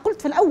تجربة كما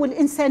قلت في الأول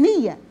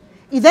إنسانية.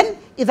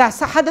 إذا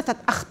حدثت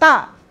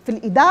أخطاء في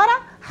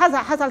الإدارة،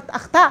 حصلت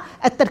أخطاء،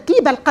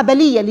 التركيبة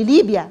القبلية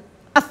لليبيا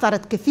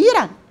أثرت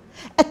كثيرا،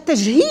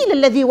 التجهيل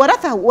الذي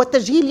ورثه،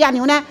 والتجهيل يعني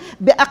هنا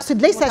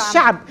أقصد ليس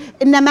الشعب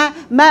إنما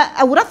ما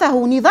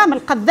أورثه نظام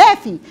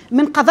القذافي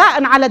من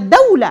قضاء على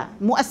الدولة،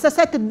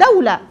 مؤسسات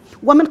الدولة،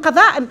 ومن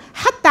قضاء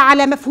حتى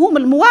على مفهوم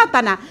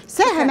المواطنة،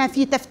 ساهم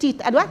في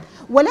تفتيت الوقت.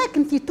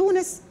 ولكن في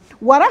تونس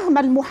ورغم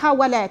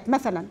المحاولات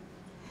مثلا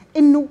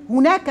أنه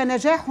هناك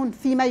نجاح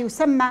فيما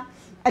يسمى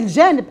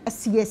الجانب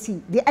السياسي،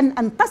 لأن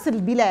أن تصل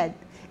البلاد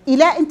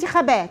إلى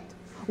انتخابات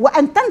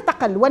وأن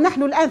تنتقل،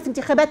 ونحن الآن في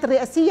انتخابات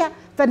الرئاسية،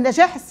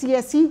 فالنجاح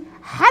السياسي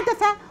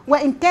حدث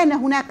وإن كان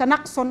هناك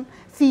نقص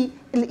في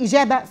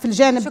الإجابة في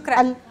الجانب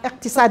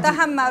الاقتصادي.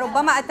 تهم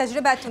ربما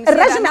التجربة التونسية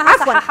الرجم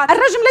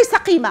الرجم ليس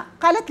قيمة.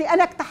 قالت لي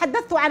أنا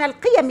تحدثت عن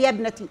القيم يا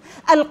ابنتي.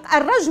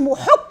 الرجم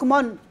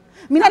حكم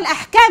من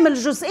الأحكام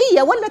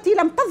الجزئية والتي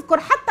لم تذكر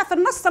حتى في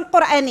النص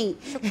القرآني،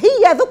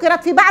 هي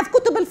ذكرت في بعض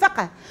كتب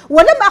الفقه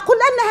ولم أقل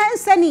أنها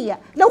إنسانية.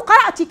 لو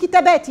قرأت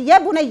كتاباتي يا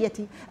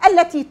بنيتي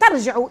التي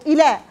ترجع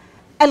إلى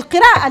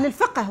القراءة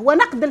للفقه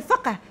ونقد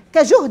الفقه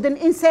كجهد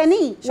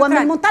إنساني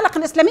ومن منطلق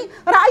الإسلامي،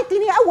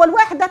 رأيتني أول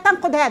واحدة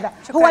تنقد هذا.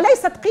 هو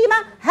ليست قيمة،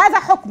 هذا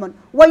حكم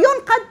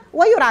وينقد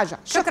ويراجع.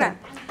 شكرا.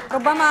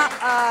 ربما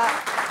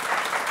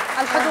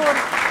الحضور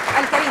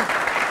الكريم،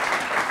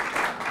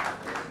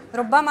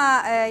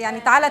 ربما يعني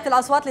تعالت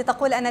الأصوات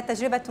لتقول أن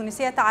التجربة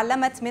التونسية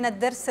تعلمت من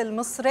الدرس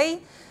المصري،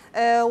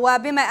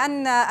 وبما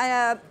أن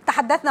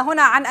تحدثنا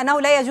هنا عن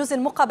أنه لا يجوز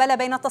المقابلة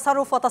بين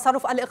التصرف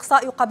وتصرف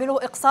الإقصاء يقابله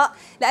إقصاء،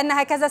 لأن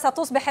هكذا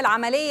ستصبح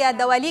العملية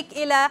دواليك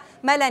إلى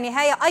ما لا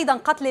نهاية. أيضا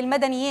قتل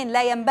المدنيين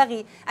لا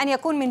ينبغي أن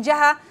يكون من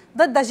جهة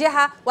ضد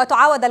جهة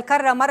وتعاود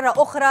الكرة مرة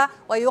أخرى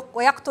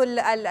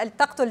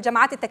تقتل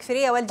الجماعات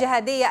التكفيرية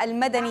والجهادية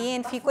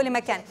المدنيين في كل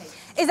مكان.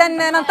 إذا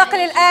ننتقل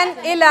الآن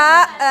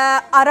إلى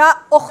آراء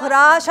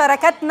أخرى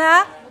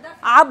شاركتنا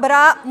عبر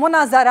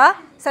مناظرة.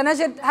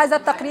 سنجد هذا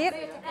التقرير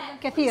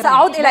كثيرا،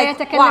 سأعود إليكم،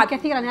 يتكلم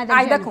كثيرا هذا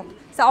أعدكم،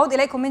 سأعود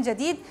إليكم من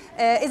جديد.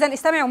 إذا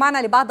استمعوا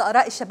معنا لبعض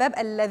آراء الشباب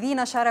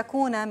الذين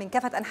شاركونا من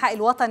كافة أنحاء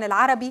الوطن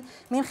العربي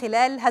من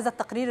خلال هذا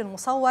التقرير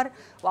المصور،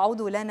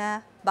 وعودوا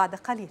لنا بعد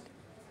قليل.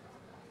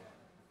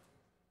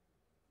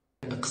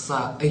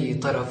 إقصاء أي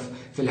طرف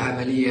في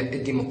العملية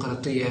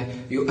الديمقراطية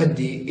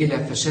يؤدي إلى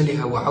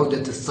فشلها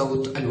وعودة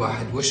الصوت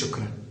الواحد.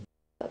 وشكرا.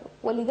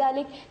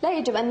 ولذلك لا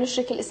يجب أن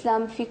نشرك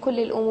الإسلام في كل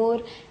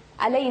الأمور.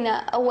 علينا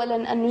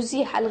أولا أن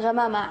نزيح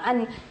الغمامة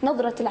عن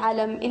نظرة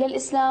العالم إلى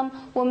الإسلام،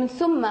 ومن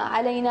ثم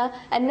علينا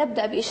أن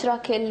نبدأ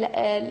بإشراك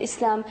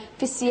الإسلام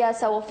في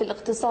السياسة وفي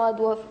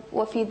الاقتصاد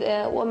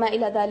وما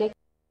إلى ذلك.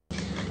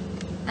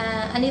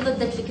 أنا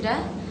ضد الفكرة،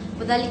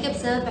 وذلك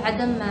بسبب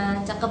عدم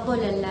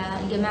تقبل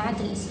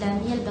الجماعات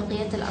الإسلامية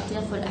لبقية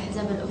الأطياف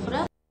والأحزاب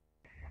الأخرى.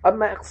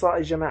 أما إقصاء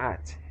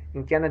الجماعات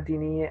إن كانت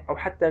دينية أو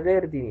حتى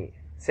غير دينية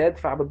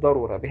سيدفع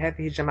بالضرورة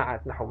بهذه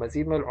الجماعات نحو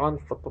مزيد من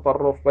العنف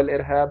والتطرف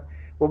والإرهاب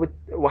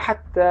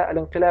وحتى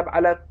الانقلاب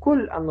على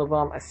كل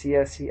النظام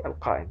السياسي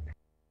القائم.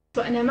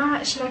 وأنا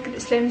مع إشراك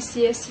الإسلام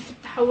السياسي في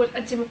التحول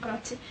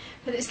الديمقراطي،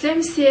 فالإسلام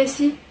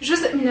السياسي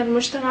جزء من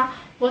المجتمع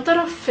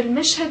وطرف في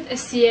المشهد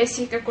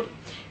السياسي ككل،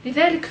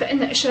 لذلك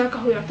فإن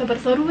إشراكه يعتبر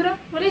ضرورة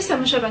وليس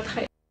مجرد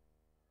خير.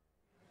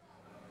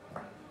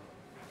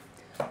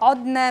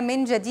 عدنا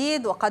من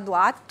جديد، وقد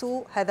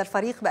وعدت هذا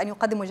الفريق بأن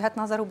يقدم وجهات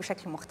نظره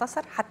بشكل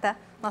مختصر حتى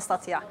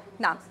نستطيع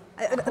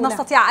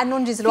نستطيع أن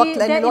ننجز الوقت،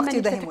 لأن الوقت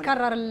يداهمنا.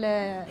 تتكرر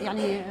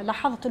يعني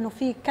لاحظت أنه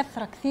في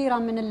كثرة كثيرة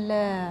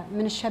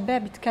من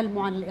الشباب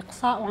يتكلموا عن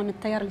الإقصاء وعن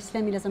التيار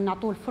الإسلامي، لازم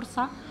نعطوه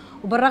الفرصة،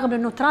 وبالرغم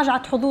أنه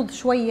تراجعت حظوظ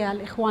شوية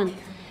الإخوان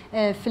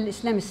في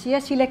الإسلام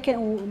السياسي،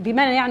 لكن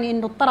بما يعني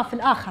أنه الطرف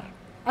الآخر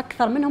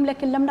أكثر منهم،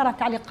 لكن لم نرى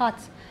تعليقات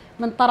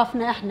من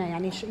طرفنا احنا.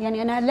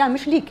 يعني انا لا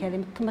مش ليك،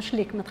 هذه مش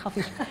ليك ما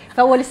تخافيش،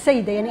 فهو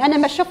للسيده. يعني انا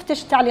ما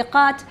شفتش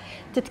تعليقات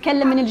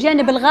تتكلم من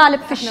الجانب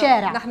الغالب في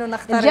الشارع. نحن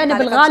نختار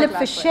الجانب الغالب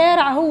في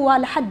الشارع هو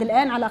لحد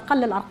الان على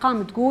الاقل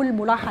الارقام تقول،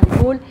 ملاحظه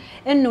تقول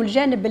انه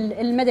الجانب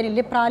المدني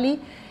الليبرالي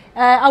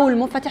او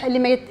المنفتح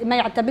اللي ما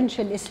يعتبرش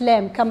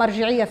الاسلام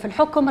كمرجعيه في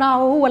الحكم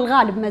راهو هو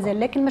الغالب مازال،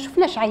 لكن ما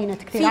شفناش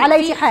عينات كثير. على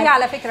اي حال في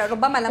على فكره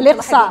ربما لم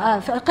الاقصاء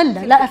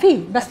قله، لا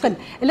في بس قله.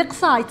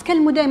 الاقصاء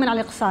يتكلموا دائما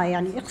على الاقصاء،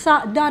 يعني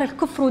اقصاء دار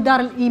الكفر ودار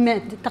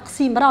الايمان،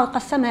 تقسيم راهو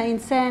قسمها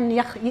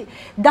انسان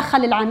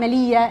دخل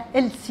العمليه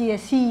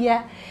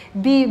السياسيه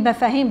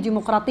بمفاهيم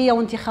ديمقراطيه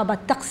وانتخابات،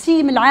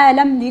 تقسيم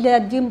العالم الى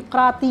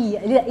ديمقراطيه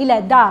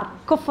الى دار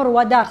كفر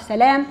ودار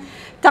سلام،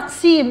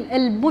 تقسيم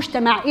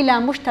المجتمع الى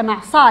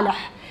مجتمع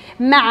صالح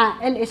مع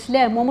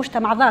الإسلام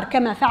ومجتمع ضار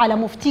كما فعل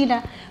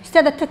مفتينا.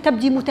 أستاذة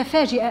تبدي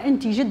متفاجئة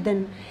أنت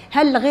جدا،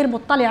 هل غير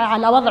مطلعة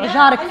على وضع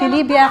جارك في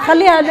ليبيا؟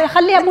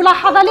 خليها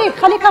ملاحظة ليك،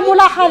 خليك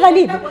ملاحظة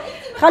ليبيا،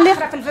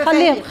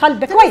 خليه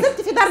قلبك كويس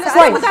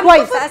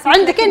كويس.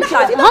 عندك انت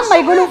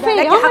هم يقولوا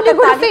فيه، هم اللي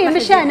يقولوا فيه،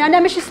 مش انا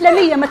مش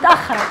اسلاميه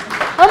متاخره،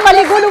 هم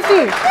اللي يقولوا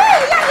فيه.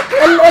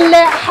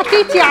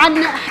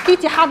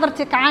 حكيتي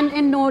حضرتك عن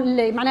انه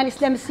معناه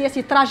الاسلام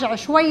السياسي تراجع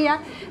شويه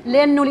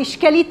لانه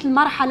الاشكاليه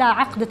المرحله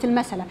عقده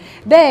المساله.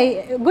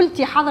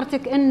 قلتي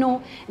حضرتك انه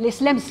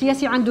الاسلام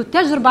السياسي عنده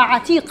تجربه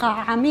عتيقه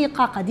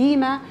عميقه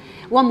قديمه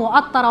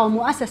ومؤطرة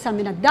ومؤسسة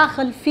من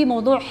الداخل في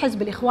موضوع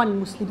حزب الإخوان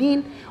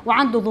المسلمين،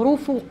 وعنده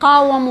ظروفه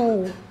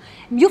وقاوموا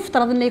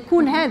يفترض أن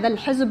يكون هذا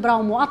الحزب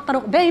راهو مؤطر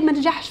باهي. ما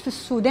نجحش في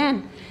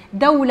السودان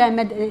دولة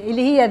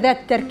اللي هي ذات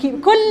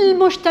تركيب، كل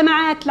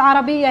المجتمعات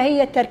العربية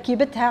هي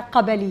تركيبتها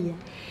قبلية.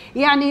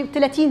 يعني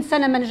 30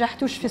 سنة ما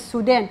نجحتوش في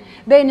السودان،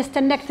 باين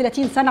نستناك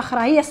 30 سنة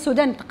أخرى. هي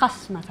السودان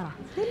تقسمت راه،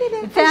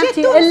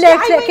 فهمتي؟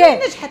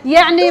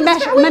 يعني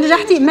ما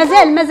نجحتي،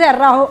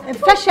 مازال راهو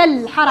فشل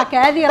الحركة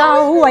هذه،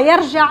 راهو هو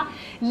يرجع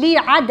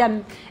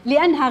لعدم،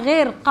 لأنها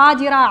غير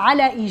قادرة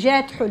على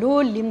إيجاد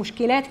حلول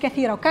لمشكلات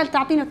كثيرة. وكان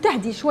تعطينا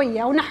تهدي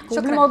شوية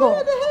ونحكوا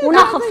بالموضوع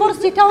وناخذ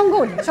فرصتي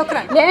ونقول شكرا،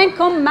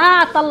 لأنكم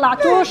ما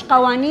طلعتوش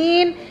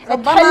قوانين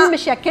تحل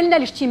مشاكلنا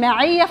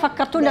الاجتماعية.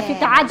 فكرتونا في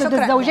تعدد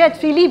الزوجات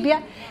في ليبيا.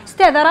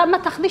 استاذة راه ما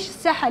تاخذيش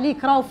الساحة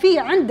ليك، راهو في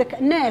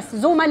عندك ناس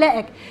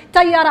زملائك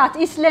تيارات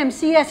إسلام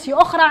سياسي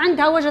أخرى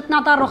عندها وجهة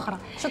نظر أخرى.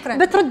 شكرا،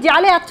 بتردي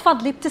عليها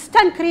تفضلي،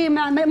 بتستنكري،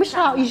 مش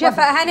راهو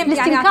إجابة.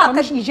 الاستنكار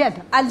مش إجابة.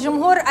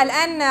 الجمهور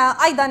الآن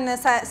أيضا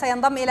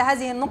سينضم إلى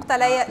هذه النقطة.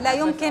 لا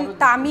يمكن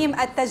تعميم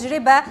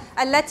التجربة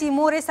التي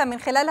مورس من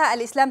خلالها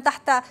الإسلام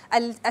تحت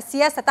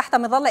السياسة تحت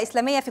مظلة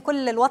إسلامية في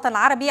كل الوطن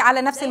العربي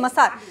على نفس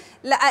المسار.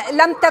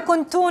 لم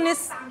تكن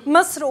تونس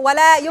مصر،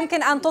 ولا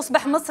يمكن أن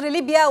تصبح مصر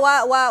ليبيا،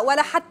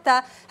 ولا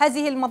حتى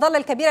هذه المظلة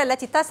الكبيرة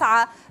التي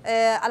تسعى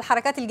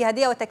الحركات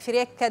الجهادية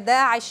والتكفيرية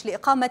كداعش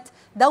لإقامة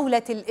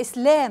دولة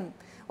الإسلام.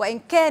 وإن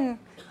كان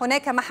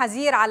هناك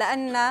محاذير على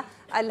أن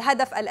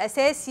الهدف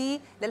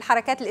الأساسي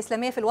للحركات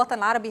الإسلامية في الوطن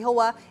العربي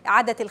هو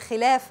إعادة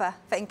الخلافة،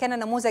 فإن كان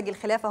نموذج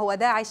الخلافة هو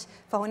داعش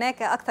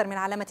فهناك أكثر من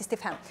علامة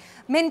استفهام.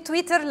 من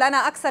تويتر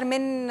لنا أكثر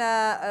من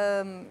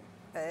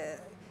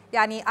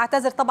يعني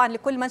أعتذر طبعا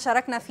لكل من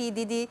شاركنا في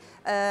دي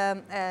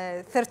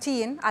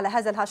 13 على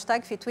هذا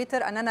الهاشتاج في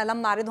تويتر أننا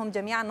لم نعرضهم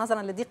جميعا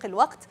نظرا لضيق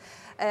الوقت.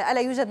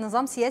 ألا يوجد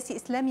نظام سياسي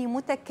إسلامي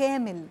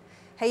متكامل،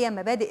 هي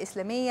مبادئ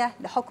إسلامية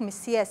لحكم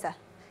السياسة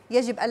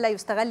يجب ألا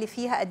يستغل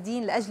فيها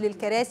الدين لأجل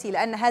الكراسي،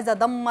 لأن هذا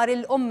دمر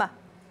الأمة.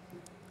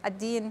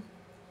 الدين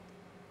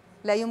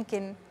لا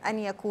يمكن أن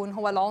يكون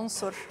هو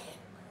العنصر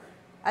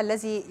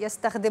الذي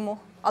يستخدمه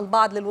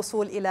البعض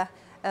للوصول إلى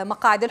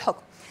مقاعد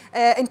الحكم.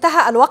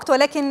 انتهى الوقت،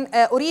 ولكن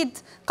أريد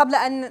قبل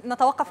أن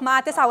نتوقف مع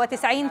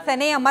 99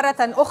 ثانية مرة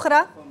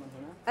أخرى،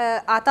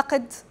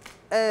 أعتقد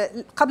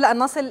قبل أن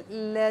نصل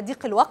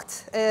لضيق الوقت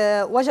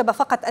وجب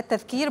فقط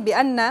التذكير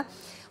بأن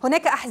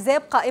هناك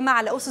أحزاب قائمة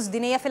على أسس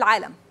دينية في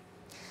العالم.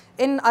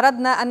 إن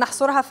أردنا أن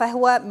نحصرها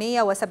فهو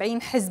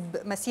 170 حزب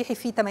مسيحي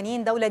في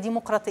 80 دولة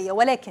ديمقراطية،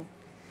 ولكن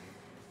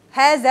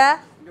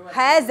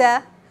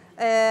هذا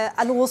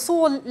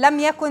الوصول لم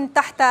يكن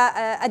تحت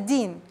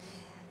الدين.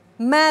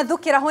 ما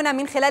ذكر هنا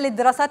من خلال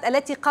الدراسات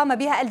التي قام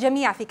بها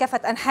الجميع في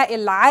كافة أنحاء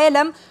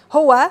العالم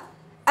هو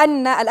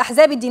أن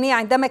الأحزاب الدينية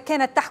عندما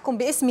كانت تحكم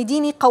باسم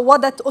ديني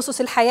قوضت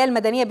أسس الحياة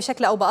المدنية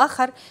بشكل أو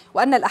بآخر،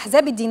 وأن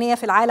الأحزاب الدينية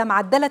في العالم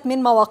عدلت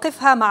من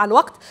مواقفها مع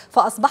الوقت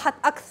فأصبحت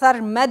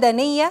أكثر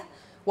مدنية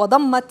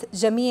وضمت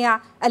جميع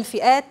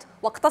الفئات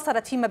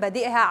واقتصرت في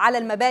مبادئها على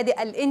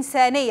المبادئ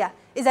الإنسانية،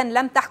 إذن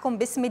لم تحكم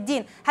باسم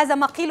الدين. هذا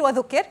ما قيل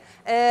وذكر.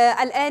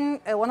 الآن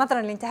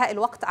ونظرا لانتهاء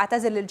الوقت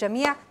أعتذر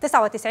للجميع.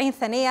 99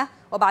 ثانية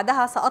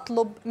وبعدها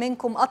سأطلب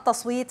منكم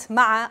التصويت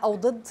مع أو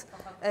ضد.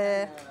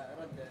 رد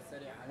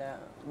سريع على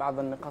بعض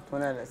النقاط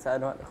هنا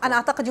سألوها الأخوة. أنا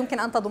أعتقد يمكن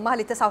أن تضمها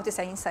ل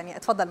 99 ثانية.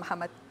 اتفضل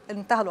محمد،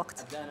 انتهى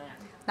الوقت.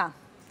 نعم،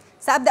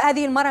 سأبدأ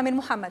هذه المرة من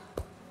محمد.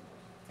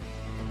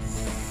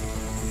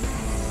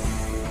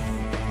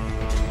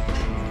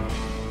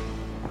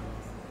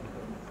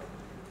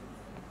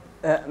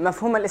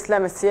 مفهوم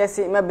الإسلام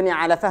السياسي مبني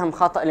على فهم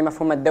خاطئ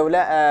لمفهوم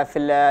الدولة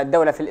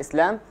في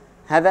الإسلام،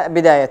 هذا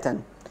بداية.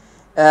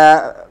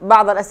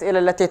 بعض الأسئلة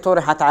التي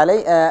طرحت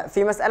علي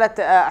في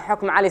مسألة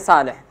حكم علي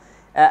صالح.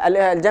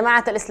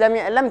 الجماعات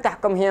الإسلامية لم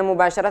تحكم هي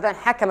مباشرة،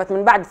 حكمت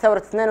من بعد ثورة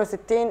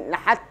 62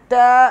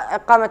 حتى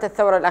إقامة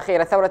الثورة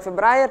الأخيرة ثورة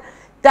فبراير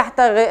تحت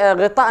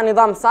غطاء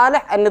نظام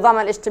صالح. النظام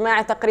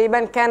الاجتماعي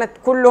تقريبا كانت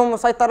كلهم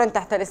مسيطرا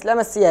تحت الإسلام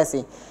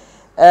السياسي.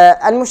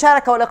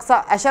 المشاركة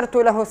والإقصاء أشرت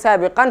له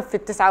سابقا في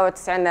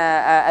 99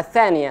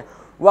 الثانية،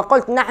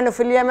 وقلت نحن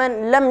في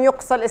اليمن لم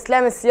يقصى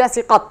الإسلام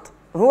السياسي قط،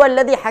 هو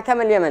الذي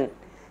حكم اليمن.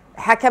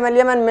 حكم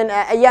اليمن من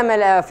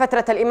أيام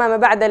فترة الإمامة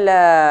بعد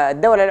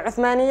الدولة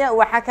العثمانية،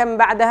 وحكم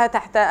بعدها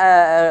تحت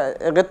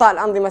غطاء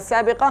الأنظمة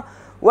السابقة،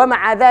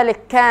 ومع ذلك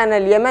كان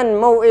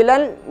اليمن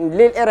موئلا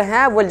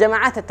للإرهاب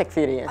والجماعات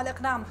التكفيرية.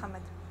 الإقناع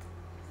محمد،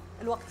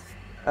 الوقت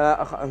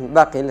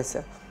باقي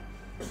لسه.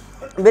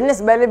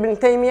 بالنسبة لابن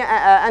تيمية،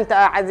 أنت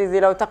عزيزي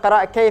لو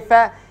تقرأ كيف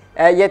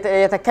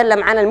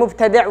يتكلم عن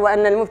المبتدع،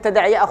 وأن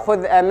المبتدع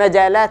يأخذ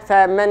مجالات،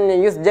 فمن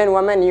يسجن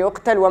ومن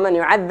يقتل ومن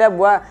يعذب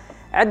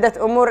وعدة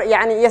أمور،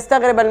 يعني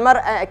يستغرب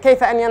المرء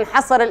كيف أن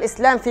ينحصر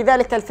الإسلام في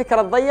ذلك الفكر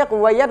الضيق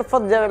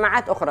ويرفض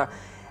جماعات أخرى.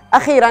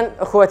 أخيرا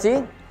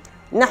أخوتي،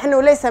 نحن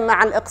ليس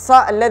مع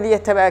الإقصاء الذي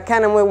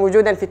كان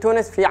موجودا في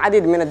تونس في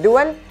عديد من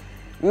الدول.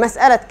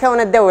 مسألة كون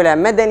الدولة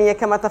مدنية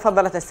كما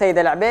تفضلت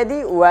السيدة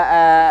العبيدي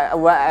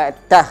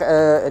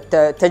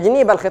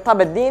وتجنيب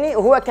الخطاب الديني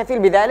هو كفيل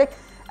بذلك.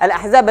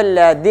 الأحزاب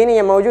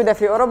الدينية موجودة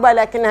في أوروبا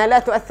لكنها لا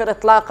تؤثر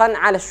إطلاقا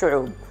على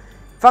الشعوب،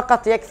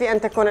 فقط يكفي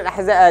أن تكون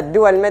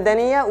الدول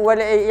مدنية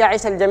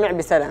ويعيش الجميع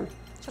بسلام.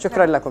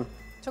 شكرا لكم.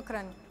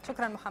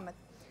 شكرا محمد.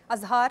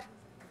 أزهار.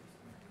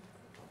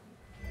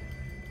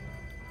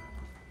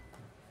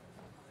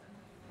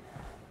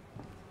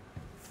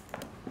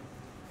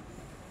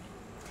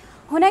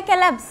 هناك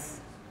لبس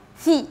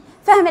في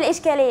فهم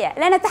الإشكالية.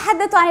 لا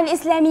نتحدث عن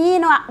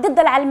الإسلاميين ضد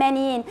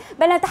العلمانيين،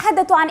 بل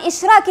نتحدث عن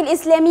إشراك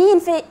الإسلاميين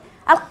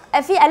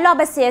في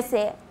اللعبة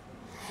السياسية.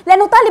 لا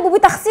نطالب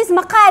بتخصيص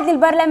مقاعد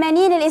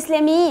للبرلمانيين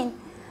الإسلاميين،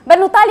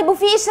 بل نطالب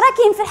في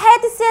إشراكهم في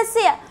الحياة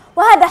السياسية،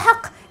 وهذا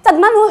حق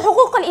تضمنه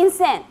حقوق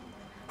الإنسان،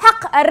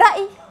 حق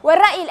الرأي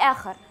والرأي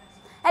الآخر.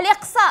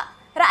 الإقصاء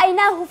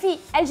رأيناه في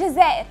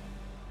الجزائر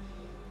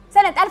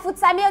سنة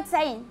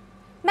 1990.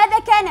 ماذا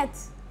كانت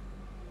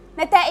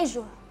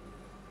نتائجه؟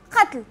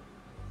 قتل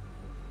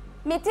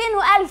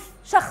 200,000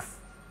 شخص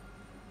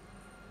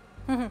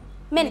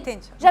من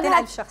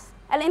جبهة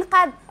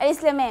الإنقاذ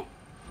الإسلامي.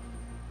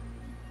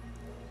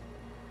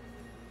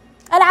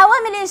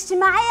 العوامل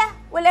الاجتماعية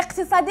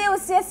والاقتصادية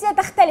والسياسية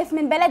تختلف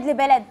من بلد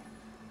لبلد،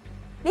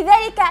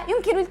 لذلك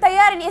يمكن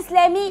للتيار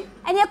الإسلامي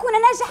أن يكون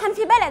ناجحا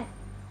في بلد،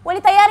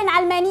 ولتيار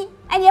علماني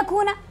أن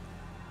يكون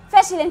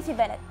فاشلا في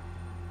بلد.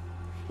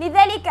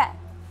 لذلك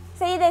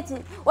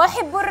سيدتي،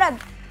 وأحب الرد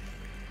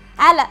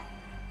على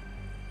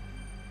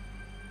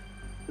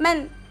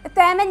من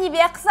اتهمني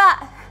بإقصاء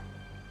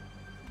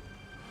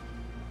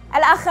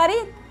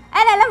الآخرين.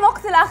 أنا لم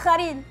أقتل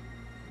الآخرين،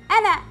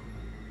 أنا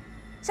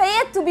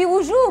شيدت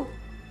بوجوب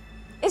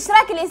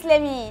إشراك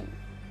الإسلاميين.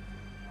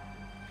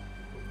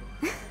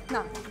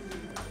 نعم،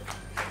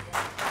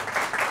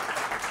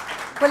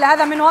 كل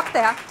هذا من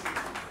وقتها.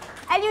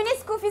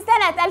 اليونسكو في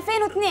سنة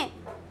 2002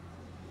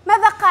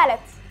 ماذا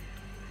قالت؟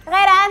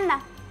 غير أن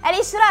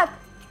الإشراك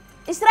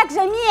إشراك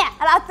جميع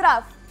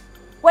الأطراف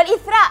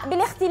والإثراء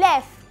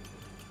بالاختلاف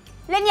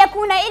لن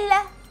يكون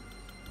إلا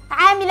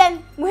عاملا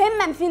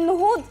مهما في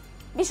النهوض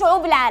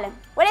بشعوب العالم،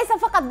 وليس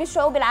فقط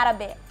بالشعوب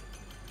العربية.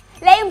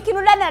 لا يمكن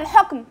لنا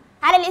الحكم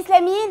على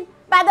الإسلاميين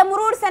بعد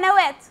مرور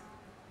سنوات.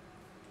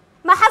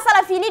 ما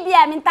حصل في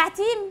ليبيا من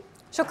تعتيم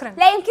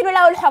لا يمكن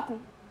له الحكم.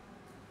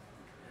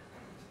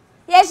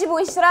 يجب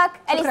إشراك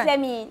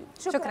الإسلاميين.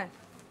 شكرا.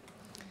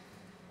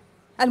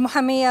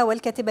 المحامية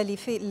والكاتبة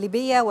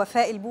الليبية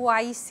وفاء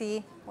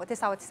البوعيسي،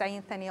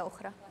 و99 ثانية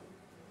أخرى.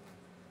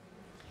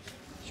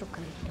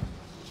 شكرا.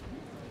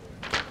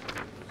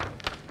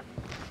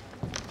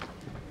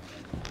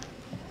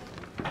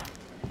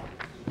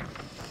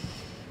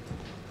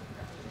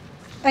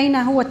 أين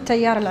هو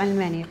التيار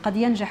العلماني؟ قد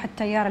ينجح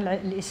التيار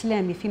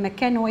الإسلامي في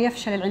مكان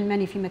ويفشل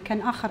العلماني في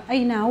مكان آخر.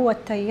 أين هو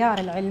التيار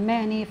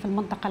العلماني في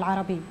المنطقة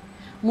العربية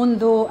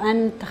منذ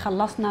أن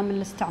تخلصنا من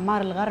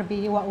الاستعمار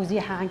الغربي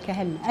وأزيح عن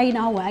كهلنا؟ أين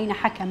هو؟ أين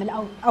حكم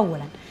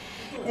أولا؟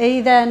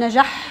 إذا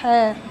نجح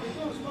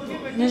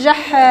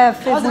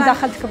في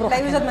مداخلتك بروحك،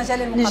 لا يوجد مجال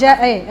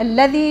للمقاطعة.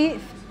 الذي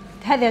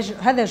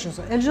هذا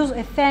جزء. الجزء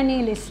الثاني،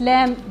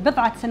 الإسلام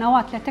بضعة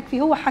سنوات لا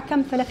تكفي. هو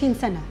حكم 30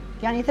 سنة،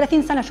 يعني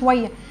 30 سنة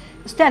شوية.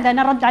 أستاذ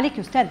أنا رد عليك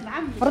يا أستاذ،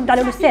 رد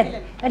على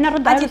الأستاذ. أنا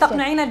رد على الأستاذ.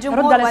 تقنعين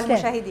الجمهور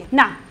والمشاهدين.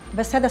 نعم،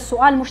 بس هذا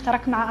السؤال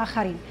مشترك مع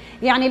آخرين.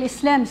 يعني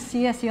الإسلام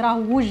السياسي راه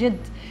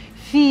وجد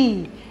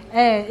في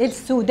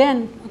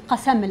السودان،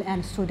 انقسم الآن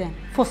السودان،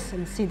 فصل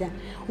السودان،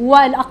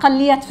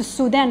 والأقليات في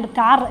السودان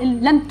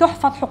لم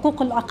تحفظ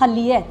حقوق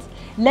الأقليات،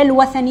 لا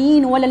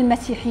الوثنيين ولا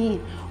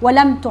المسيحيين،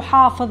 ولم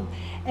تحافظ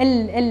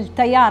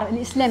التيار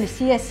الإسلامي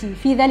السياسي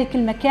في ذلك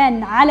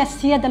المكان على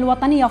السيادة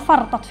الوطنية،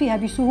 فرطت فيها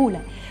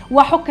بسهولة.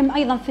 وحكم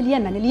أيضا في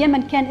اليمن.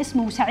 اليمن كان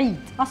اسمه سعيد،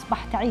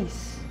 أصبح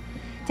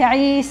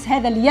تعيس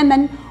هذا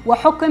اليمن.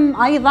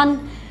 وحكم أيضا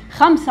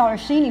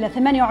 25 إلى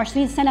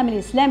 28 سنة من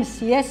الإسلام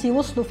السياسي،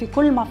 وصلوا في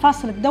كل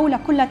مفاصل الدولة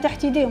كلها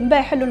تحت يديهم. باهي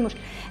يحلوا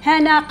المشكلة.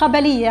 هنا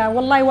قبلية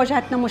والله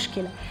واجهتنا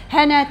مشكلة،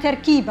 هنا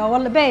تركيبة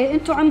والله باهي.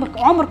 أنتم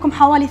عمركم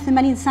حوالي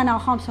 80 سنة أو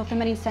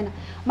 85 سنة،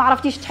 ما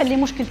عرفتيش تحلي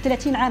مشكلة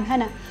 30 عام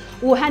هنا.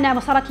 وهنا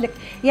صارت لك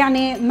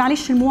يعني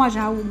معلش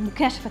المواجهة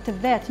ومكاشفة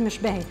الذات مش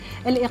باهي.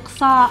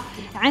 الإقصاء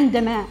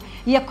عندما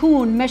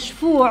يكون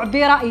مشفوع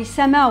برأي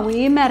سماوي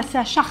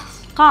يمارسه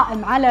شخص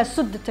قائم على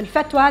سدة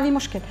الفتوى، هذه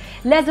مشكلة.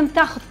 لازم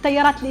تاخذ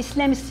التيارات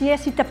الإسلام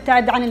السياسي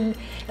تبتعد عن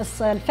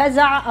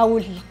الفزع أو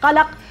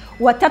القلق،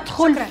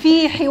 وتدخل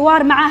في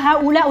حوار مع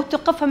هؤلاء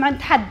وتقفهم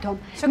عند حدهم.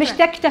 مش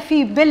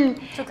تكتفي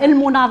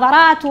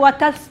بالمناظرات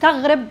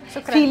وتستغرب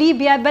في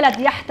ليبيا بلد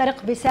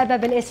يحترق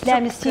بسبب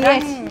الإسلام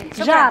السياسي.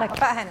 جارك.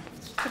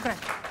 شكرا.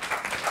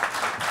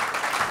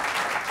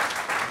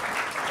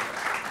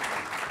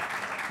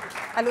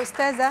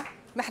 الأستاذة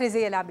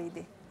محرزية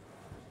العبيدي.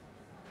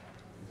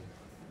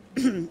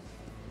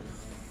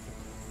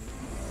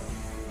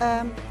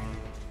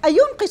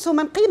 أينقص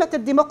من قيمة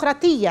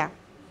الديمقراطية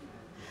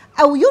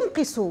أو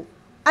ينقص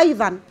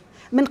أيضا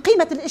من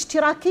قيمة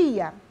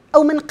الاشتراكية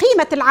أو من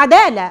قيمة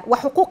العدالة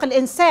وحقوق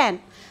الإنسان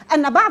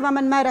أن بعض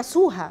من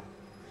مارسوها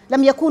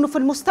لم يكونوا في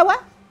المستوى؟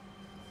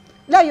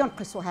 لا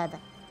ينقص هذا.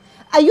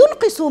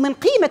 أينقص من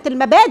قيمة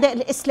المبادئ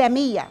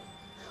الإسلامية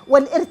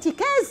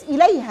والارتكاز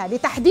إليها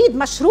لتحديد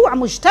مشروع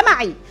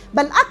مجتمعي،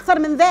 بل أكثر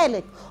من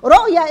ذلك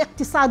رؤية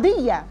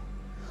اقتصادية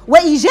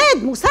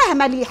وإيجاد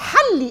مساهمة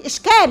لحل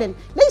إشكال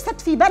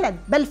ليست في بلد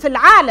بل في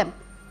العالم؟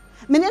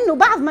 من أنه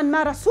بعض من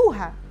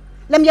مارسوها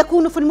لم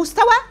يكونوا في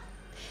المستوى؟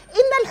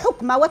 إن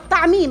الحكم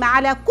والتعميم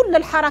على كل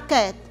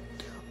الحركات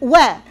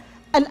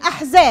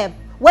والأحزاب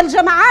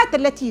والجماعات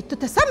التي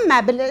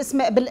تتسمى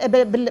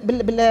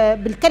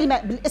بالكلمة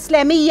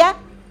بالإسلامية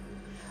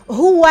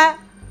هو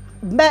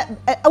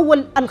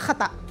أول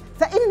الخطأ.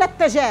 فإن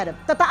التجارب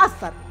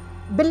تتأثر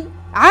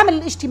بالعامل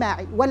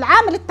الاجتماعي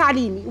والعامل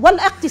التعليمي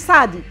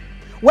والاقتصادي،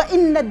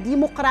 وإن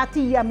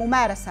الديمقراطية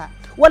ممارسة.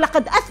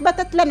 ولقد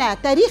أثبتت لنا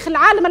تاريخ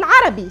العالم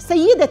العربي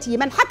سيدتي،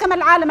 من حكم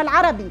العالم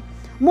العربي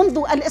منذ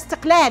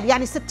الاستقلال،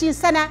 يعني 60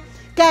 سنة،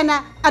 كان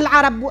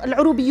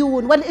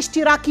العروبيون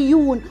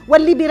والاشتراكيون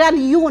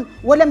والليبراليون،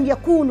 ولم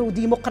يكونوا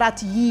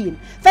ديمقراطيين.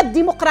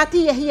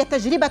 فالديمقراطية هي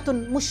تجربة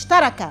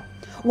مشتركة،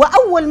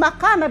 وأول ما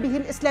قام به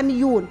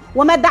الإسلاميون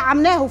وما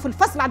دعمناه في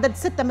الفصل عدد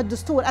 6 من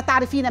الدستور،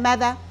 أتعرفين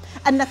ماذا؟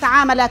 أن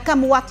نتعامل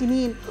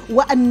كمواطنين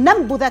وأن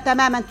ننبذ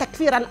تماما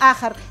تكفير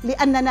الآخر،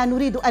 لأننا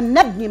نريد أن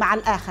نبني مع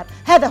الآخر.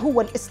 هذا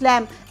هو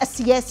الإسلام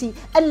السياسي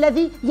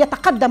الذي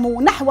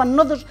يتقدم نحو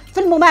النضج في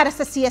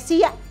الممارسة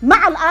السياسية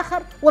مع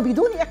الآخر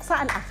وبدون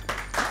إقصاء الآخر.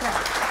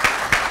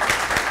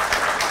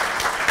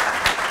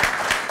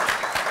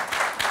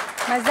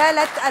 ما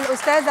زالت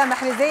الأستاذة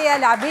محرزية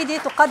العبيدي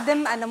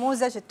تقدم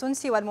النموذج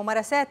التونسي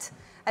والممارسات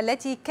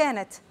التي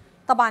كانت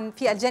طبعا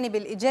في الجانب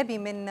الإيجابي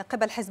من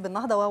قبل حزب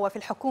النهضة وهو في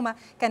الحكومة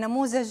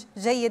كنموذج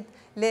جيد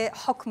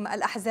لحكم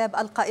الأحزاب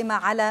القائمة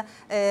على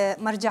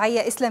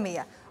مرجعية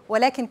إسلامية.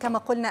 ولكن كما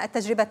قلنا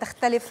التجربة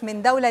تختلف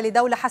من دولة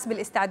لدولة حسب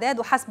الاستعداد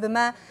وحسب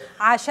ما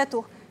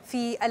عاشته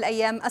في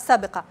الأيام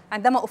السابقة،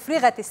 عندما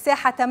أفرغت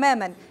الساحة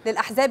تماما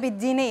للأحزاب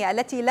الدينية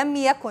التي لم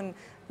يكن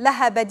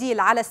لها بديل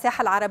على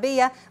الساحة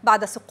العربية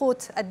بعد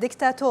سقوط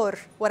الدكتاتور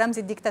ورمز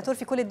الدكتاتور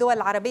في كل الدول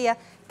العربية.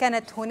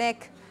 كانت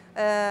هناك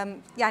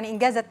يعني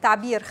إنجاز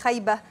التعبير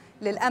خيبة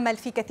للأمل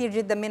في كثير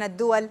جدا من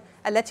الدول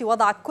التي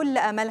وضعت كل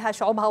أملها،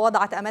 شعوبها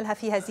وضعت أملها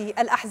في هذه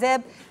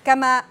الأحزاب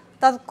كما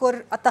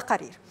تذكر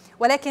التقارير.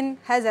 ولكن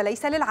هذا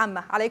ليس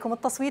للعامة، عليكم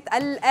التصويت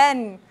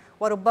الآن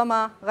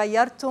وربما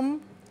غيرتم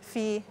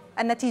في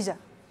النتيجة.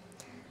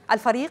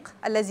 الفريق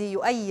الذي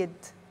يؤيد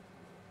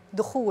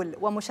دخول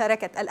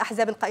ومشاركة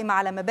الأحزاب القائمة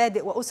على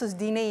مبادئ وأسس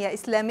دينية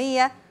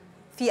إسلامية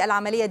في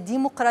العملية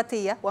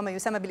الديمقراطية وما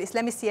يسمى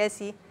بالإسلام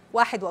السياسي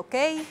واحد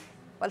وأوكي،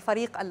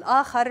 والفريق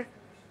الآخر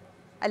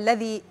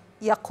الذي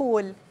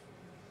يقول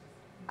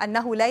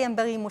أنه لا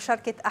ينبغي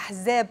مشاركة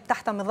أحزاب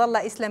تحت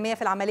مظلة إسلامية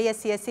في العملية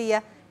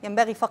السياسية،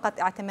 ينبغي فقط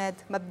اعتماد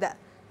مبدأ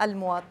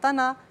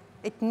المواطنة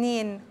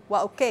 2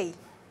 وأوكي.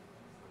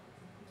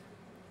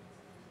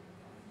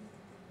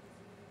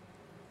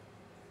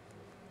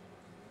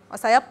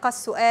 وسيبقى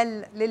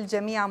السؤال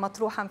للجميع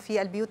مطروحا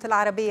في البيوت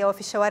العربية وفي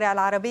الشوارع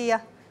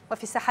العربية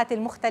وفي الساحات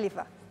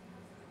المختلفة.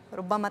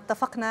 ربما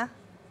اتفقنا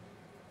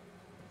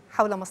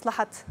حول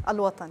مصلحة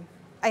الوطن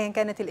أيا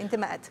كانت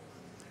الانتماءات.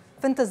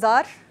 في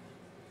انتظار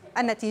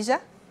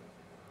النتيجة.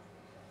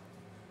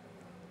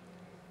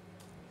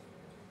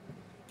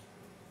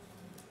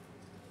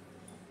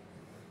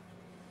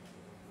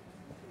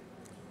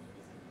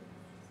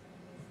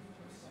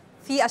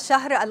 في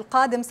الشهر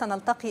القادم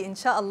سنلتقي إن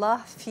شاء الله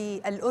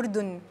في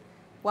الأردن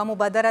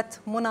ومبادرة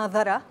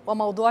مناظرة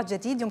وموضوع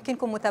جديد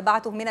يمكنكم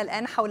متابعته من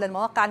الآن حول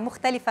المواقع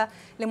المختلفة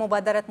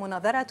لمبادرة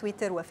مناظرة،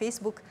 تويتر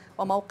وفيسبوك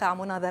وموقع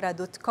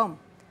مناظرة.com.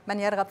 من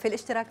يرغب في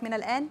الاشتراك من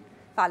الآن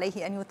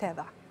فعليه أن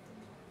يتابع.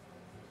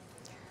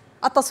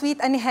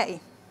 التصويت النهائي: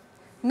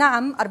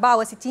 نعم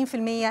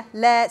 64%،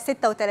 لا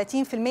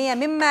 36%،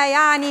 مما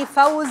يعني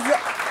فوز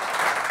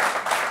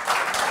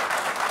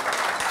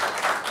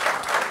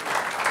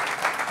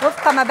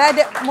وفق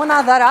مبادئ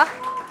مناظرة.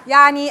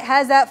 يعني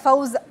هذا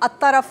فوز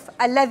الطرف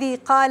الذي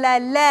قال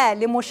لا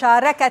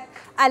لمشاركة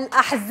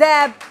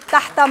الأحزاب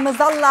تحت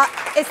مظلة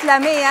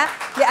إسلامية،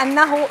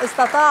 لأنه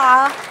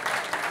استطاع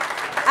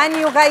أن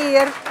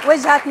يغير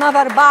وجهة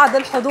نظر بعض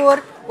الحضور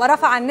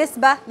ورفع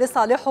النسبة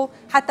لصالحه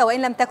حتى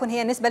وإن لم تكن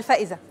هي النسبة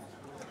الفائزة.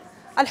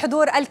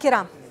 الحضور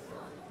الكرام،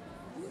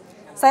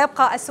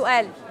 سيبقى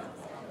السؤال: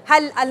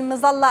 هل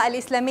المظلة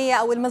الإسلامية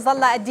أو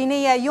المظلة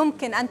الدينية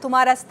يمكن أن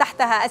تمارس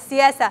تحتها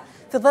السياسة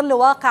في ظل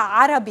واقع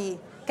عربي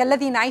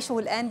كالذي نعيشه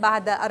الآن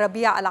بعد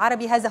الربيع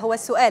العربي؟ هذا هو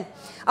السؤال.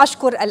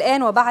 أشكر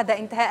الآن وبعد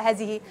انتهاء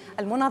هذه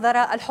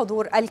المناظرة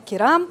الحضور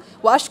الكرام،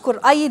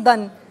 وأشكر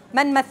أيضا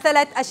من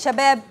مثلت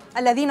الشباب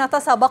الذين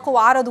تسابقوا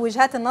وعرضوا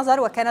وجهات النظر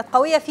وكانت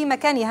قوية في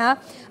مكانها.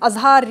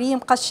 أزهار ريم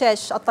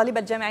قشاش الطالبة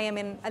الجامعية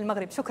من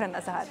المغرب، شكرا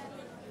أزهار.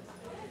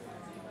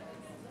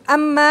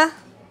 أما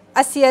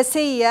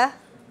السياسية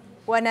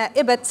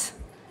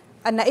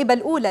النائبة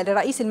الأولى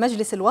لرئيس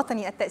المجلس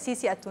الوطني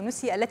التأسيسي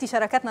التونسي التي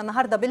شاركتنا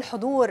النهاردة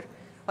بالحضور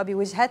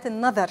وبوجهات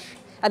النظر،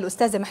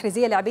 الأستاذة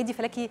محرزية العبيدي،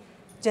 فلك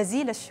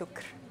جزيل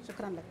الشكر.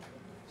 شكرا لك.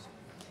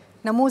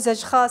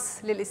 نموذج خاص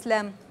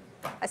للإسلام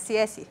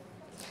السياسي.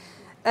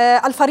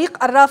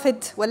 الفريق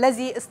الرافض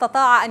والذي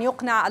استطاع أن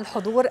يقنع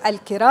الحضور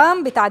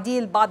الكرام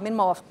بتعديل بعض من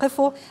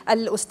مواقفه،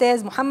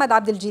 الأستاذ محمد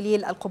عبد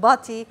الجليل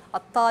القباطي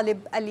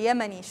الطالب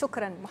اليمني،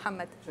 شكرا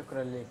محمد.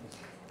 شكرا لك.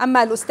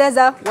 أما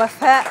الأستاذة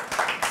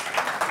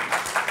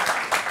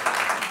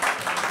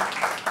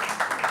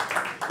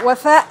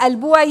وفاء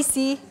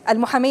البوعيسي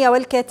المحامية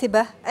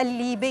والكاتبة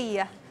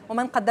الليبية،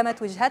 ومن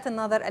قدمت وجهات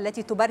النظر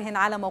التي تبرهن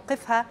على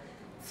موقفها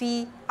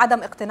في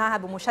عدم اقتناعها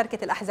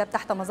بمشاركة الأحزاب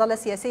تحت مظلة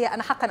سياسية.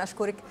 أنا حقا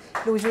أشكرك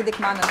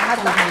لوجودك معنا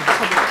النهاردة.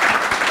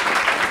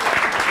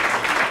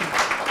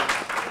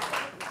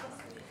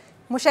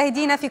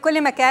 مشاهدينا في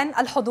كل مكان،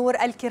 الحضور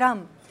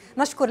الكرام،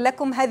 نشكر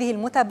لكم هذه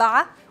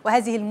المتابعة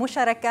وهذه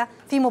المشاركة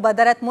في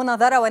مبادرة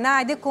مناظرة،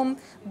 ونعدكم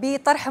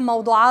بطرح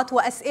موضوعات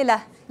وأسئلة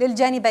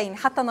للجانبين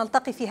حتى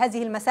نلتقي في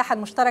هذه المساحة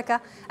المشتركة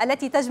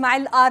التي تجمع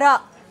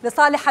الآراء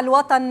لصالح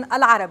الوطن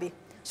العربي.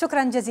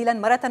 شكرا جزيلا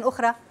مرة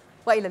أخرى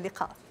وإلى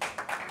اللقاء.